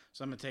Bowl.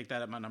 So I'm gonna take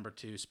that at my number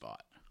 2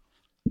 spot.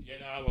 Yeah,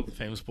 no, I love the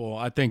Famous Bowl.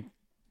 I think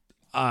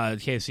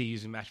KFC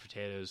using mashed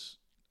potatoes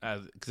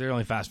because they're the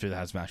only fast food that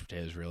has mashed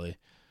potatoes, really.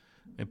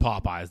 And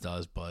Popeyes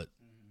does, but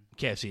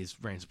KFC is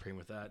reigns supreme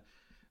with that.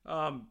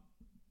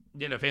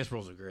 Yeah, no, Famous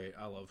Bowls are great.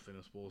 I love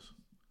Famous Bowls.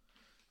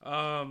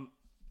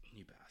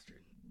 You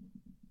bastard.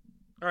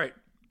 All right.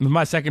 With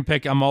my second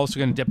pick, I'm also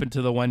going to dip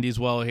into the Wendy's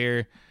well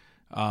here.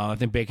 I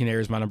think Baconair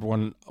is my number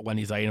 1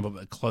 Wendy's item,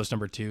 but a close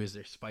number 2 is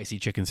their spicy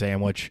chicken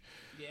sandwich.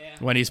 Yeah.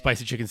 Wendy's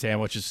spicy chicken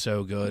sandwich is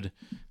so good.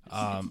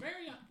 It's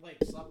very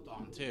slept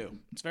on too.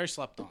 It's very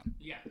slept on.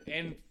 Yeah,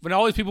 and when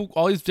all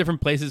these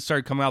different places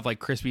started coming out with, like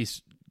crispy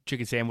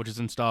chicken sandwiches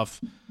and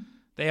stuff,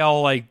 they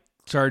all like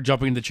started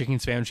jumping into the chicken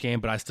sandwich game.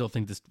 But I still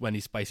think this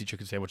Wendy's spicy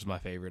chicken sandwich is my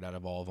favorite out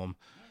of all of them.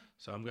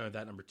 So I'm going with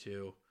that number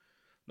 2.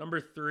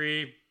 Number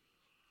 3.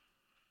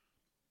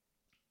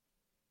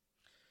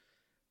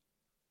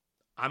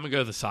 I'm going to go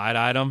with the side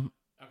item.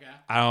 Okay.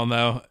 I don't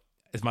know.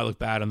 This might look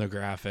bad on the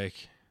graphic.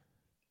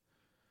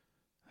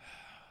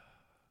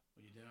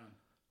 What are you doing?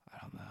 I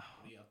don't know.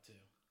 What are you up to?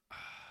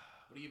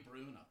 What are you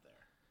brewing up there?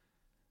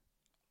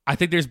 I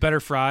think there's better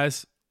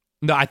fries.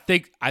 No, I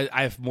think I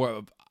have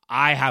more.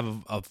 I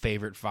have a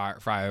favorite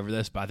fry over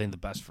this, but I think the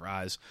best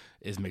fries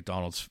is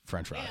McDonald's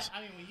French fries. Yeah,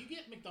 I mean, when you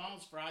get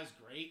McDonald's fries,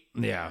 great.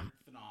 Yeah.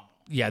 Phenomenal.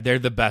 Yeah, they're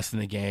the best in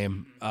the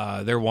game.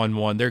 They're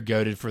 1-1. They're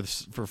goated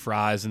for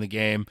fries in the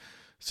game.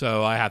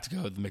 So I have to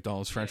go with the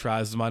McDonald's French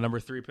fries as my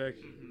number 3 pick.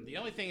 The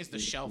only thing is the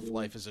shelf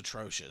life is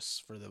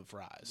atrocious for the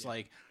fries. Yeah.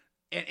 Like,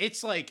 and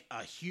it's like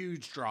a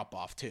huge drop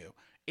off too.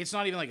 It's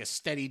not even like a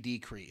steady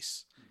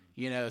decrease,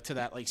 to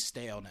that like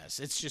staleness.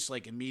 It's just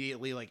like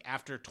immediately, like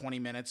after 20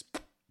 minutes,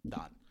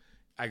 done.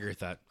 I agree with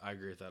that. 100%.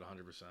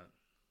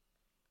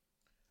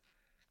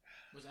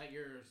 Was that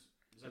yours?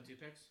 Was that 2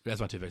 picks?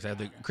 That's my 2 picks. I had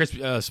the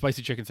crispy,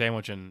 spicy chicken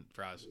sandwich and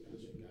fries.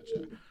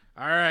 Gotcha.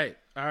 All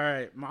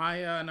right.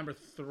 My number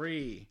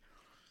 3.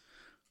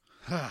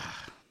 I'm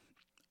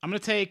gonna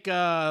take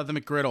the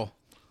McGriddle.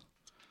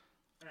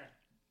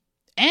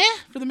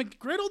 For the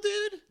McGriddle,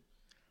 dude.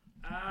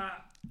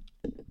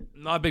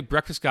 Not a big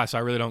breakfast guy, so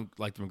I really don't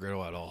like the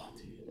McGriddle at all.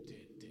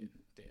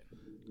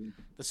 Dude.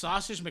 The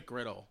sausage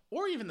McGriddle,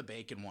 or even the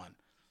bacon one,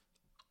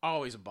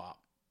 always a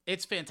bop.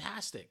 It's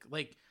fantastic.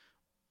 Like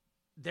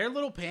their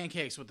little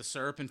pancakes with the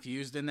syrup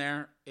infused in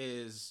there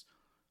is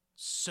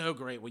so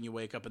great when you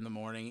wake up in the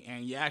morning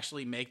and you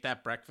actually make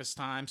that breakfast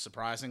time,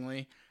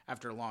 surprisingly,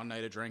 after a long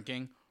night of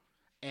drinking.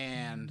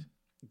 And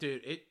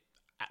dude,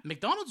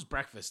 McDonald's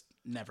breakfast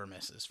never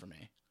misses for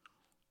me.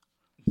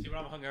 See, when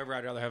I'm hungover,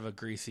 I'd rather have a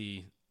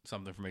greasy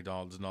something from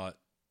McDonald's. I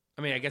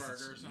guess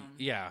burger or something?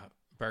 Yeah,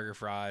 burger,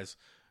 fries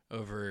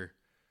over.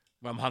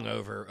 When I'm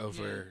hungover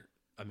over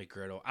a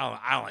McGriddle.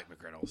 I don't like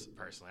McGriddles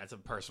personally. That's a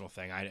personal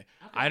thing. I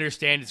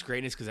understand its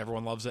greatness because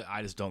everyone loves it.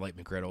 I just don't like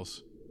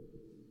McGriddles.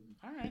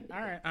 All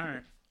right.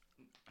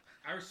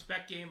 I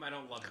respect game. I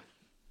don't love it.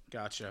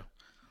 Gotcha.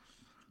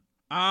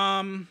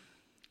 Number.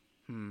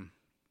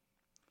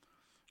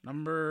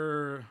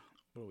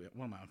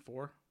 What am I on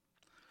 4?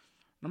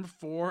 Number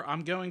 4.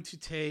 I'm going to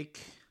take.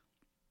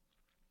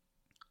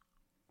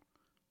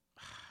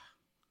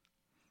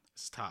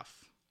 It's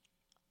tough.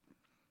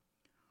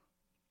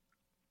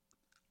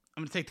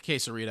 I'm going to take the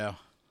quesarito.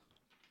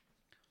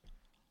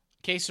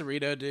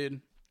 Quesarito, dude.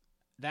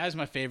 That is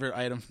my favorite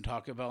item from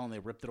Taco Bell, and they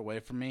ripped it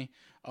away from me,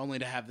 only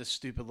to have this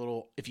stupid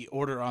little, if you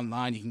order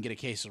online, you can get a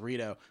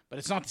quesarito. But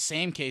it's not the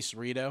same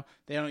quesarito.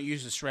 They don't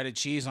use the shredded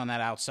cheese on that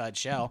outside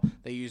shell.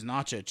 They use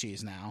nacho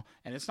cheese now,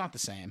 and it's not the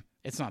same.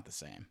 It's not the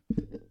same.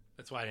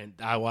 That's why I didn't.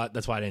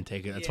 That's why I didn't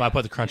take it. That's why I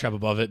put the Crunchwrap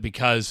above it,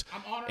 because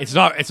it's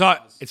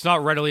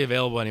not readily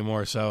available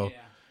anymore. So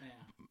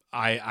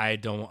I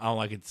don't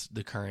like it's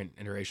the current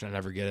iteration. I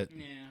never get it.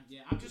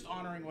 Yeah. I'm just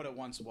honoring what it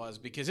once was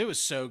because it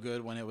was so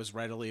good when it was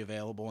readily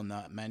available in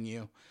the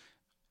menu.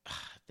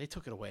 They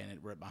took it away and it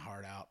ripped my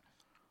heart out.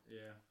 Yeah.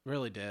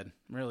 Really did.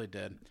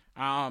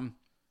 But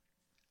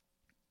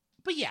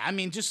yeah, I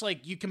mean, just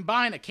like you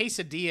combine a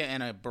quesadilla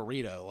and a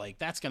burrito, like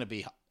that's gonna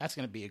be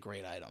a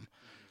great item.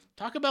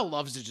 Taco Bell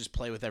loves to just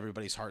play with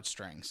everybody's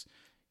heartstrings.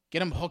 Get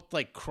them hooked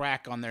like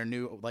crack on their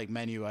new like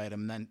menu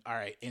item. Then all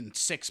right, in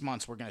 6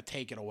 months we're gonna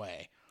take it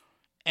away.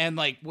 And,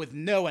 like, with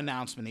no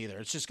announcement either.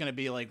 It's just going to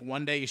be, like,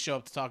 one day you show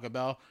up to Taco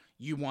Bell,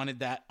 you wanted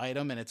that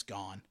item, and it's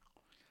gone.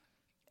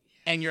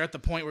 And you're at the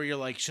point where you're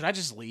like, should I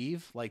just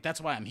leave? Like, that's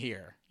why I'm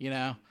here,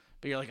 But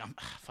you're like,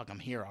 I'm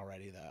here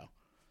already, though.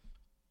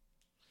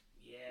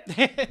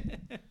 Yeah.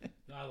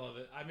 No, I love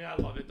it. I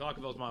love it. Taco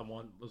Bell's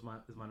is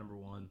my number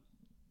 1.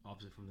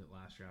 Obviously from the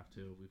last draft,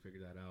 too. We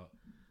figured that out.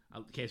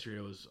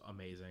 Quesarito was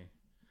amazing.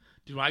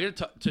 Dude, when I get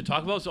to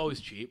Taco Bell, it's always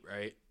cheap,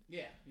 right?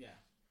 Yeah.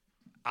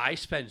 I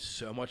spend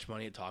so much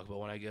money at Taco Bell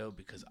when I go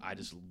because I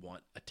just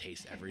want to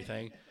taste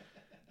everything.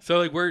 So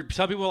like,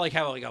 some people like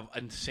have like an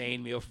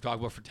insane meal from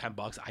Taco Bell for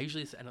 $10. I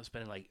usually end up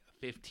spending like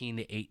 15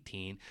 to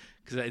 18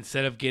 because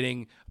instead of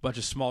getting a bunch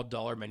of small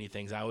dollar menu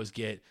things, I always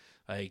get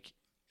like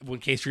when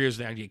quesadillas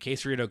there, I get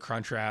quesadilla,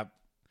 Crunchwrap.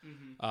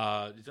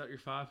 Is that your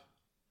 5?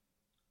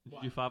 Did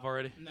you do 5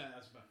 already? No,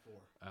 that's about 4.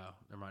 Oh,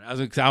 never mind.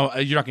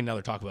 You're not getting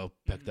another Taco Bell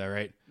pick though,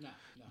 right? No.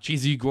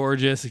 Cheesy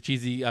Gorgeous,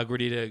 cheesy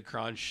Gordita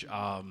Crunch,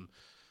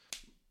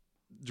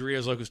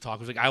 Doritos Locos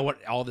Tacos. Like I want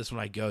all this when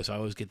I go, so I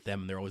always get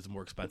them, and they're always the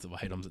more expensive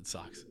items. It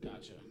sucks.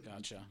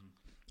 Gotcha.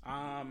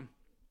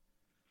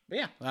 But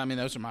yeah, I mean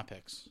those are my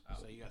picks.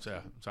 So you got. So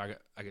I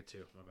get 2.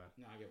 My bad.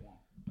 No, I get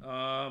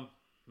 1.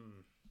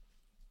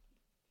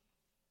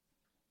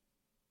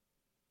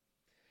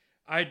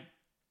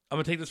 I'm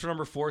gonna take this for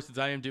number 4 since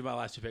I didn't do my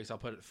last 2 picks. I'll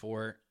put it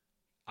 4.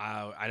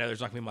 I know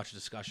there's not gonna be much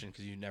discussion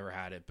because you never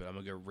had it, but I'm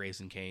gonna go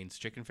Raising Cane's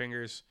chicken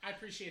fingers. I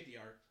appreciate the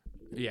art.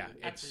 Yeah,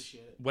 I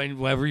appreciate it.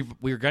 Whenever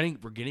we're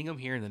getting them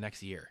here in the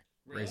next year.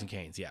 Really? Raising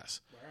Cane's,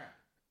 yes. Where at?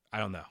 I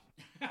don't know.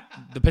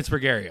 The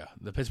Pittsburgh area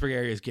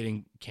is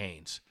getting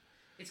Cane's.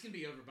 It's gonna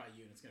be over by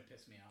you, and it's gonna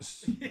piss me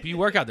off. But you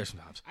work out there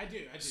sometimes. I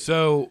do.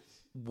 So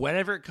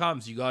whenever it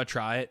comes, you gotta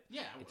try it.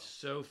 Yeah, I will. It's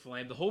so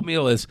flame. The whole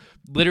meal is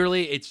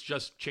literally it's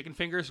just chicken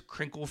fingers,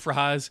 crinkle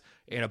fries,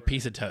 and a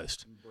piece of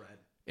toast. Bread.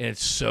 And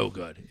it's so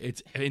good.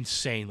 It's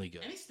insanely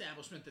good. Any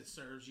establishment that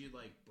serves you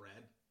like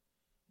bread,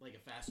 like a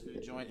fast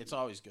food joint, it's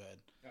always good.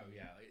 Oh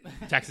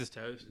yeah, Texas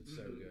toast. It's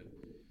so good.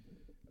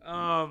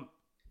 So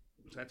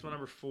that's my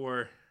number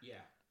 4. Yeah,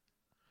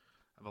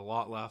 I have a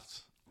lot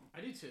left. I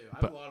do too.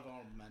 I have a lot of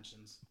honorable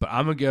mentions. But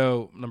I'm gonna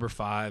go number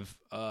 5.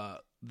 The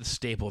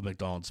staple of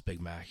McDonald's,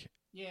 Big Mac.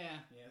 Yeah.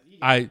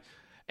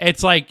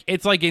 It's like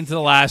getting to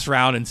the last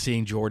round and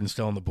seeing Jordan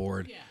still on the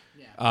board.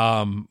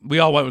 Yeah. We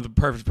all went with the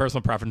perfect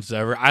personal preferences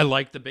over. I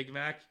like the Big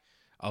Mac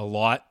a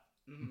lot,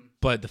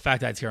 but the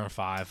fact that it's here on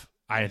 5,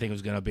 I didn't think it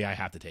was gonna be. I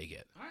have to take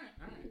it. All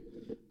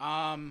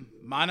right.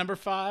 My number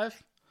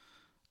 5,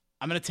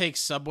 I'm gonna take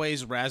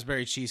Subway's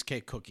raspberry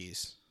cheesecake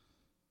cookies.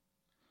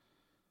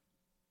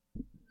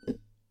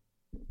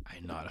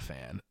 I'm not a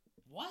fan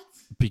What?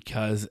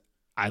 because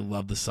I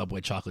love the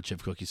Subway chocolate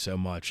chip cookies so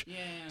much. Yeah.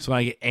 So when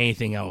I get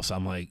anything else,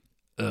 I'm like,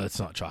 it's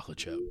not chocolate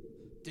chip.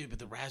 Dude, but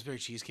the raspberry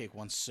cheesecake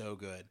one's so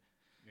good.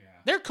 Yeah.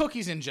 Their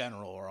cookies in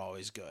general are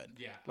always good.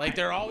 Yeah. Like,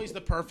 they're always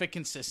the perfect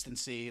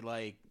consistency.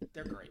 Like,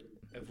 they're great.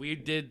 If we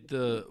did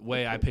the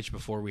way I pitched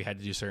before, we had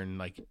to do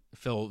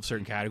fill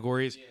certain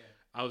categories. Yeah.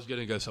 I was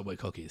gonna go Subway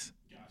cookies.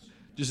 Gotcha.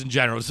 Just in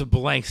general, it's a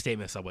blank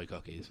statement of Subway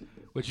cookies.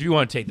 Which if you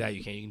want to take that,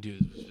 you can. You can do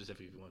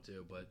specific if you want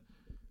to, but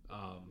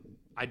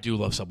I do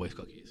love Subway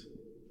cookies.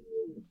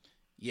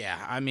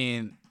 Yeah, I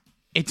mean,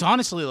 it's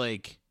honestly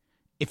like,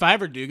 if I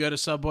ever do go to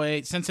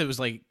Subway, since it was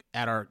like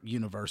at our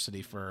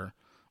university for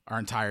our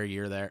entire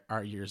year there,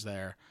 our years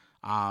there,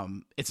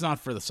 it's not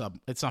for the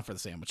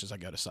sandwiches I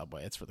go to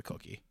Subway. It's for the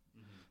cookie.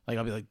 Like,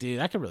 I'll be like, dude,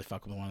 I could really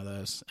fuck with one of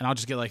those. And I'll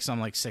just get like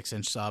some like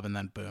 6-inch sub and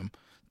then boom,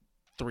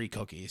 3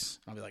 cookies.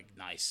 I'll be like,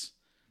 nice.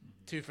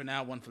 2 for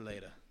now, 1 for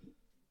later.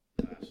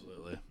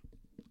 Absolutely.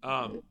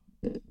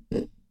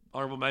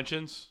 Honorable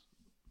mentions.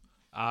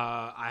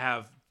 I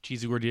have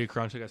cheesy gordita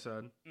crunch, like I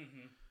said.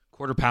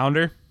 Quarter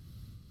pounder.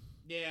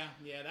 Yeah,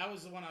 that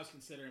was the one I was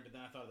considering, but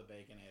then I thought of the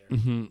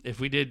Baconator. If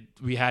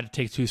we had to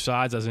take 2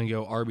 sides, I was going to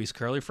go Arby's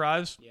curly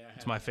fries. Yeah,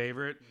 it's my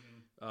favorite.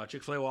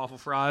 Chick-fil-A waffle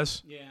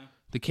fries. Yeah.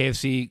 The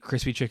KFC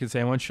crispy chicken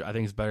sandwich, I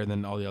think is better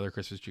than all the other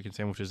crispy chicken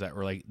sandwiches that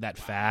were like that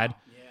fad.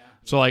 Yeah.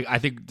 So like I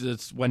think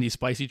this Wendy's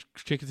spicy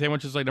chicken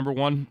sandwich is like number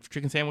 1 for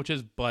chicken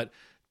sandwiches, but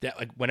that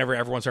like whenever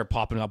everyone started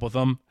popping up with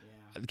them,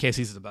 KFC's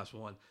is the best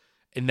one.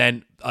 And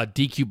then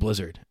DQ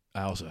Blizzard,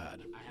 I also had.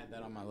 I had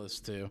that on my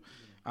list too.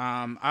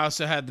 I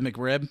also had the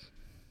McRib.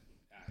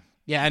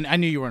 Yeah, I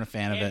knew you weren't a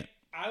fan of it.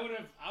 I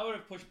would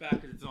have pushed back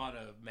because it's not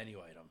a menu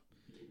item.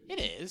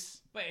 It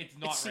is, but it's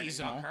not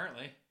seasonal. Not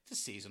currently. It's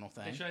a seasonal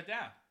thing. They shut it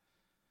down.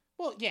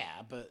 Well,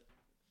 yeah, but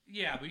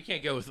you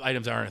can't go with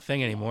items that aren't a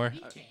thing anymore.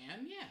 You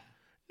can, yeah.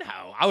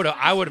 No, I would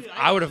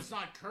have. It's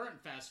not current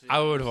fast food.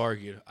 I would have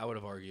argued. All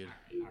right.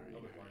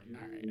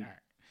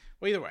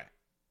 Well, either way,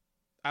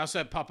 I also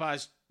had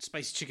Popeye's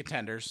spicy chicken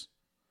tenders.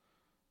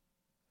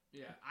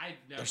 Yeah,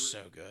 they're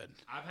so good.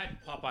 I've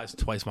had Popeyes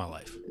twice in my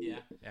life. Yeah,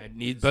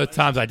 both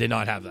times I did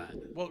not have that.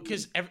 Well,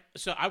 because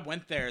so I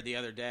went there the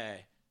other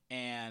day,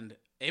 and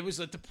it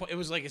was at the point. It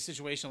was like a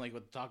situation like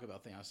with the Taco Bell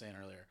thing I was saying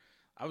earlier.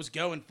 I was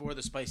going for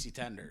the spicy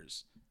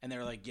tenders, and they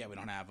were like, "Yeah, we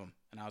don't have them."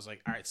 And I was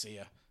like, "All right, see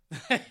ya."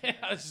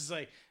 I was just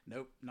like,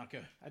 "Nope, not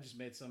good." I just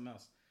made something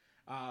else.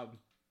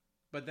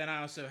 But then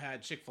I also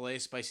had Chick-fil-A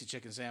spicy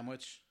chicken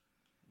sandwich,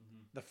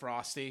 the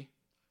Frosty,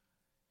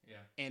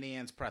 Annie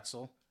Ann's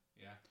pretzel,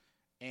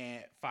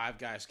 and Five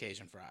Guys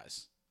Cajun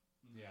fries.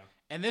 Yeah.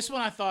 And this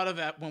one I thought of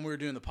when we were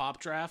doing the pop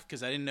draft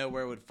because I didn't know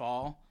where it would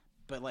fall.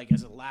 But like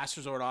as a last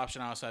resort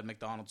option, I also had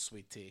McDonald's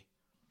sweet tea.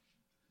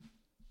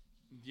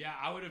 Yeah,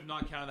 I would have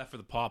not counted that for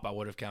the pop. I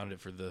would have counted it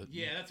for the.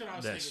 Yeah, that's what I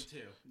was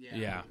thinking too.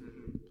 Yeah.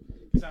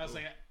 Because I was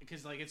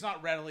like, it's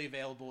not readily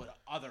available at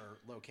other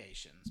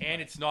locations. And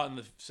but- it's not in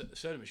the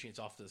soda machine. It's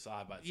off to the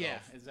side by itself. yeah,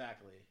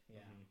 exactly.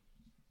 Yeah.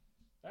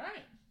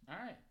 All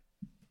right.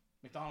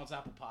 McDonald's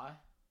apple pie.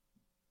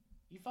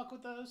 You fuck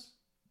with those?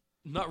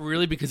 Not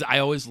really, because I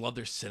always love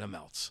their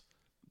Cinemelts.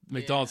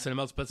 McDonald's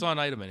Cinemelts, but it's not an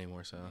item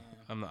anymore, so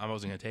I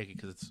wasn't going to take it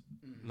because it's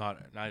not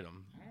an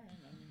item. All right.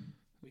 I mean,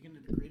 we can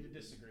agree to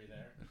disagree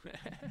there.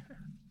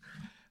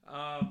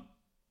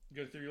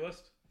 Go through your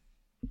list.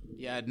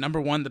 Yeah, number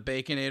 1, the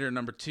Baconator.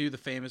 Number 2, the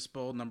Famous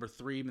Bowl. Number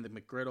 3, the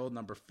McGriddle.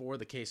 Number 4,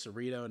 the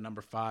Quesarito. And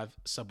number 5,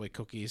 Subway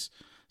cookies,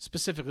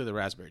 specifically the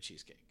raspberry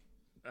cheesecake.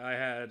 I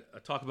had a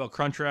Taco Bell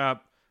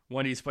Crunchwrap,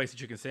 Wendy's Spicy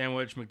Chicken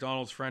Sandwich,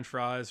 McDonald's French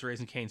Fries,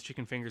 Raising Cane's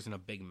Chicken Fingers, and a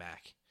Big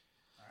Mac.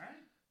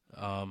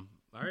 All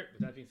right,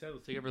 with that being said,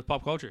 let's take over the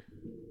pop culture.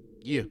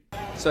 You.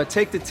 So I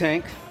take the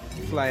tank,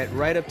 fly it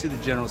right up to the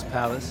general's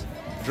palace,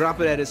 drop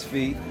it at his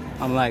feet.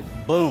 I'm like,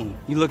 boom,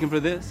 you looking for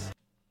this?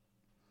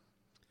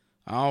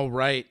 All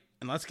right.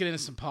 And let's get into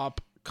some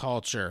pop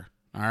culture.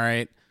 All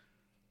right.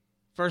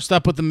 First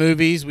up with the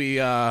movies, we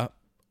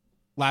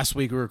last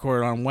week we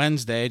recorded on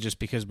Wednesday just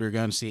because we were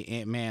going to see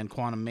Ant-Man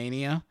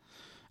Quantumania.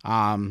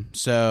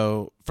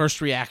 So first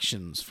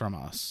reactions from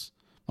us.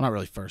 Well, not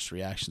really first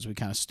reactions. We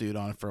kind of stewed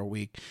on it for a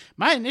week.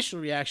 My initial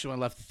reaction when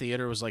I left the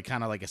theater was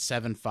kind of like a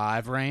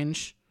 7.5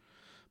 range.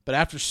 But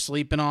after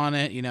sleeping on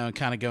it, and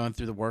kind of going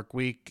through the work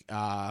week,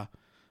 I'm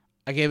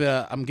giving it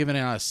a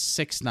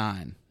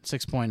 6.9,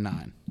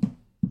 6.9.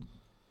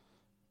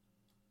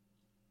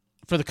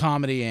 For the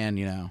comedy and,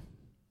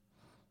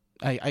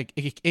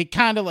 it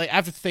kind of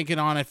after thinking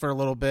on it for a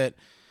little bit,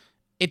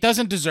 it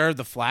doesn't deserve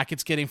the flack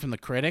it's getting from the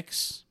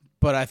critics,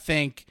 but I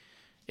think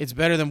it's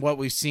better than what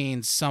we've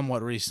seen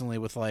somewhat recently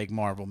with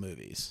Marvel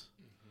movies.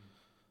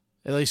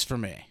 At least for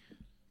me.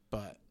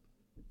 But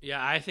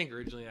yeah, I think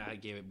originally I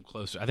gave it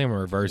closer. I think I'm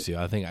reverse you.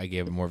 I think I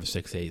gave it more of a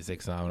 6.8,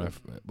 6.9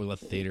 when we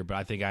left the theater, but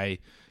I think I'm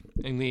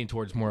leaning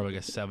towards more of a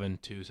 7.2,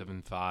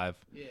 7.5.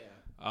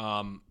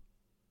 yeah.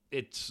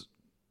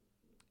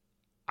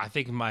 I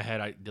think in my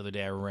head, the other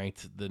day I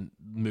ranked the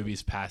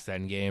movies past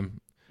Endgame,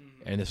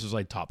 and this was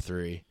top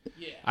 3.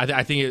 Yeah.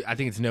 I think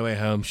it's No Way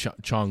Home,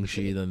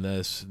 Shang-Chi, then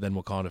this, then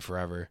Wakanda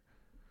Forever,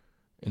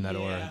 in that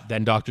order.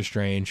 Then Doctor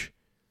Strange.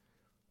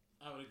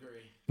 I would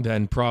agree.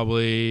 Then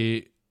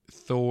probably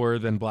Thor,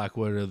 then Black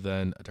Widow,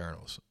 then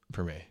Eternals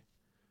for me.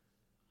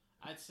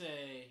 I'd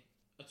say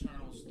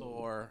Eternals,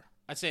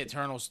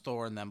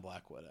 Thor, and then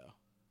Black Widow.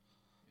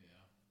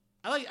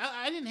 Yeah.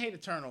 I didn't hate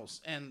Eternals,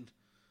 and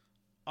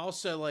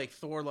also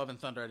Thor, Love and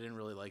Thunder I didn't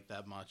really like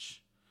that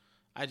much.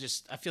 I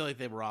feel like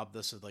they robbed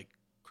this of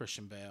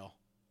Christian Bale.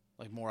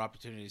 More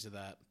opportunities of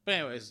that. But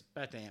anyways,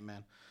 back to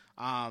Ant-Man.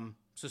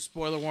 So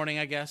spoiler warning,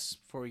 I guess,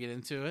 before we get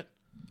into it.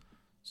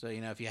 So,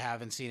 if you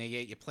haven't seen it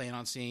yet, you plan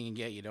on seeing it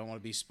yet, you don't want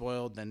to be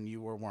spoiled, then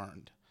you were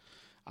warned.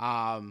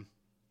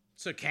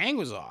 So Kang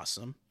was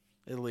awesome,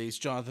 at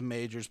least. Jonathan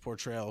Majors'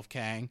 portrayal of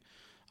Kang.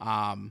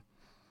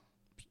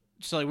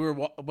 So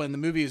when the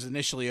movie was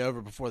initially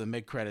over before the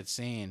mid-credit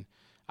scene,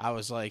 I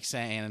was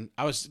saying,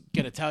 I was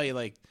going to tell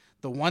you,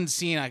 the one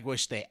scene I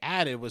wish they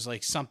added was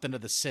something to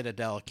the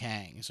Citadel of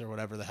Kangs or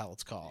whatever the hell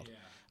it's called.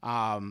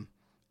 Yeah.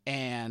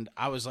 And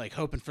I was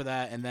hoping for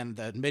that, and then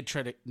the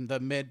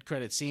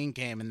mid-credit scene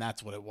came, and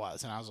that's what it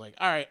was. And I was like,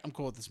 all right, I'm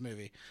cool with this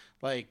movie.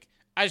 I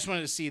just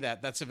wanted to see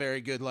that. That's a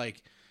very good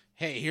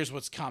hey, here's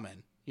what's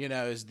coming.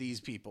 Is these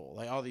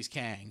people, all these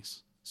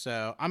Kangs.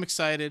 So I'm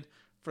excited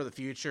for the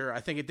future. I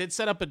think it did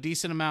set up a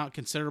decent amount,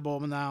 considerable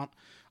amount.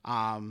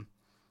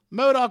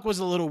 MODOK was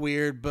a little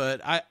weird,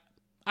 but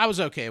I was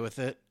okay with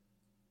it.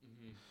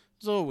 It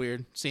was a little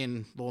weird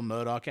seeing little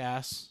MODOK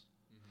ass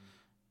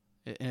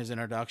in his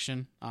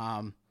introduction.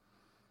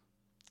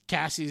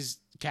 Cassie's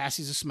a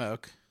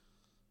smoke.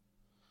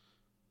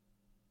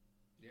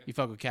 Yeah. You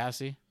fuck with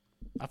Cassie?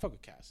 I fuck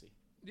with Cassie.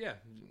 Yeah,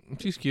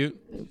 she's cute.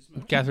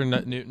 Catherine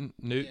Newton,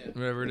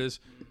 whatever it is.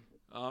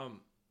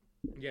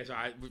 Yeah, so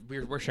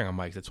we're sharing on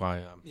mics. That's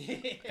why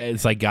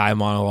it's guy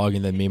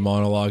monologuing than me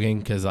monologuing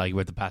because we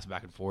have to pass it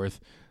back and forth.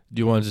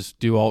 Do you want to just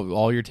do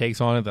all your takes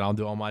on it? Then I'll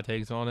do all my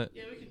takes on it.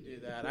 Yeah, we can do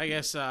that. I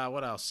guess.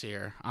 What else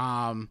here?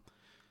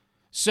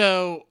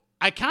 So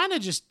I kind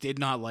of just did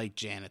not like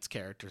Janet's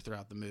character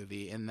throughout the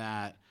movie in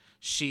that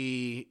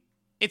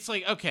it's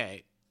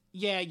okay,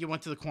 yeah, you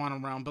went to the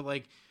quantum realm,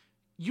 but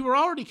you were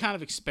already kind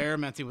of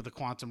experimenting with the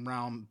quantum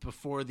realm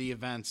before the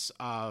events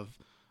of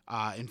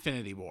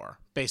Infinity War,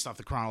 based off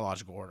the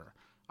chronological order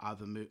of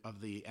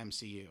the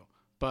MCU.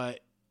 But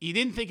you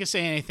didn't think of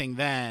saying anything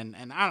then,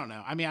 and I don't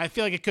know. I mean, I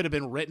feel like it could have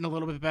been written a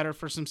little bit better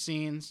for some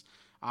scenes,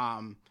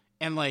 and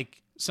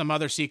some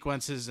other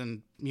sequences,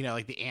 and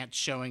the ants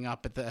showing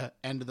up at the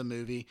end of the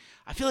movie.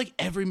 I feel like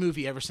every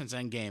movie ever since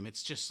Endgame,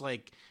 it's just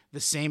the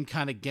same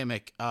kind of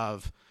gimmick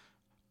of,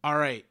 all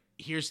right,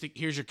 here's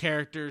your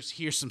characters,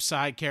 here's some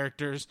side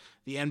characters.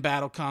 The end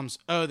battle comes.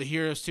 Oh, the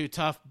hero's too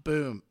tough.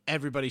 Boom,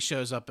 everybody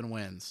shows up and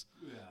wins.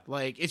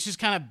 Yeah. It's just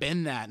kind of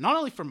been that. Not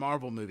only for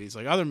Marvel movies,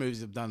 other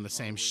movies have done the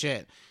same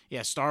shit.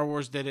 Yeah, Star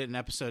Wars did it in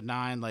Episode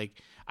 9.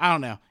 I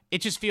don't know.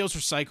 It just feels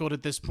recycled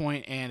at this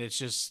point, and it's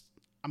just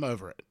I'm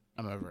over it.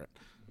 I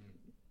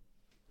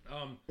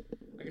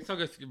guess I'll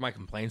go through my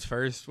complaints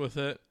first with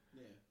it.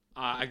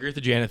 I agree with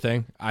the Janet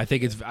thing. I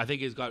think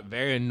it's got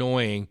very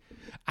annoying.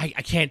 I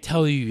can't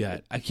tell you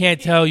yet.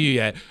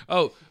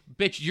 Oh,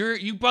 bitch,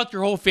 you brought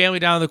your whole family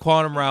down to the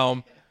quantum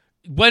realm.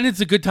 When it's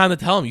a good time to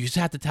tell them, you just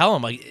have to tell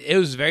them. Like, it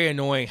was very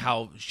annoying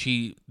how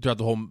she throughout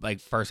the whole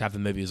first half of the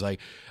movie is like,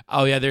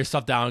 oh yeah, there's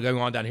stuff going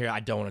on down here I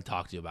don't want to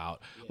talk to you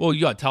about. Yeah. Well,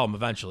 you got to tell them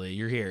eventually.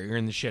 You're here. You're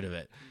in the shit of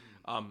it.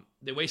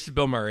 They wasted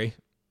Bill Murray.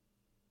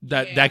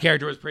 That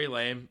character was pretty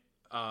lame.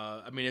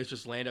 I mean, it's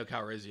just Lando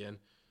Calrissian.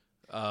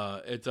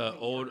 It's an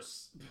old,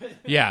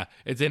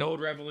 it's an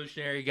old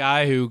revolutionary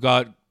guy who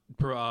got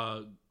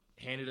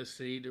handed a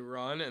city to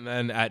run, and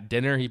then at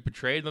dinner he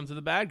betrayed them to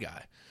the bad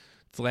guy.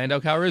 It's Lando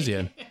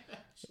Calrissian.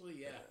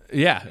 Actually,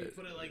 yeah. You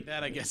put it like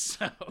that, I guess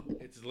so.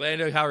 It's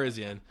Lando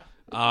Calrissian.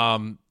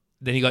 Then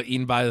he got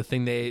eaten by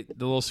the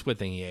little squid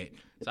thing he ate.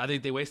 So I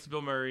think they wasted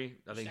Bill Murray.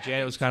 I think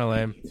Janet was kind of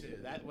lame.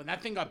 When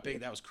that thing got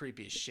big, that was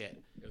creepy as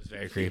shit. It was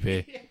very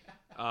creepy.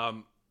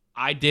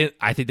 I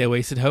think they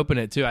wasted Hope in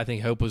it too. I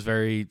think Hope was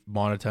very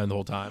monotone the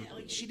whole time. Yeah,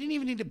 like she didn't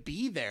even need to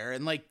be there,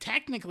 and like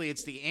technically,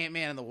 it's the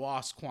Ant-Man and the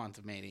Wasp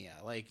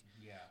Quantumania. Like,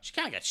 she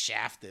kind of got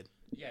shafted.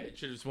 Yeah, it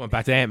should have just went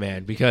back to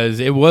Ant-Man because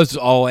it was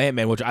all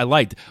Ant-Man, which I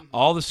liked.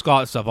 All the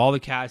Scott stuff, all the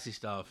Cassie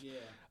stuff.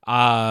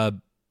 Yeah.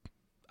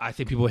 I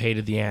think people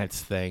hated the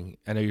ants thing.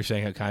 I know you're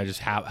saying it kind of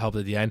just helped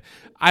at the end.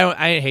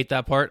 I didn't hate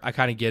that part. I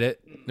kind of get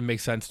it. It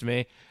makes sense to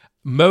me.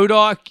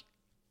 MODOK,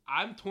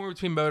 I'm torn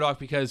between MODOK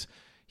because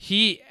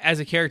he, as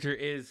a character,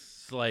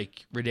 is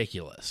like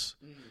ridiculous,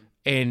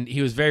 and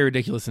he was very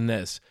ridiculous in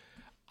this.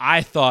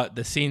 I thought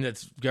the scene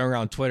that's going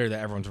around Twitter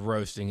that everyone's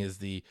roasting is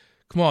the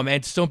 "Come on,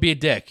 man, just don't be a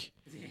dick."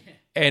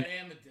 And I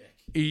am a dick.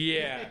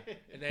 Yeah,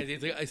 and then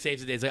he's like, I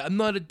saves the day. He's like, "I'm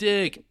not a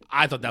dick."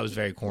 I thought that was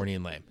very corny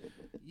and lame.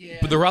 Yeah,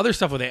 but there were other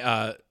stuff with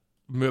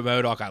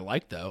MODOK I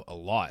liked though a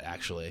lot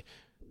actually.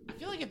 I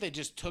feel like if they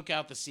just took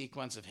out the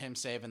sequence of him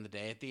saving the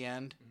day at the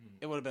end,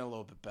 it would have been a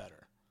little bit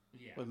better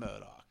with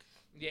MODOK.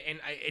 Yeah, and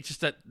it's just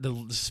that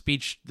the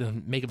speech, the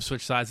make him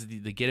switch sides,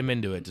 to get him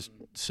into it, just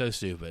so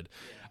stupid.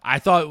 Yeah. I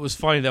thought it was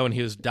funny though when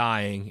he was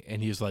dying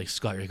and he was like,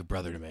 "Scott, you're like a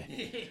brother to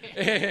me."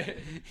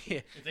 Yeah.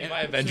 Am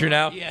I Avenger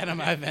now? Yeah, and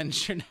I'm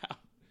Avenger now.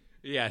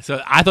 Yeah,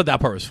 so I thought that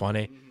part was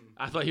funny.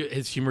 I thought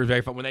his humor was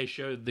very fun when they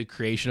showed the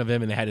creation of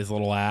him and they had his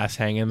little ass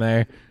hanging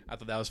there. I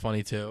thought that was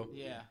funny too.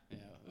 Yeah, it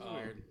was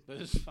weird, but it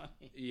was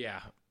funny.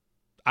 Yeah,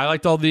 I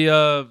liked all the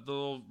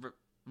little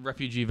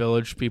refugee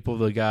village people.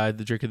 The guy,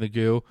 the drinking the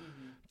goo.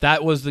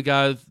 That was the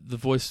guy, the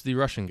voice of the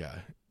Russian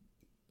guy.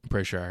 I'm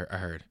pretty sure I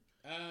heard.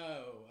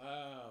 Oh,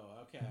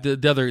 okay.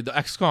 The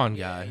ex-con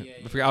guy.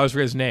 I always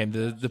forget his name.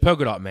 The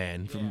polka dot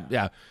man.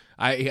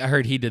 I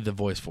heard he did the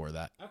voice for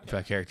that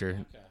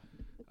character. Okay.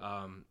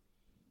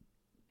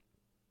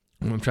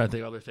 I'm trying to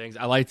think of other things.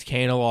 I liked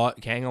Kang a lot.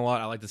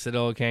 I liked the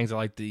Citadel of Kangs. I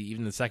liked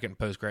even the second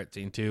post-credit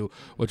scene too,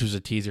 which was a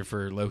teaser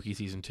for Loki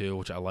season 2,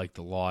 which I liked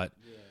a lot.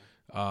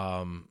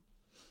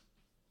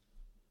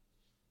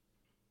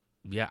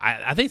 Yeah.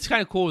 I think it's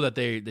kind of cool that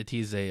they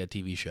tease a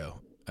TV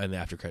show in the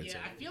after credits. Yeah,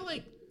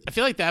 I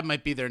feel like that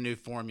might be their new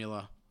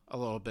formula a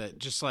little bit.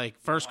 Just like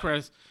first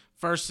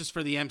is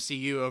for the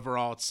MCU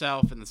overall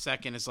itself, and the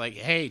second is like,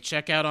 hey,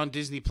 check out on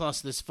Disney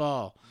Plus this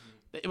fall.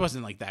 It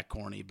wasn't like that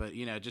corny, but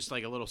just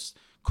like a little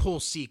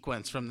cool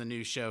sequence from the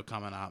new show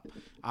coming up.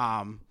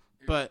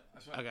 But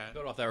okay,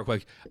 go off that real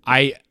quick.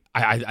 I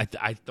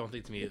don't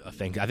think to me a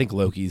thing. I think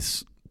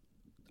Loki's.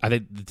 I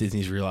think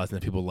Disney's realizing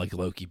that people like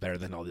Loki better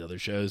than all the other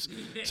shows.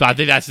 So I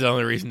think that's the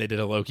only reason they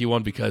did a Loki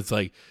one, because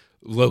like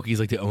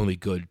Loki's like the only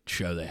good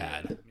show they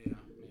had.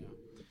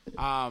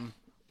 Yeah.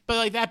 But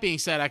like that being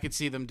said, I could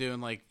see them doing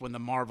like when the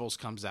Marvels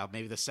comes out,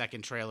 maybe the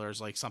second trailer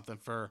is like something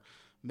for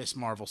Miss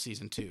Marvel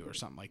season 2 or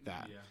something like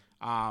that.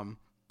 Yeah.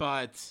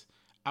 But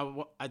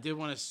I did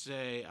want to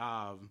say,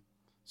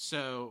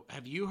 so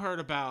have you heard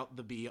about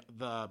the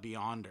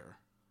Beyonder?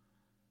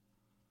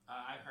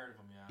 I've heard of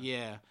them.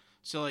 Yeah.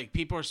 So like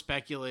people are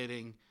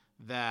speculating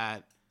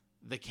that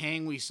the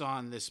Kang we saw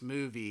in this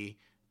movie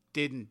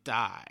didn't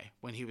die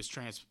when he was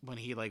when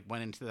he like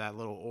went into that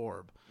little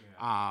orb.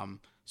 Yeah.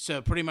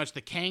 So pretty much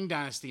the Kang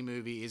Dynasty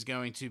movie is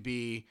going to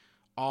be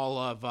all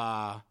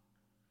of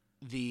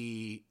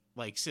the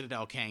like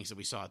Citadel Kangs that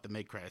we saw at the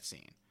mid-credit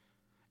scene.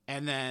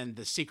 And then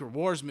the Secret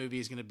Wars movie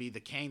is going to be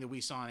the Kang that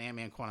we saw in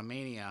Ant-Man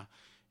Quantumania,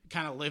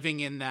 kind of living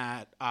in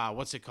that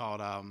what's it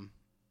called?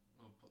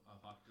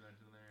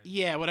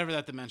 Yeah, whatever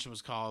that dimension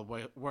was called,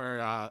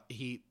 where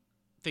he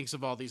thinks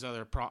of all these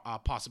other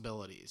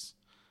possibilities.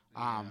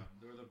 There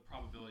were the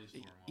probability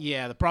storm.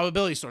 Yeah, the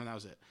probability storm, that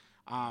was it.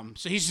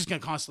 So he's just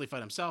going to constantly fight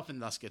himself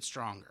and thus get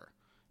stronger,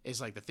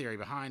 is like the theory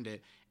behind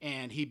it.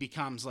 And he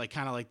becomes like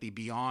kind of like the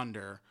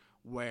Beyonder,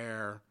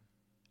 where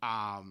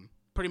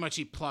pretty much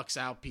he plucks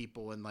out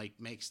people and like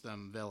makes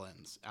them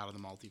villains out of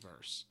the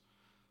multiverse.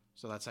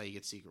 So that's how you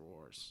get Secret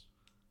Wars.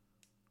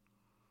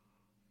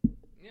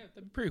 Yeah,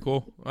 that'd be pretty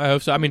cool. I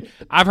hope so. I mean,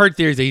 I've heard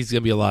theories that he's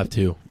gonna be alive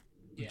too,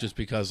 just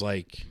because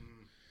like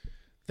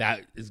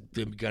that is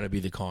gonna be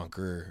the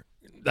Conqueror.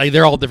 like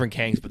they're all different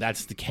Kangs, but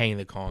that's the Kang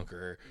the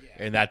Conqueror,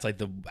 and that's like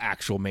the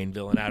actual main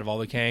villain out of all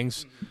the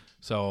Kangs.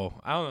 So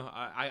I don't know.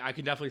 I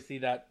can definitely see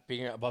that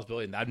being a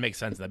possibility, and that'd make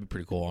sense. That'd be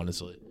pretty cool,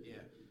 honestly. Yeah,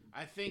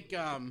 I think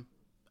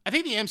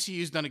the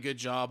MCU's done a good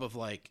job of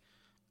like,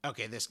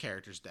 okay, this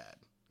character's dead,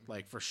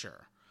 like for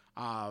sure.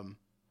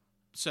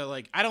 So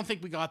like, I don't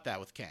think we got that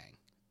with Kang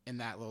in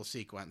that little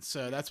sequence.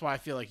 So that's why I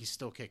feel like he's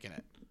still kicking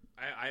it.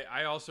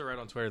 I also read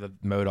on Twitter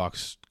that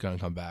MODOK's gonna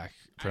come back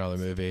for another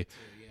movie,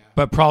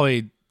 but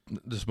probably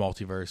this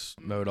multiverse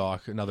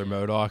MODOK, another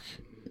MODOK.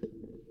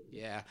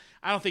 Yeah,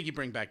 I don't think you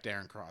bring back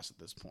Darren Cross at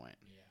this point.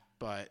 Yeah,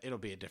 but it'll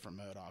be a different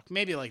MODOK,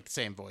 maybe like the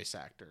same voice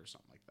actor or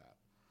something like that.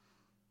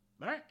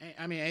 All right,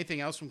 I mean,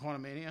 anything else from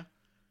Quantumania?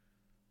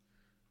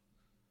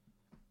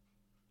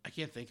 I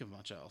can't think of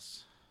much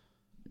else.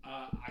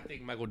 I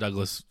think Michael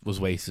Douglas was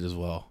wasted as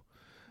well.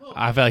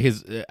 I feel like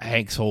his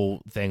Hank's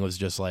whole thing was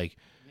just like,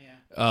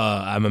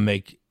 I'm gonna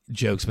make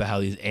jokes about how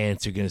these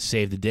ants are gonna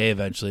save the day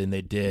eventually, and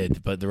they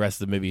did. But the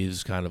rest of the movie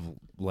is kind of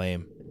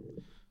lame.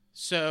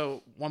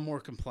 So one more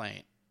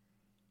complaint.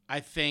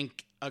 I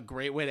think a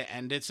great way to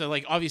end it. So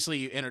like obviously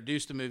you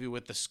introduced the movie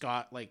with the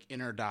Scott like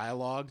inner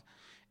dialogue,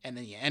 and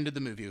then you ended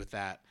the movie with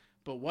that.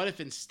 But what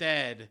if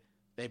instead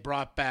they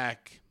brought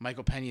back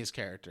Michael Pena's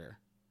character,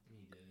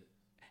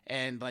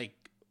 and like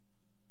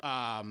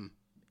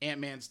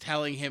Ant-Man's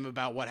telling him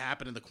about what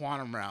happened in the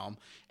quantum realm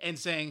and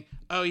saying,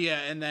 "Oh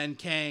yeah," and then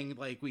Kang,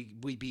 like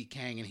we beat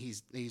Kang and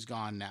he's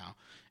gone now.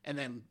 And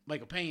then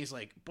Michael Pena's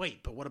like,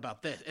 "Wait, but what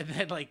about this?" And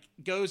then like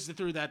goes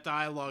through that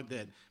dialogue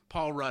that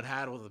Paul Rudd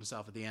had with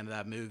himself at the end of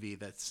that movie.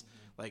 That's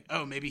like,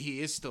 oh, maybe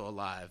he is still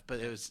alive. But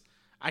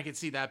I could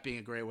see that being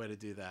a great way to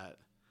do that.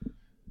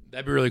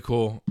 That'd be really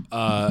cool.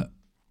 I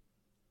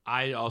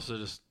also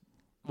just,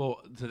 I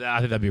think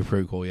that'd be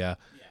pretty cool. Yeah.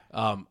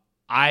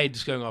 I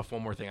just going off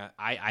one more thing.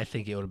 I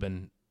think it would have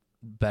been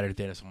better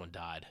if someone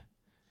died.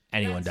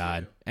 Anyone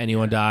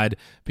died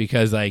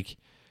because like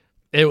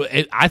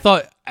I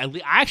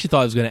actually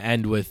thought it was going to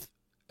end with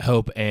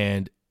Hope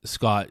and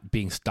Scott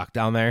being stuck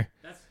down there,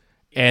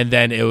 and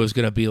then it was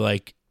going to be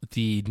like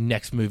the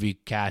next movie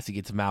Cassie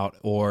gets him out,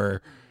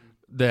 or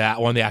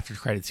one of the after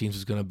credit scenes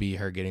was going to be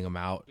her getting him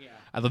out. Yeah.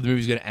 I thought the movie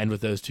was going to end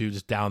with those two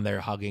just down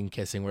there hugging,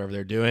 kissing, whatever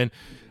they're doing.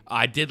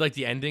 I did like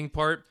the ending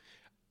part.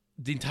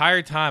 The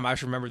entire time, I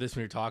just remember this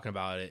when you're talking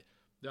about it.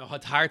 The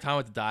entire time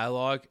with the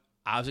dialogue,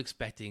 I was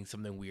expecting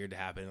something weird to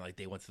happen, like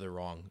they went to the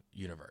wrong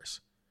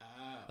universe.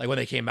 Like when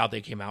they came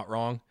out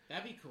wrong.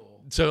 That'd be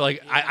cool. So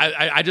like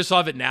I just saw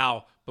it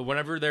now, but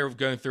whenever they were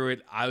going through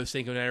it, I was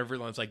thinking whenever it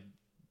was like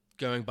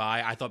going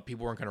by, I thought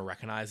people weren't going to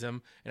recognize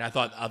him, and I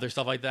thought other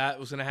stuff like that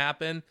was going to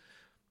happen.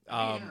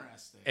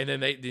 Interesting. And then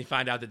they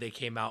find out that they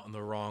came out in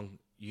the wrong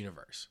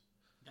universe.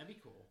 That'd be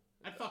cool.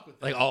 I'd fuck with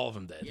that. Like all of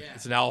them did. Yeah.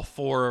 So now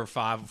four of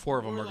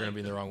them are going to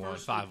be in the wrong one.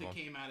 5 of them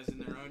came out as in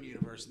their own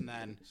universe, and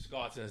then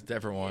Scott's in a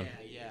different one.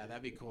 Yeah,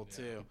 that'd be cool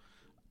too.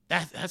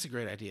 That's a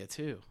great idea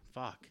too.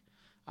 Fuck.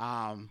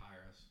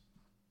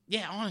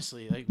 Yeah,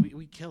 honestly, like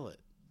we'd kill it.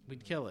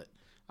 We'd kill it.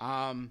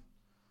 But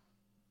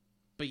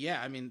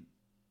yeah, I mean,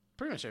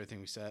 pretty much everything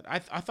we said. I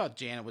thought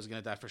Janet was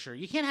gonna die for sure.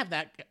 You can't have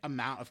that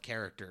amount of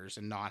characters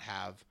and not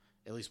have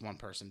at least one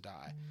person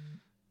die.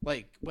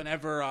 Like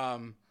whenever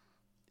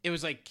it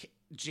was like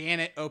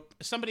Janet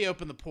somebody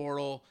opened the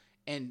portal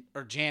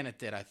or Janet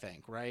did, I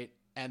think, right?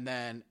 And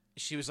then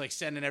she was like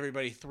sending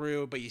everybody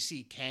through, but you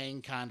see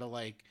Kang kind of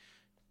like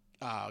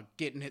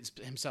getting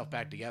himself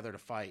back together to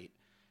fight.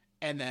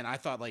 And then I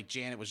thought like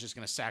Janet was just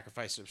going to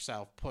sacrifice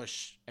herself,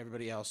 push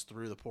everybody else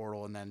through the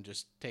portal, and then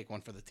just take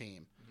one for the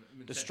team.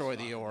 Destroy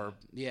the orb.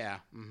 Yeah.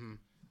 Mm-hmm.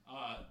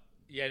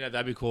 Yeah, no,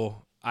 that'd be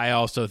cool. I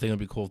also think it'd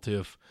be cool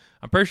too.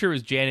 I'm pretty sure it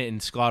was Janet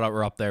and Scott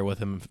were up there with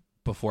him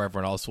before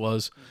everyone else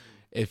was. Mm-hmm.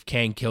 If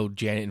Kang killed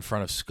Janet in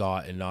front of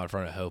Scott and not in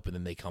front of Hope, and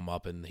then they come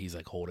up and he's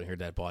like holding her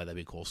dead body, that'd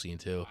be a cool scene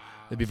too.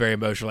 It'd be very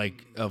emotional,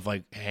 like of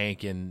like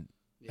Hank and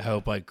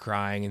Hope like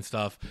crying and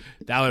stuff.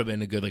 That would have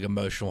been a good like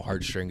emotional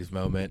heartstrings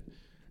moment.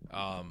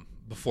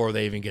 Before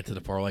they even get to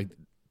the portal, like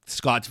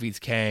Scott defeats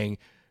Kang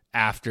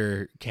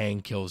after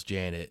Kang kills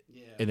Janet,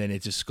 and then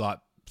it's just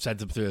Scott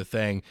sends him through the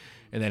thing,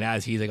 and then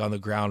as he's like on the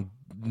ground,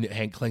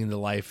 Hank clinging to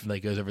life and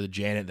like goes over to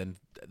Janet, then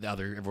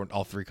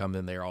all three come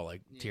in, they're all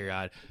like teary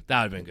eyed. That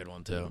would have been a good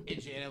one too.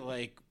 And Janet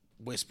like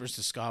whispers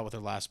to Scott with her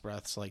last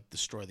breaths, like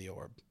destroy the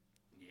orb,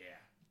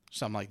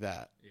 something like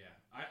that.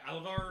 Yeah, I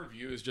love our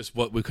reviews. Just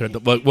what we could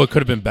have, what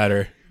could have been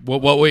better,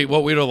 what we'd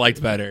have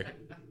liked better.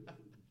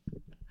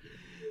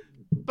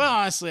 But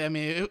honestly, I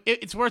mean,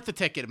 it's worth the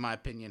ticket, in my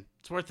opinion.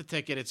 It's worth the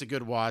ticket. It's a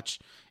good watch,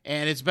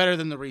 and it's better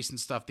than the recent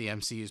stuff the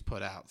MCU's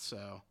put out.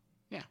 So,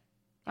 yeah.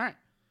 All right.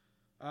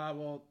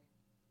 Well,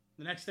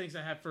 the next things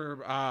I have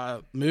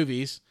for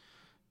movies,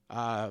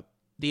 the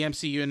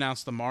MCU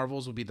announced the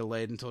Marvels will be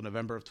delayed until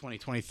November of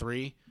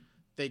 2023.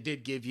 They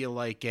did give you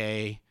like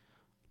a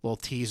little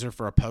teaser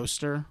for a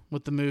poster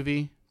with the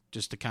movie,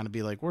 just to kind of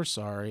be like, we're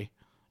sorry,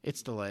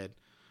 it's delayed.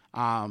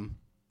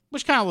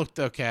 Which kind of looked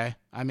okay.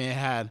 I mean, it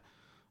had...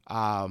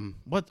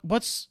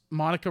 what's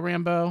Monica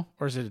Rambeau,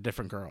 or is it a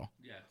different girl?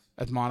 Yes.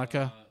 That's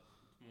Monica?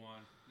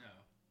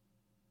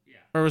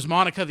 Or was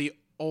Monica the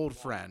old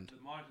friend?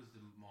 Monica's the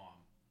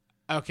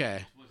mom.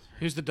 Okay.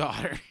 Who's the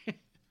daughter?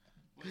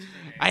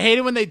 I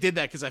hated when they did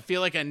that because I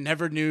feel like I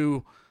never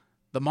knew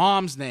the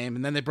mom's name,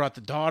 and then they brought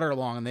the daughter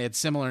along, and they had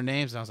similar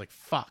names, and I was like,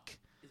 fuck.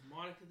 Is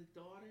Monica the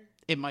daughter?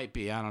 It might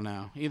be. I don't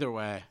know. Either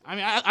way. I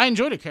mean, I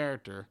enjoyed a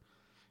character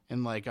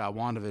in, like,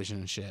 WandaVision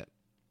and shit.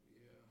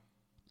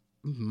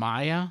 Yeah.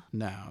 Maya?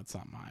 No, it's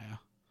not Maya.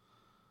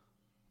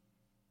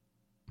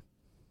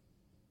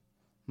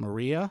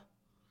 Maria?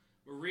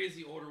 Maria's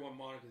the older one.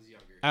 Monica's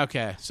younger.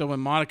 Okay, so when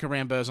Monica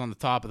Rambeau's on the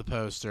top of the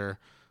poster,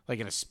 like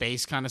in a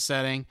space kind of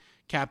setting,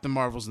 Captain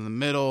Marvel's in the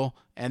middle,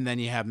 and then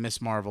you have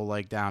Miss Marvel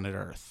like down at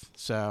Earth.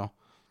 So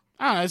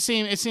I don't know.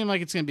 It seemed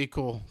like it's gonna be a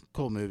cool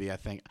movie. I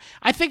think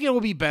it will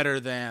be better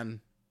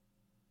than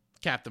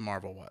Captain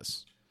Marvel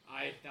was.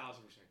 I 1000%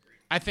 agree.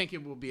 I think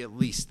it will be at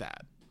least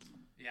that.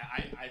 Yeah,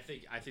 I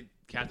think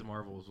Captain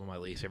Marvel was one of my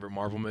least favorite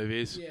Marvel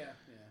movies. Yeah.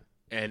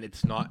 And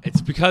it's not. It's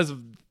because,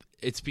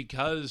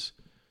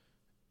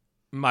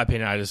 in my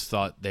opinion, I just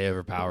thought they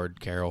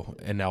overpowered Carol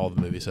in all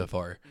the movies so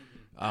far.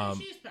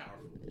 She's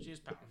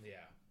powerful. Yeah,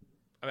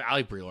 I mean, I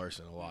like Brie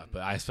Larson a lot,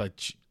 but I feel like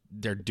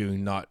they're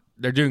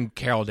doing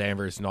Carol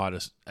Danvers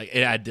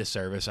a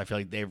disservice. I feel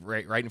like they've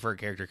writing for a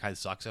character kind of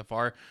sucks so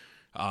far.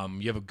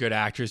 You have a good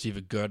actress, you have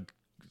a good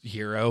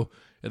hero,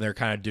 and they're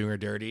kind of doing her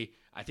dirty.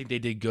 I think they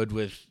did good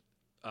with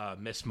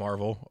Miss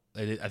Marvel.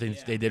 I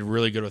think they did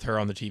really good with her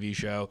on the TV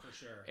show. For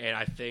sure. And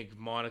I think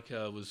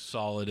Monica was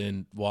solid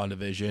in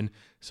WandaVision.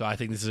 So I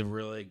think this is a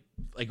really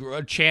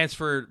a chance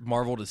for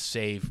Marvel to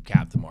save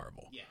Captain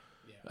Marvel. Yeah.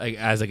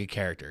 As a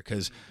character,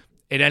 because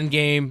in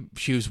Endgame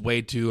she was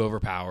way too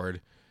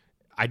overpowered.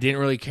 I didn't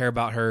really care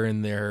about her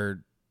in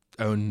their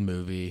own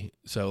movie.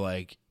 So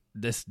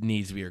this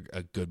needs to be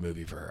a good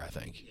movie for her, I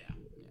think.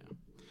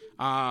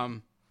 Yeah.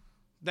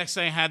 Next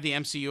thing I had, the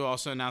MCU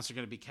also announced they're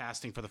going to be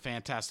casting for the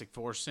Fantastic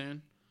Four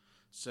soon.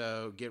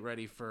 So get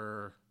ready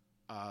for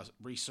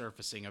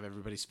resurfacing of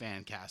everybody's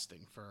fan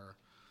casting for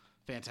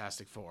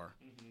Fantastic Four.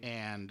 Mm-hmm.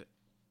 And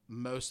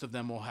most of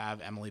them will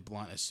have Emily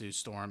Blunt as Sue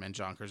Storm and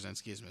John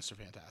Krasinski as Mr.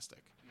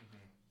 Fantastic. Mm-hmm.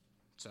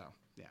 So,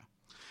 yeah.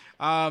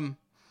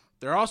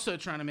 They're also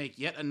trying to make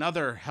yet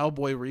another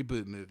Hellboy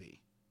reboot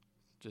movie.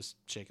 Just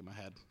shaking my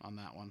head on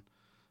that one.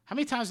 How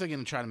many times are they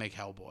going to try to make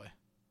Hellboy?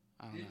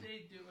 I don't know. Did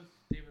they do it with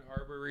David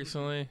Harbour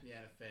recently? Yeah,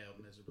 it failed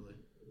miserably.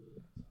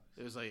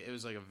 It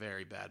was like a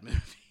very bad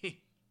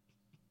movie.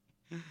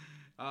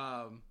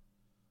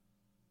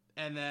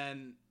 And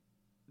then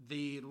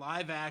the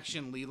live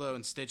action Lilo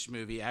and Stitch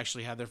movie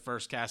actually had their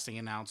first casting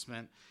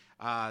announcement.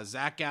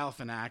 Zach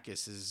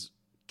Galifianakis is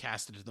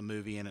casted to the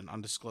movie in an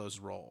undisclosed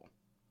role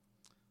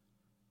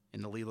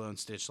in the Lilo and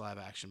Stitch live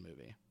action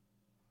movie.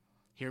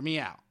 Hear me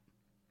out.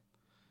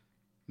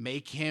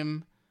 Make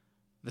him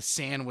the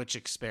sandwich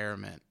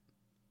experiment.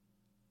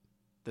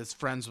 That's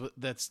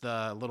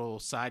the little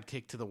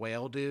sidekick to the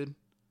whale dude.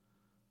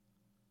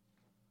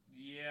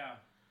 Yeah.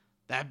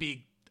 That'd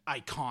be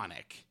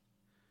iconic.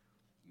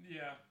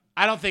 Yeah.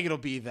 I don't think it'll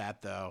be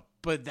that, though.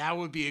 But that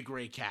would be a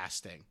great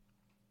casting.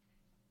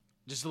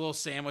 Just a little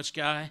sandwich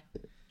guy.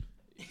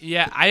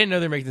 Yeah, I didn't know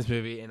they're making this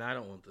movie, and I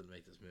don't want them to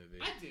make this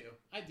movie.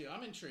 I do.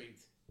 I'm intrigued.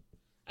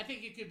 I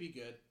think it could be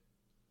good.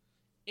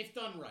 If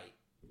done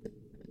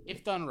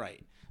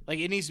right. Like,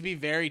 it needs to be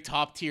very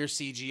top-tier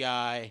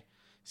CGI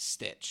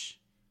Stitch,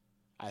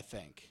 I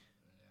think.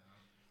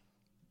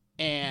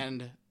 Yeah.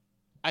 And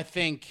I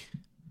think...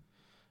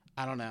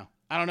 I don't know.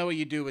 I don't know what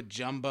you do with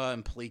Jumba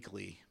and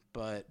Pleakley,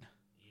 but...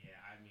 Yeah,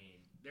 I mean,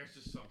 there's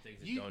just some things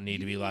that don't need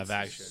to be live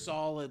action.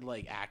 Solid,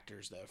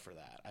 actors, though, for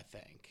that, I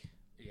think.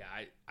 Yeah,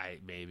 I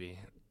maybe.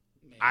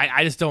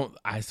 I just don't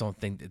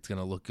think it's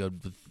gonna look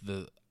good with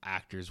the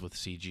actors with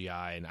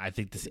CGI, and I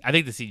think the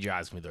CGI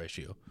is gonna be the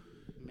issue.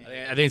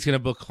 I think it's gonna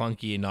look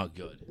clunky and not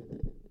good.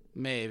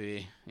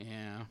 Maybe,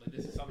 yeah.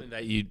 This is something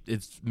that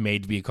it's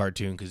made to be a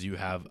cartoon because you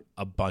have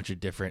a bunch of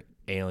different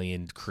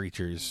alien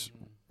creatures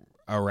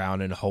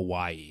around in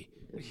Hawaii.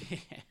 Yeah.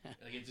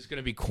 It's just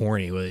gonna be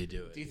corny when they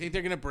do it. Do you think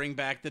they're gonna bring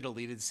back the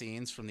deleted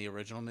scenes from the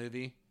original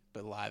movie,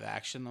 but live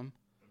action them?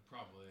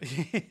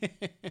 Probably.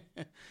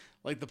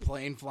 Like the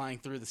plane flying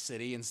through the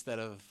city instead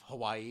of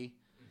Hawaii.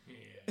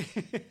 Yeah.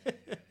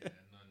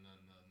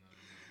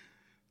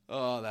 No.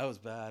 Oh, that was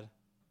bad.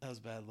 That was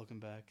bad looking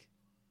back.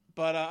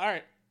 But all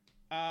right.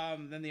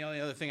 Then the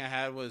only other thing I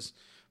had was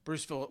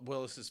Bruce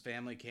Willis's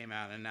family came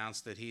out and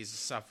announced that he's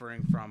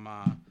suffering from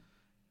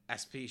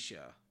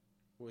aspecia,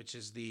 which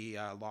is the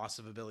loss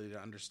of ability to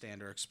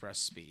understand or express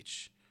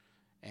speech,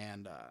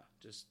 and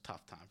just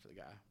tough time for the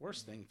guy.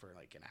 Worst thing for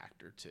an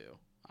actor too.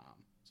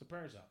 So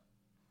prayers up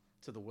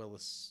to the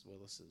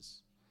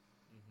Willises.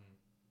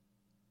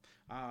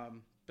 Mm-hmm.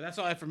 But that's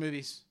all I have for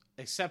movies,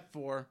 except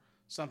for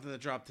something that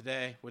dropped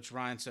today, which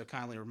Ryan so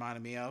kindly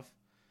reminded me of.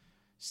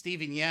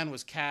 Steven Yeun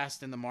was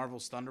cast in the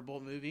Marvel's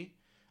Thunderbolt movie.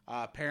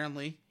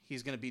 Apparently,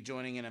 he's going to be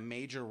joining in a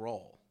major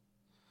role.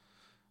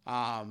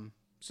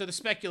 So the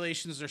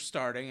speculations are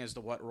starting as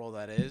to what role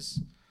that is.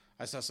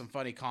 I saw some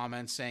funny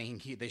comments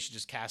saying they should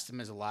just cast him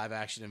as a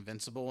live-action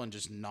Invincible and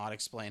just not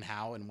explain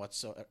how in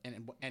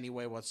any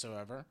way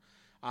whatsoever.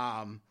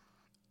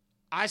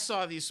 I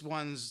saw these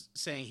ones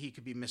saying he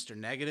could be Mr.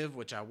 Negative,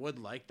 which I would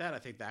like that. I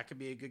think that could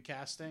be a good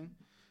casting.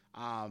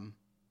 But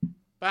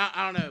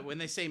I don't know. When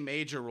they say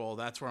major role,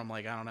 that's where I'm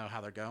like, I don't know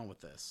how they're going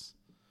with this.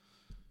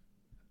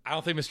 I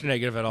don't think Mr.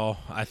 Negative at all.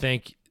 I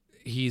think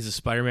he's a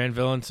Spider-Man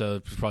villain, so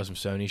there's probably some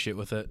Sony shit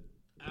with it.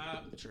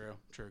 True.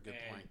 Good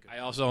point. I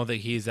also don't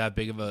think he's that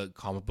big of a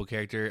comic book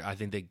character. I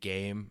think the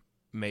game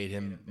made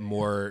him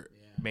more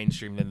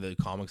mainstream than the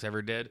comics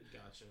ever did.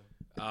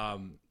 Gotcha.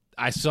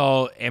 I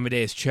saw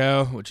Amadeus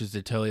Cho, which is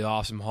the totally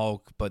awesome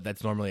Hulk, but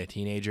that's normally a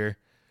teenager.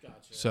 Gotcha.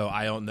 So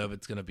I don't know if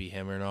it's going to be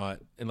him or not,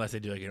 unless they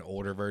do like an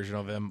older version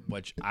of him,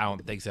 which I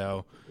don't think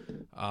so.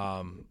 But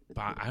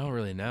I don't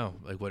really know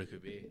like what it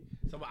could be.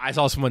 I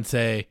saw someone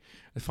say,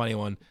 a funny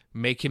one,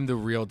 make him the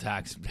real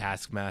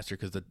Taskmaster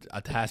because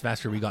a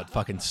Taskmaster we got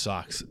fucking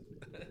sucks.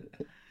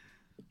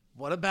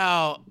 What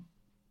about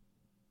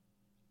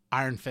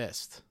Iron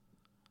Fist?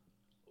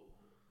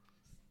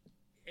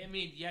 I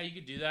mean, yeah, you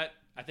could do that.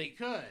 I think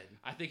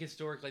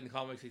historically in the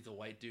comics, he's a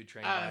white dude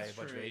trained by a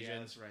bunch of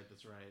Asians. Yeah,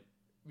 that's right.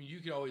 I mean, you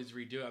could always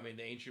redo it. I mean,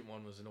 the ancient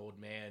one was an old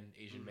man,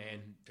 Asian man,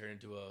 turned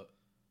into a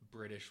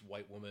British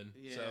white woman.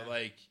 Yeah. So,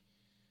 like,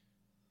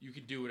 you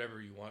could do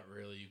whatever you want,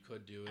 really. You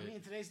could do it. I mean,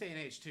 in today's day and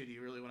age, too, do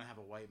you really want to have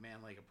a white man,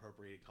 like,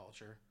 appropriate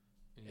culture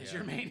as Yeah.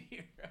 your main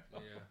hero? Yeah.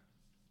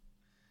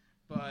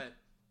 But,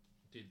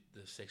 Dude,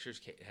 the Sixers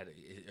they're on a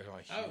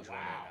huge Oh, run right wow.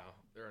 now.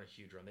 They're on a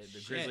huge run. The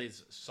Shit.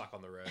 Grizzlies suck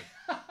on the road.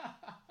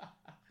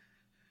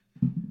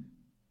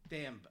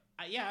 damn.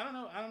 I don't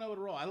know. I don't know what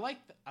to roll. I like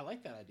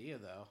that idea,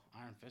 though.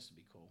 Iron Fist would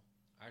be cool.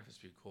 Iron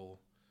Fist would be cool.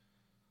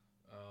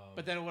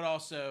 But then it would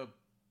also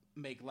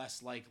make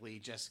less likely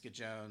Jessica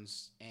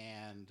Jones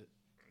and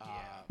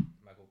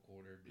Michael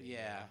Porter. being Luke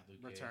Cage.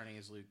 returning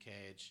as Luke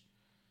Cage.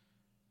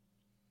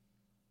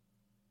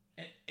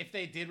 And if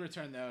they did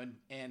return though,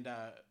 and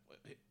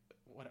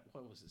what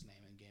was his name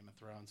in Game of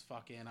Thrones?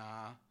 Fucking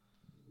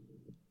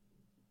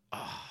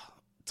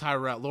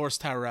Loras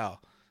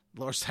Tyrell.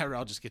 Loras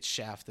Tyrell just gets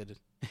shafted.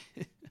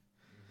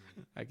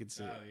 I could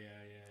see. Oh it. yeah.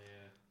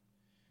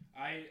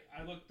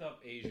 I looked up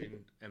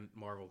Asian and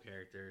Marvel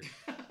characters,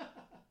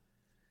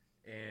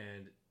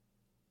 and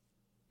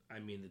I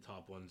mean the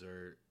top ones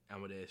are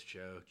Amadeus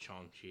Cho,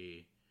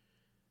 Shang-Chi,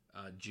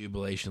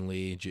 Jubilation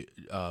Lee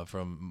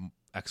from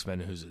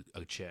X-Men, who's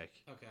a chick,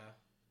 Okay.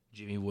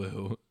 Jimmy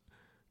Woo,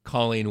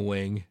 Colleen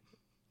Wing.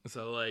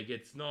 So like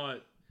it's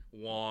not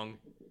Wong.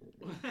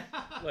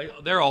 Like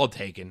they're all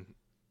taken.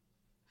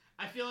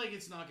 I feel like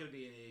it's not going to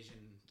be an Asian.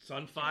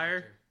 Sunfire.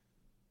 character.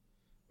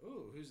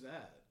 Ooh, who's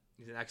that?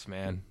 He's an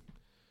X-Man.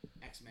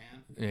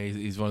 X-Man. Yeah,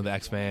 he's one of the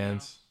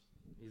X-Mans.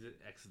 He's an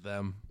X of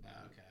them. Oh,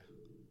 okay.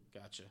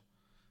 Gotcha.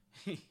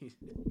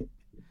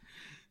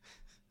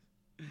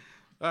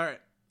 All right.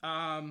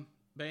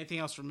 But anything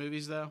else for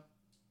movies though?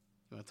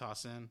 You want to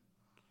toss in?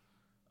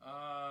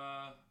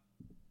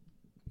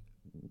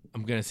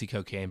 I'm gonna see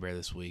Cocaine Bear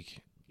this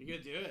week. You're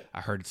gonna do it.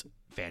 I heard it's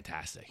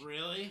fantastic.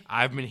 Really?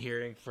 I've been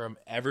hearing from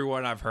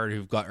everyone I've heard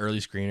who've got early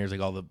screeners, like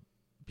all the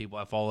people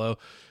I follow,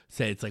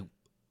 say it's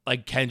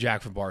like Ken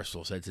Jack from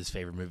Barstool said it's his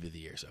favorite movie of the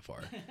year so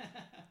far.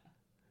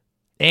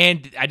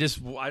 And I just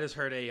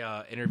heard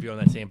a interview on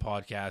that same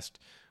podcast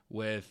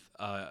with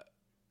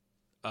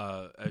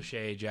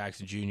O'Shea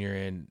Jackson Jr.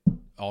 and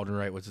Alden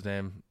Wright, what's his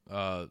name?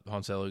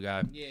 Han Solo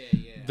guy. Yeah.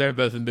 They're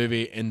both in the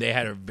movie, and they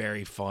had a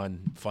very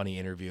funny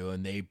interview,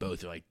 and they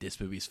both are like, this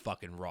movie's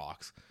fucking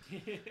rocks.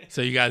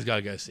 So you guys got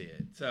to go see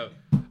it. So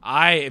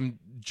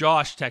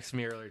Josh texted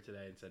me earlier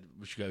today and said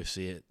we should go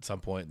see it at some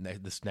point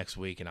this next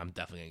week, and I'm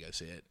definitely going to go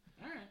see it.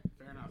 All right.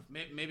 Fair enough.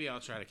 Maybe I'll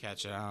try to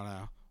catch it. I don't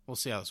know. We'll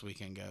see how this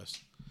weekend goes.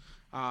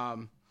 All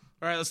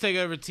right. Let's take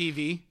over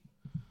TV.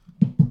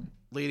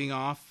 Leading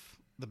off,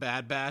 The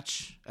Bad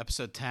Batch,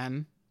 episode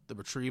 10, The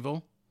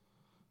Retrieval.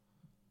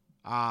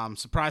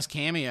 Surprise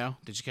cameo.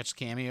 Did you catch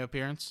the cameo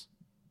appearance?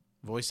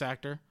 Voice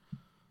actor.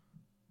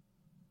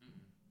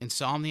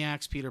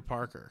 Insomniac's Peter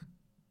Parker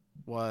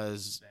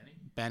was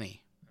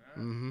Benny.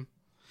 Mm-hmm.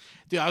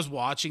 Dude, I was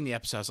watching the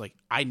episode. I was like,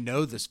 I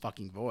know this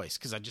fucking voice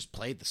because I just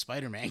played the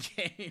Spider-Man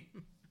game.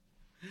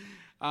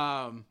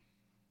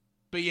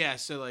 But yeah,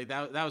 so like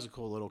that was a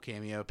cool little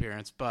cameo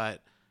appearance.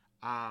 But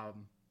I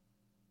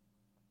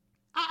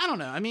don't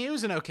know. I mean, it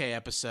was an okay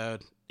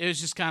episode. It was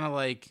just kind of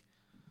like,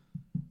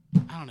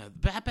 I don't know.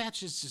 The Bad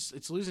Batch is just,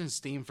 it's losing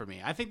steam for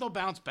me. I think they'll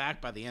bounce back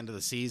by the end of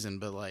the season,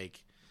 but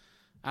like,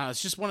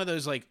 it's just one of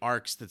those like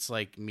arcs that's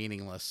like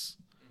meaningless.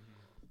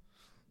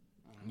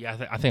 Yeah,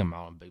 I think I'm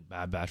out on Big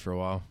Bad Batch for a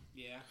while.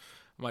 Yeah.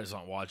 I might just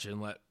not watch it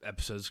and let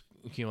episodes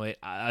accumulate.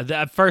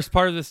 That first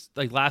part of this,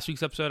 like last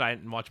week's episode, I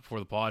didn't watch it before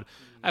the pod.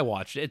 I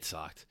watched it. It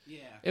sucked. Yeah.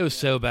 It was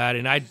so bad,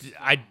 and I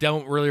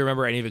don't really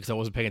remember any of it because I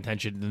wasn't paying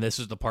attention. And this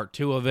is the part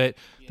 2 of it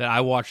that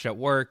I watched at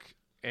work,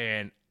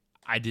 and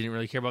I didn't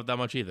really care about that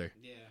much either.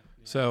 Yeah.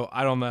 So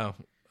I don't know.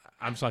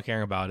 I'm just not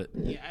caring about it.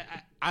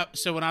 Yeah.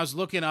 So when I was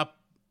looking up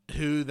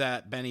who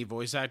that Benny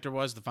voice actor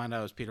was to find out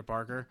it was Peter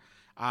Parker,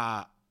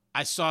 I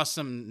saw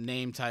some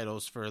name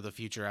titles for the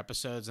future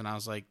episodes, and I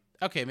was like,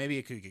 okay, maybe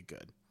it could get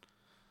good.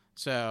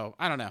 So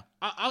I don't know.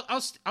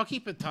 I'll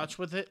keep in touch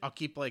with it. I'll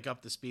keep like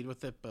up to speed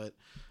with it, but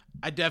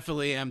I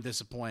definitely am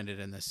disappointed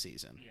in this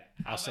season. Yeah.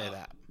 I'll say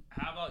that.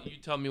 How about you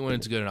tell me when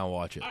it's good and I'll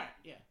watch it? All right,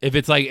 yeah. If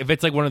it's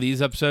like one of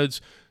these episodes,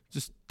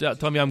 just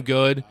tell me I'm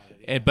good.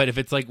 But if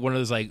it's like one of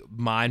those like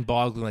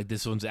mind-boggling, like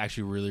this one's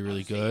actually really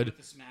really good. With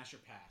the smash or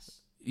pass.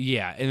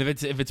 Yeah, and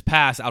if it's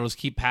pass, I'll just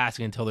keep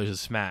passing until there's a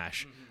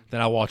smash.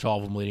 Then I'll watch all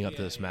of them leading up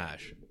to the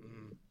smash.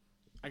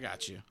 I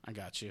got you.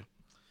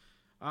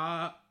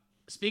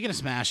 Speaking of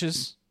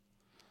smashes,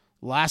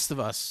 Last of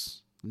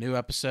Us, new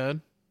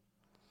episode.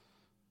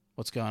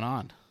 What's going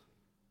on?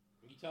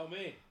 You tell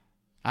me.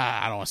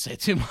 I don't want to say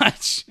too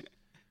much.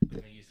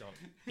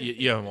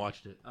 You haven't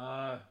watched it.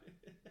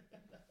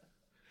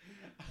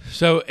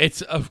 So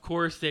it's, of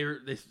course,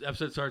 this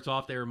episode starts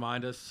off, they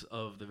remind us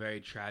of the very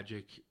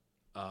tragic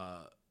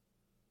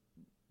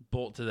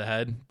bolt to the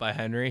head by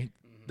Henry.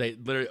 They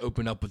literally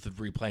open up with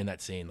replaying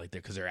that scene, like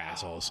because they're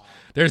assholes.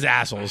 There's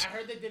assholes. I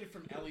heard they did it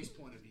from Ellie's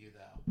point of view,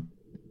 though.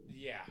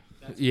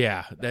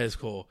 Yeah, that is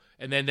cool.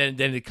 And then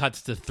it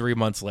cuts to 3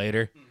 months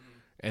later,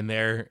 and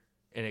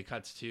it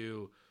cuts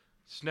to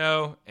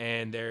snow,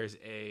 and there's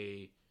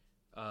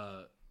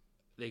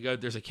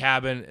there's a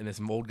cabin, and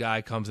this old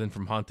guy comes in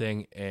from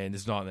hunting, and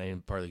it's not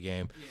the part of the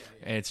game,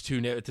 and it's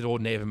an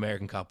old Native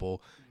American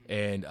couple,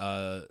 and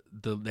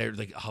they're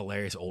like a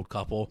hilarious old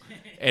couple,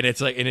 and it's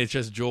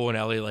just Joel and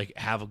Ellie like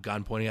have a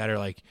gun pointing at her,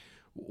 like,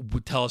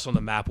 tell us on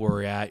the map where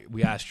we're at.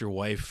 We asked your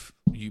wife,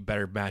 you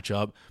better match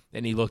up,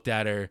 and he looked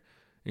at her.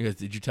 He goes,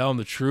 did you tell him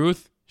the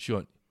truth? She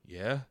went,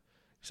 yeah.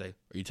 He's like,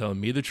 are you telling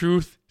me the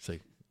truth? He's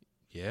like,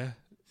 yeah.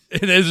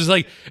 And it's just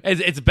like,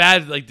 it's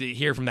bad like to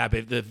hear from that,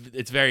 but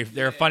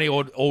they're a funny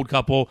old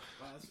couple.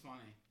 Wow, that's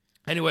funny.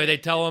 Anyway, they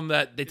tell him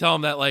that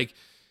like,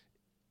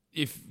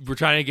 if we're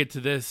trying to get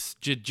to this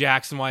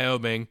Jackson,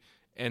 Wyoming,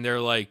 and they're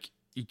like,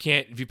 you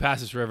can't, if you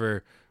pass this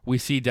river, we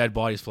see dead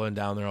bodies floating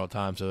down there all the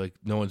time. So like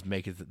no one's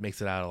makes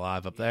it out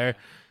alive up there.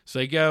 So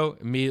they go,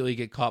 immediately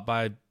get caught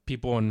by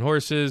people on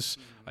horses.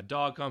 A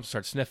dog comes,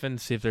 starts sniffing,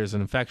 see if there's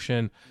an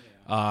infection.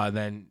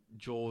 Then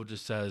Joel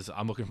just says,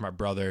 I'm looking for my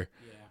brother.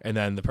 And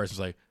then the person's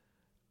like,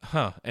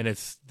 huh. And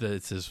it's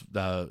what's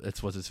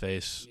his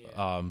face,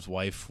 his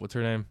wife. What's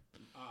her name?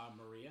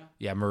 Maria.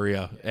 Yeah,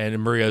 Maria.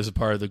 And Maria's a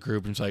part of the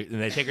group. And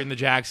they take her into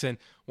Jackson.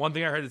 One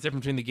thing I heard that's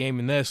different between the game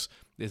and this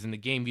is in the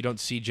game you don't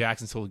see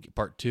Jackson until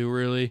part 2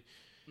 really.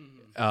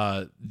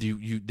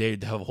 They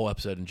have a whole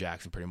episode in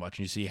Jackson pretty much,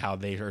 and you see how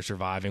they are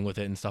surviving with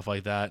it and stuff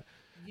like that.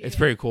 It's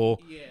pretty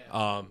cool.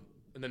 Yeah.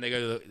 And then they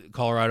go to the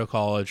Colorado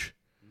College.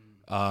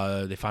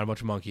 They find a bunch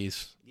of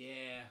monkeys.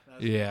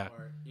 Yeah.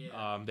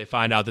 They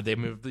find out that they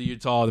moved to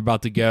Utah. They're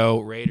about to go.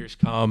 Raiders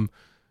come.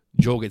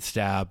 Joel gets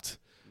stabbed.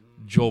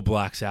 Joel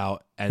blacks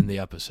out. End the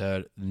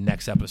episode. The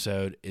next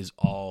episode is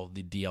all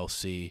the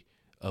DLC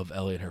of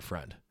Ellie and her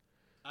friend.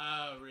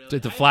 Oh, really? So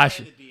it's a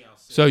flash.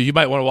 So you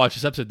might want to watch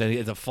this episode. Then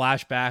it's a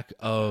flashback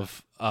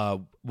of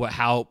what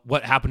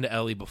happened to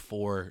Ellie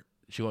before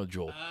she went with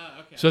Joel.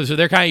 Okay. So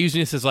they're kind of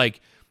using this as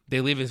like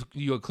they leave a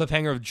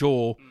cliffhanger of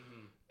Joel.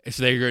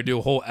 So they're going to do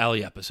a whole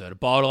Ellie episode, a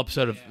bottle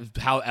episode of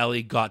how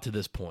Ellie got to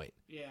this point.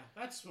 Yeah,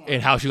 that's smart.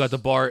 And how she got the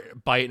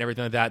bite and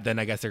everything like that. Then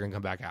I guess they're going to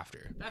come back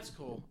after. That's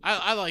cool.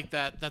 I like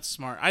that. That's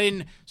smart.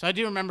 So I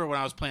do remember when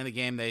I was playing the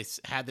game, they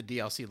had the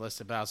DLC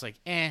listed, but I was like,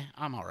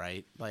 I'm all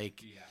right.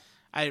 Like,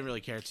 I didn't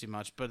really care too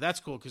much, but that's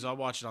cool because I'll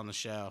watch it on the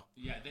show.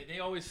 Yeah, they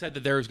always said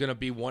that there was going to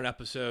be one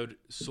episode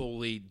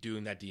solely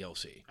doing that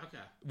DLC. Okay.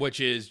 Which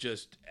is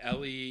just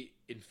Ellie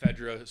in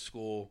Fedra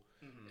school,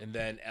 and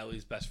then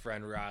Ellie's best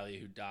friend Riley,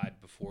 who died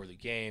before the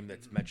game,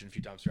 that's mentioned a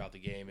few times throughout the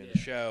game in the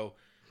show.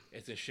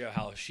 It's to show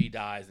how she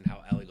dies and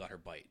how Ellie got her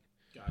bite.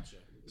 Gotcha.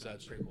 So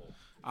that's pretty cool.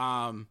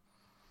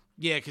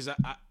 Yeah, because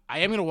I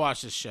am going to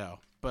watch this show,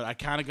 but I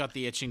kind of got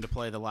the itching to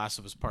play The Last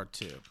of Us Part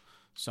 2.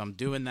 So I'm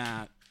doing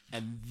that,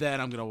 and then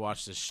I'm going to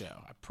watch this show.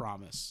 I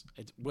promise.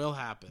 It will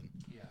happen.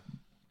 Yeah.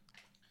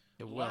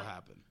 It will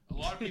happen. A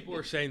lot of people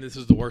are saying this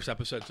is the worst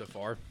episode so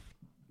far.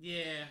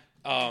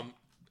 Yeah.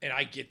 And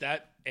I get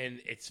that,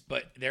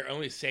 but they're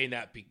only saying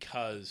that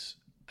because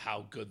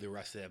how good the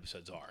rest of the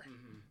episodes are.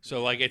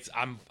 So like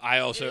I'm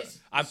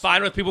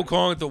fine with people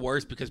calling it the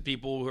worst because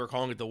people who are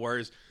calling it the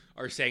worst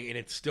are saying and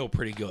it's still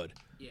pretty good.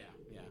 Yeah.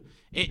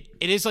 It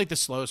is like the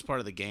slowest part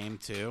of the game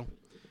too,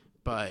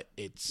 but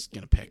it's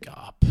gonna pick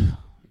up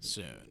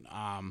soon.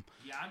 Yeah,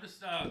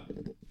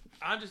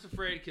 I'm just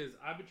afraid because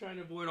I've been trying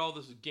to avoid all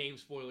this game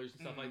spoilers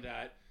and stuff like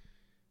that.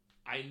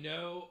 I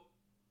know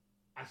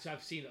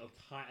I've seen a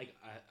time, like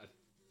a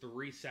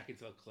 3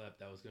 seconds of a clip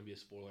that was going to be a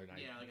spoiler, and as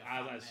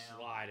I was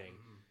sliding,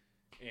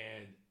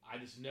 and I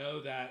just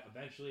know that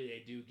eventually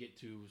they do get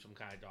to some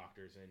kind of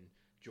doctors, and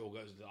Joel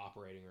goes to the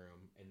operating room,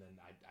 and then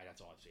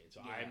that's all I've seen. So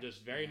I'm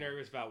just very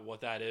nervous about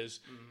what that is,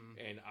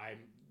 and I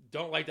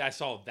don't like that I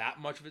saw that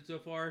much of it so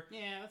far.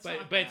 Yeah, that's but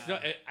not bad. It's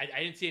not,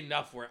 I didn't see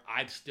enough where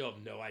I still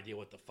have no idea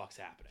what the fuck's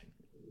happening.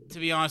 To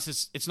be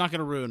honest, it's not going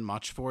to ruin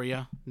much for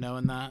you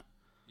knowing that.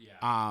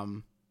 Yeah.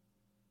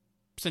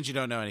 Since you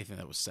don't know anything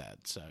that was said,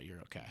 so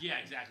you're okay. Yeah,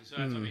 exactly. So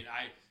that's what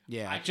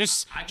I mean.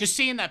 Just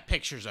seeing that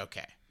picture's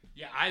okay.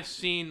 Yeah, I've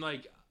seen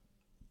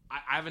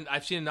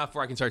I've seen enough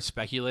where I can start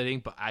speculating,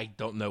 but I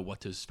don't know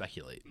what to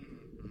speculate.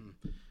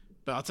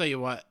 But I'll tell you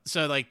what.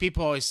 So I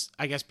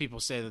guess people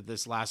say that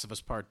this Last of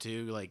Us Part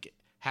 2 like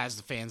has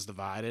the fans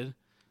divided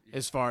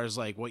as far as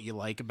like what you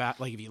like about,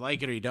 like if you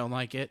like it or you don't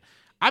like it.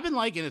 I've been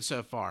liking it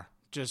so far.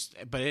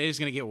 But it is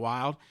going to get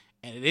wild,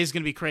 and it is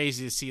going to be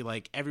crazy to see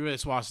like everybody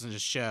that's watching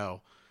this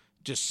show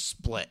just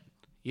split.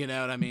 You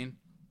know what I mean?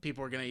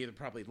 People are going to either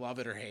probably love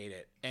it or hate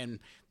it. And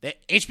the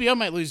HBO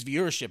might lose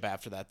viewership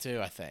after that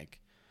too, I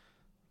think.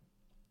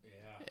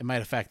 Yeah. It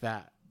might affect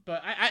that.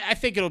 But I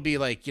think it'll be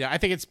like, I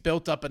think it's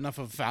built up enough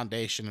of a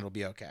foundation, it'll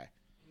be okay.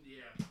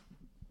 Yeah.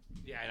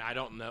 Yeah, and I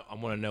don't know. I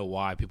want to know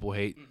why people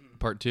hate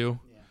Part 2.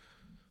 Yeah.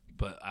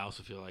 But I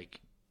also feel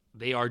like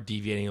they are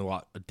deviating a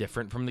lot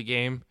different from the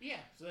game. Yeah.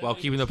 So while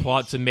keeping the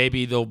plot, so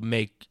maybe they'll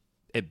make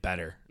it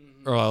better.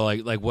 Mm-hmm.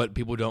 Or like what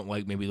people don't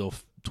like, maybe they'll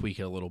tweak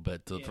it a little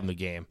bit from the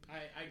game.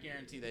 I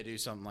guarantee they do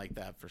something like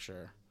that for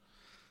sure.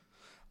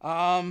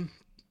 All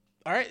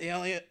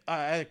right, I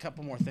had a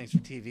couple more things for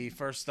TV.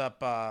 First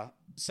up,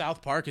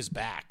 South Park is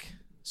back.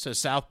 So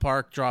South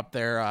Park dropped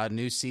their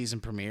new season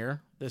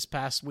premiere this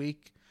past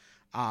week,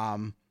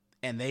 and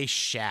they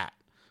shat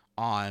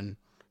on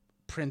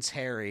Prince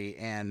Harry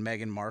and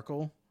Meghan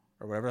Markle,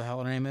 or whatever the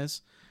hell her name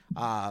is,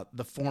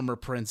 the former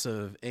Prince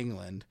of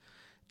England.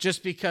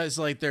 Just because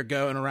like they're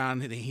going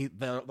around,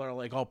 they're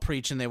like all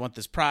preaching they want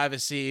this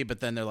privacy,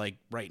 but then they're like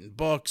writing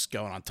books,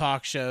 going on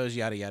talk shows,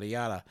 yada yada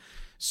yada.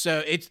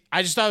 So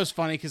I just thought it was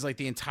funny because like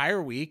the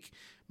entire week,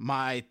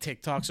 my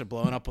TikToks are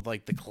blowing up with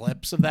like the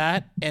clips of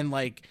that and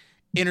like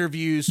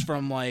interviews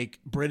from like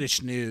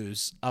British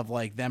news of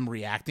like them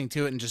reacting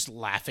to it and just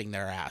laughing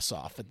their ass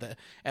off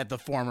at the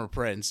former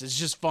prince. It's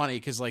just funny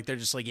because like they're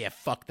just like, yeah,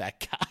 fuck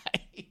that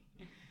guy.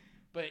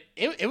 But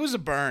it was a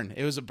burn.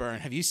 It was a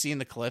burn. Have you seen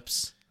the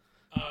clips?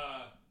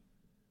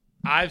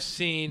 I've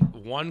seen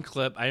one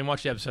clip. I didn't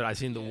watch the episode. I've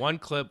seen the one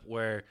clip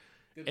where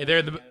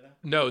they're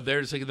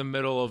just like in the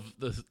middle of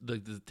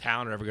the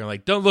town or whatever, going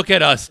like, "Don't look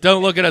at us!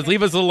 Don't look at us!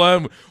 Leave us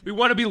alone! We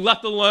want to be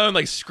left alone!"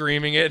 Like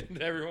screaming it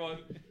at everyone.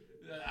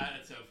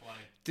 That's so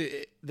funny.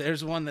 Dude,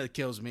 there's one that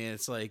kills me.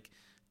 It's like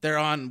they're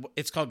on.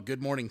 It's called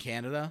Good Morning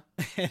Canada.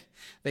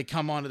 They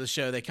come onto the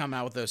show. They come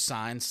out with those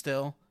signs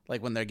still,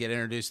 like when they get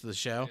introduced to the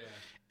show,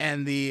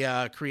 and the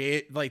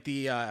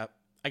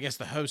I guess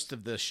the host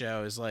of the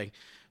show is like,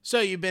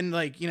 so you've been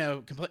like,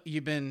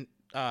 you've been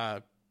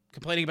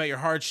complaining about your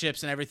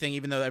hardships and everything,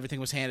 even though everything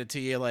was handed to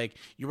you. Like,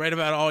 you write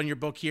about it all in your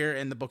book here,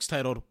 and the book's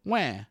titled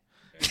 "Wah."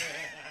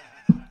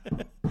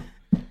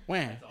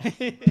 Wah.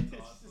 That's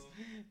awesome.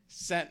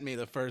 Sent me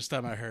the first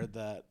time I heard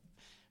that.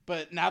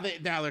 But now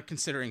they're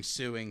considering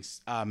suing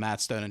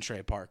Matt Stone and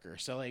Trey Parker.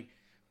 So like,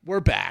 we're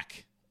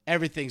back.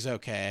 Everything's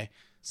okay.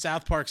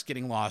 South Park's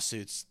getting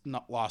lawsuit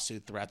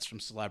threats from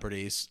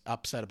celebrities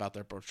upset about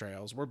their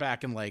portrayals. We're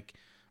back in like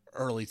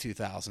early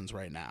 2000s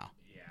right now.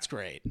 Yeah. It's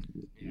great.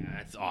 Yeah,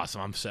 that's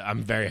awesome.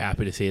 I'm very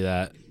happy to see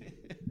that.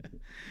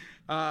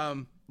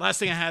 Last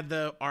thing I had,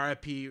 though,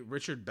 R.I.P.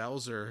 Richard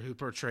Belzer, who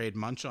portrayed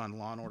Munch on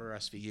Law & Order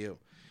SVU.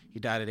 He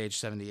died at age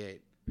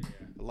 78. Yeah.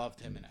 I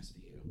loved him in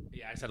SVU.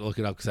 Yeah, I just had to look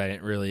it up because I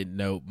didn't really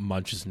know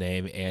Munch's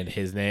name and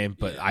his name,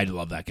 but I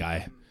love that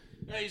guy.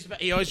 Yeah,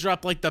 he always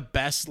dropped like the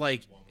best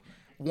like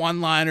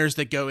one-liners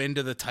that go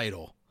into the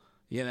title,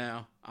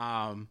 But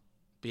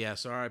yeah,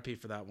 so R.I.P.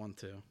 for that one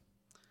too.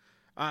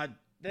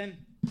 Then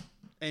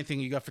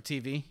anything you got for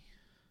TV?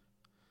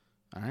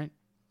 All right,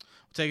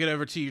 we'll take it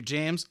over to your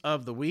jams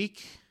of the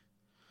week.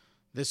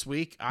 This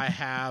week I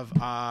have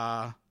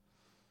I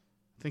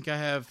think I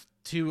have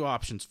two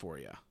options for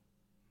you.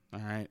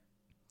 All right.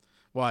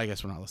 Well, I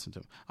guess we're not listening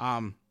to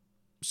them.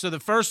 So the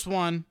first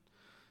one,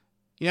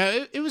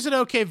 it was an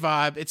okay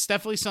vibe. It's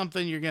definitely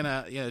something you're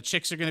gonna,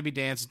 chicks are gonna be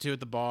dancing to at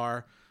the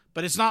bar,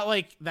 but it's not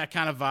like that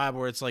kind of vibe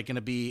where it's like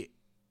gonna be,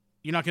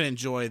 you're not gonna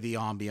enjoy the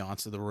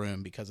ambiance of the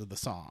room because of the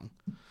song.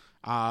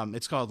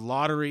 It's called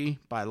Lottery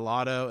by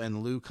Lotto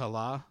and Lou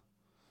Kala.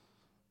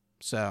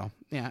 So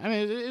yeah, I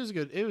mean it was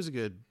a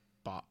good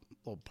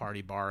little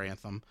party bar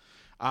anthem.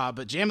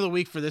 But jam of the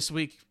week for this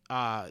week,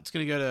 it's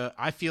gonna go to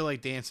I Feel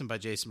Like Dancing by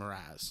Jason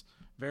Mraz.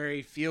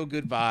 Very feel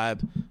good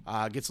vibe.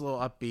 Gets a little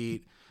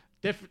upbeat.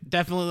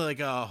 Definitely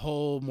like a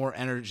whole more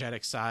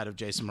energetic side of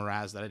Jason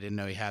Mraz that I didn't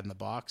know he had in the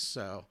box.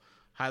 So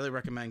highly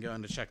recommend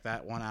going to check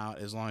that one out,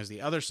 as long as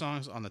the other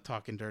songs on the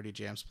Talking Dirty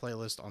Jams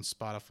playlist on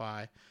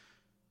Spotify.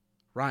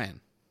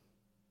 Ryan,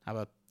 how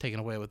about taking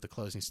away with the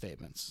closing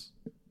statements?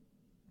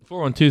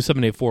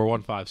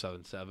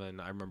 412-784-1577.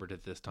 I remembered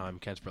it this time.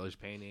 Kent's Brothers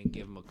Painting.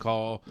 Give him a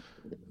call.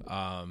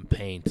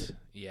 Paint.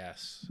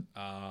 Yes.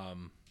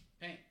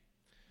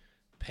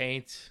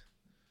 Paint.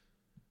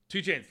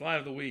 2 Chainz, line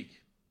of the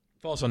week.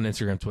 Follow us on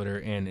Instagram,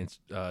 Twitter, and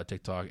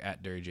TikTok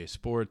at Dirty J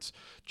Sports.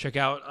 Check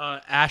out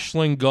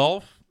Ashland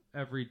Golf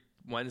every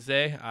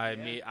Wednesday.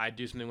 I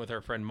do something with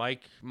our friend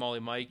Molly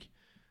Mike.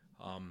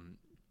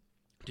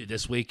 Dude,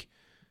 this week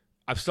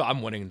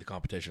I'm winning the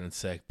competition. It's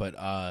sick,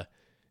 but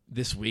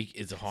this week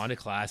is a Honda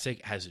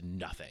Classic. Has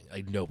nothing,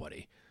 like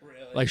nobody.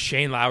 Really? Like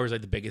Shane Lauer's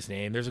like the biggest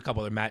name. There's a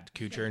couple other Matt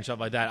Kuchar and stuff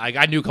like that.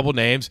 I knew a couple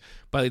names,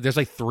 but like, there's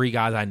like 3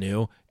 guys I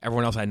knew.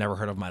 Everyone else I never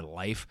heard of in my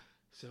life.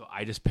 So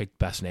I just picked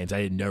best names.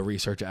 I did no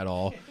research at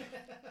all.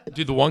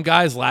 Dude, the one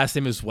guy's last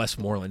name is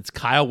Westmoreland. It's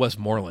Kyle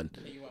Westmoreland.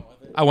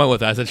 I went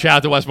with that. I said, shout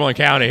out to Westmoreland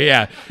County.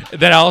 Yeah.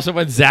 Then I also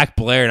went Zach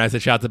Blair, and I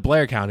said, shout out to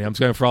Blair County. I'm just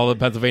going for all the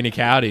Pennsylvania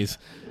counties.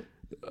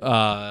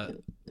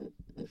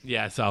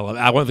 Yeah, so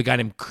I went with a guy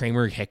named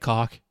Kramer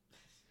Hickok.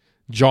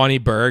 Johnny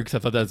Bird, because I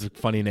thought that was a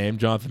funny name.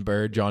 Jonathan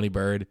Bird, Johnny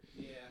Bird.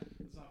 Yeah,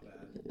 it's not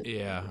bad.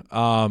 Yeah.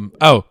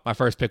 My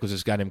first pick was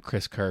this guy named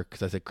Chris Kirk,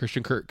 because I said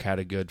Christian Kirk had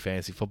a good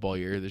fantasy football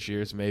year this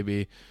year, so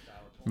maybe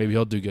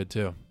he'll do good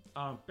too.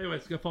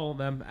 Anyways, go follow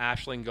them.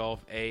 Ashling Golf,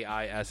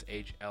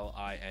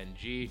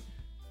 AISHLING.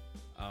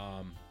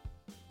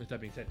 With that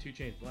being said, 2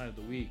 Chainz line of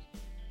the week.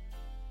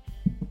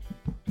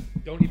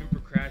 Don't even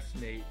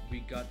procrastinate. We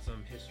got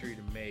some history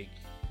to make.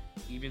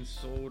 Even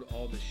sold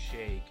all the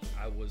shake.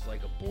 I was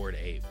like a bored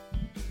ape.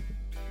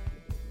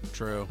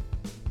 True.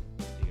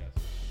 See you guys.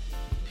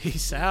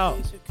 Peace out.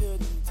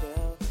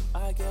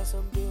 I guess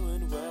I'm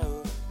doing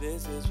well.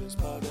 This is just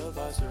part of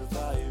our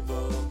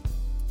survival.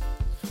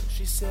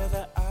 She said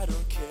that I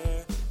don't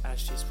care as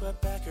she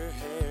swept back her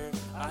hair.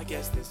 I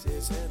guess this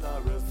isn't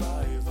our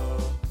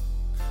revival.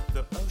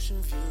 The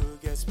ocean view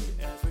gets me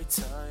every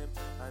time.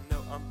 I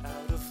know I'm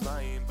out of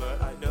line, but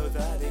I know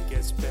that it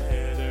gets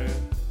better.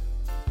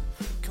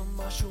 Come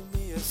on, show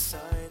me a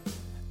sign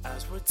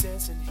as we're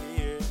dancing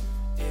here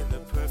in the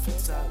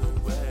perfect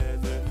island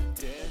weather.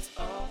 Dance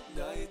all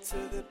night to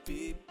the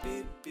beat,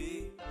 beat,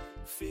 beat.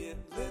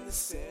 Feeling the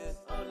sand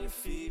on your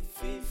feet,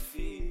 feet,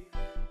 feet.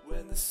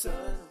 When the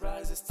sun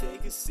rises,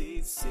 take a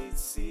seat, seat,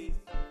 seat.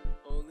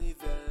 Only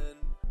then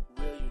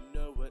will you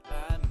know what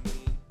I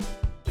mean.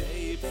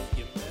 Baby,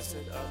 you're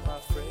messing up my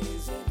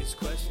phrasing. These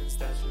questions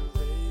that you're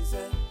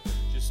raising,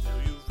 just know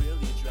you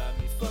really drive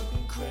me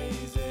fucking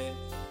crazy.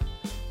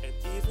 And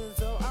even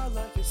though I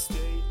like your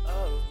state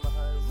of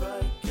mind,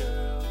 right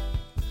girl,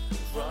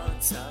 wrong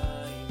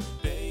time.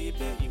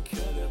 Baby, you could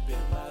have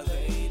been my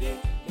lady,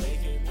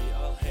 making me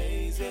all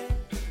hazy.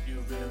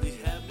 You really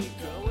had me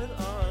going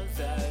on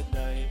that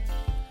night.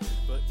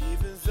 But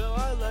even though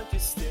I like your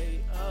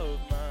state of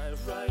mind,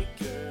 right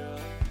girl,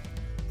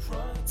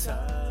 wrong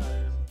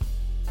time.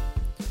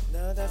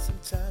 Now that some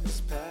time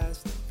has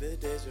passed, the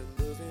days are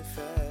moving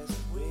fast.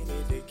 We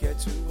need to get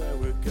to where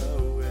we're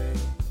going.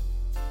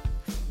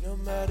 No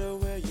matter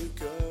where you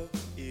go,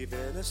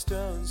 even a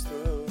stone's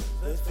throw,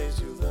 the things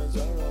you learn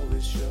are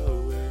always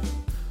showing.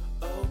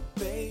 Oh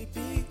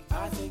baby,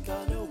 I think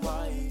I know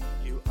why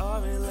you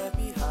aren't left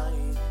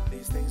behind.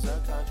 These things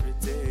are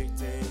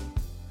contradicting.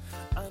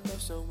 I know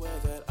somewhere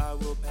that I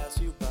will pass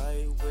you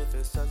by with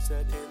a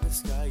sunset in the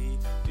sky.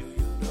 Do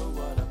you know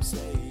what I'm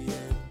saying?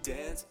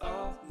 Dance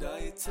all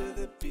night to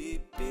the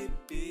beat, beat,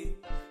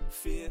 beat.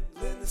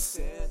 Feeling the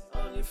sand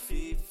on your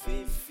feet,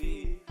 feet,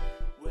 feet.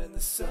 When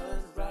the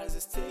sun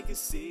rises, take a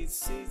seat,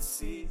 seat,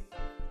 seat.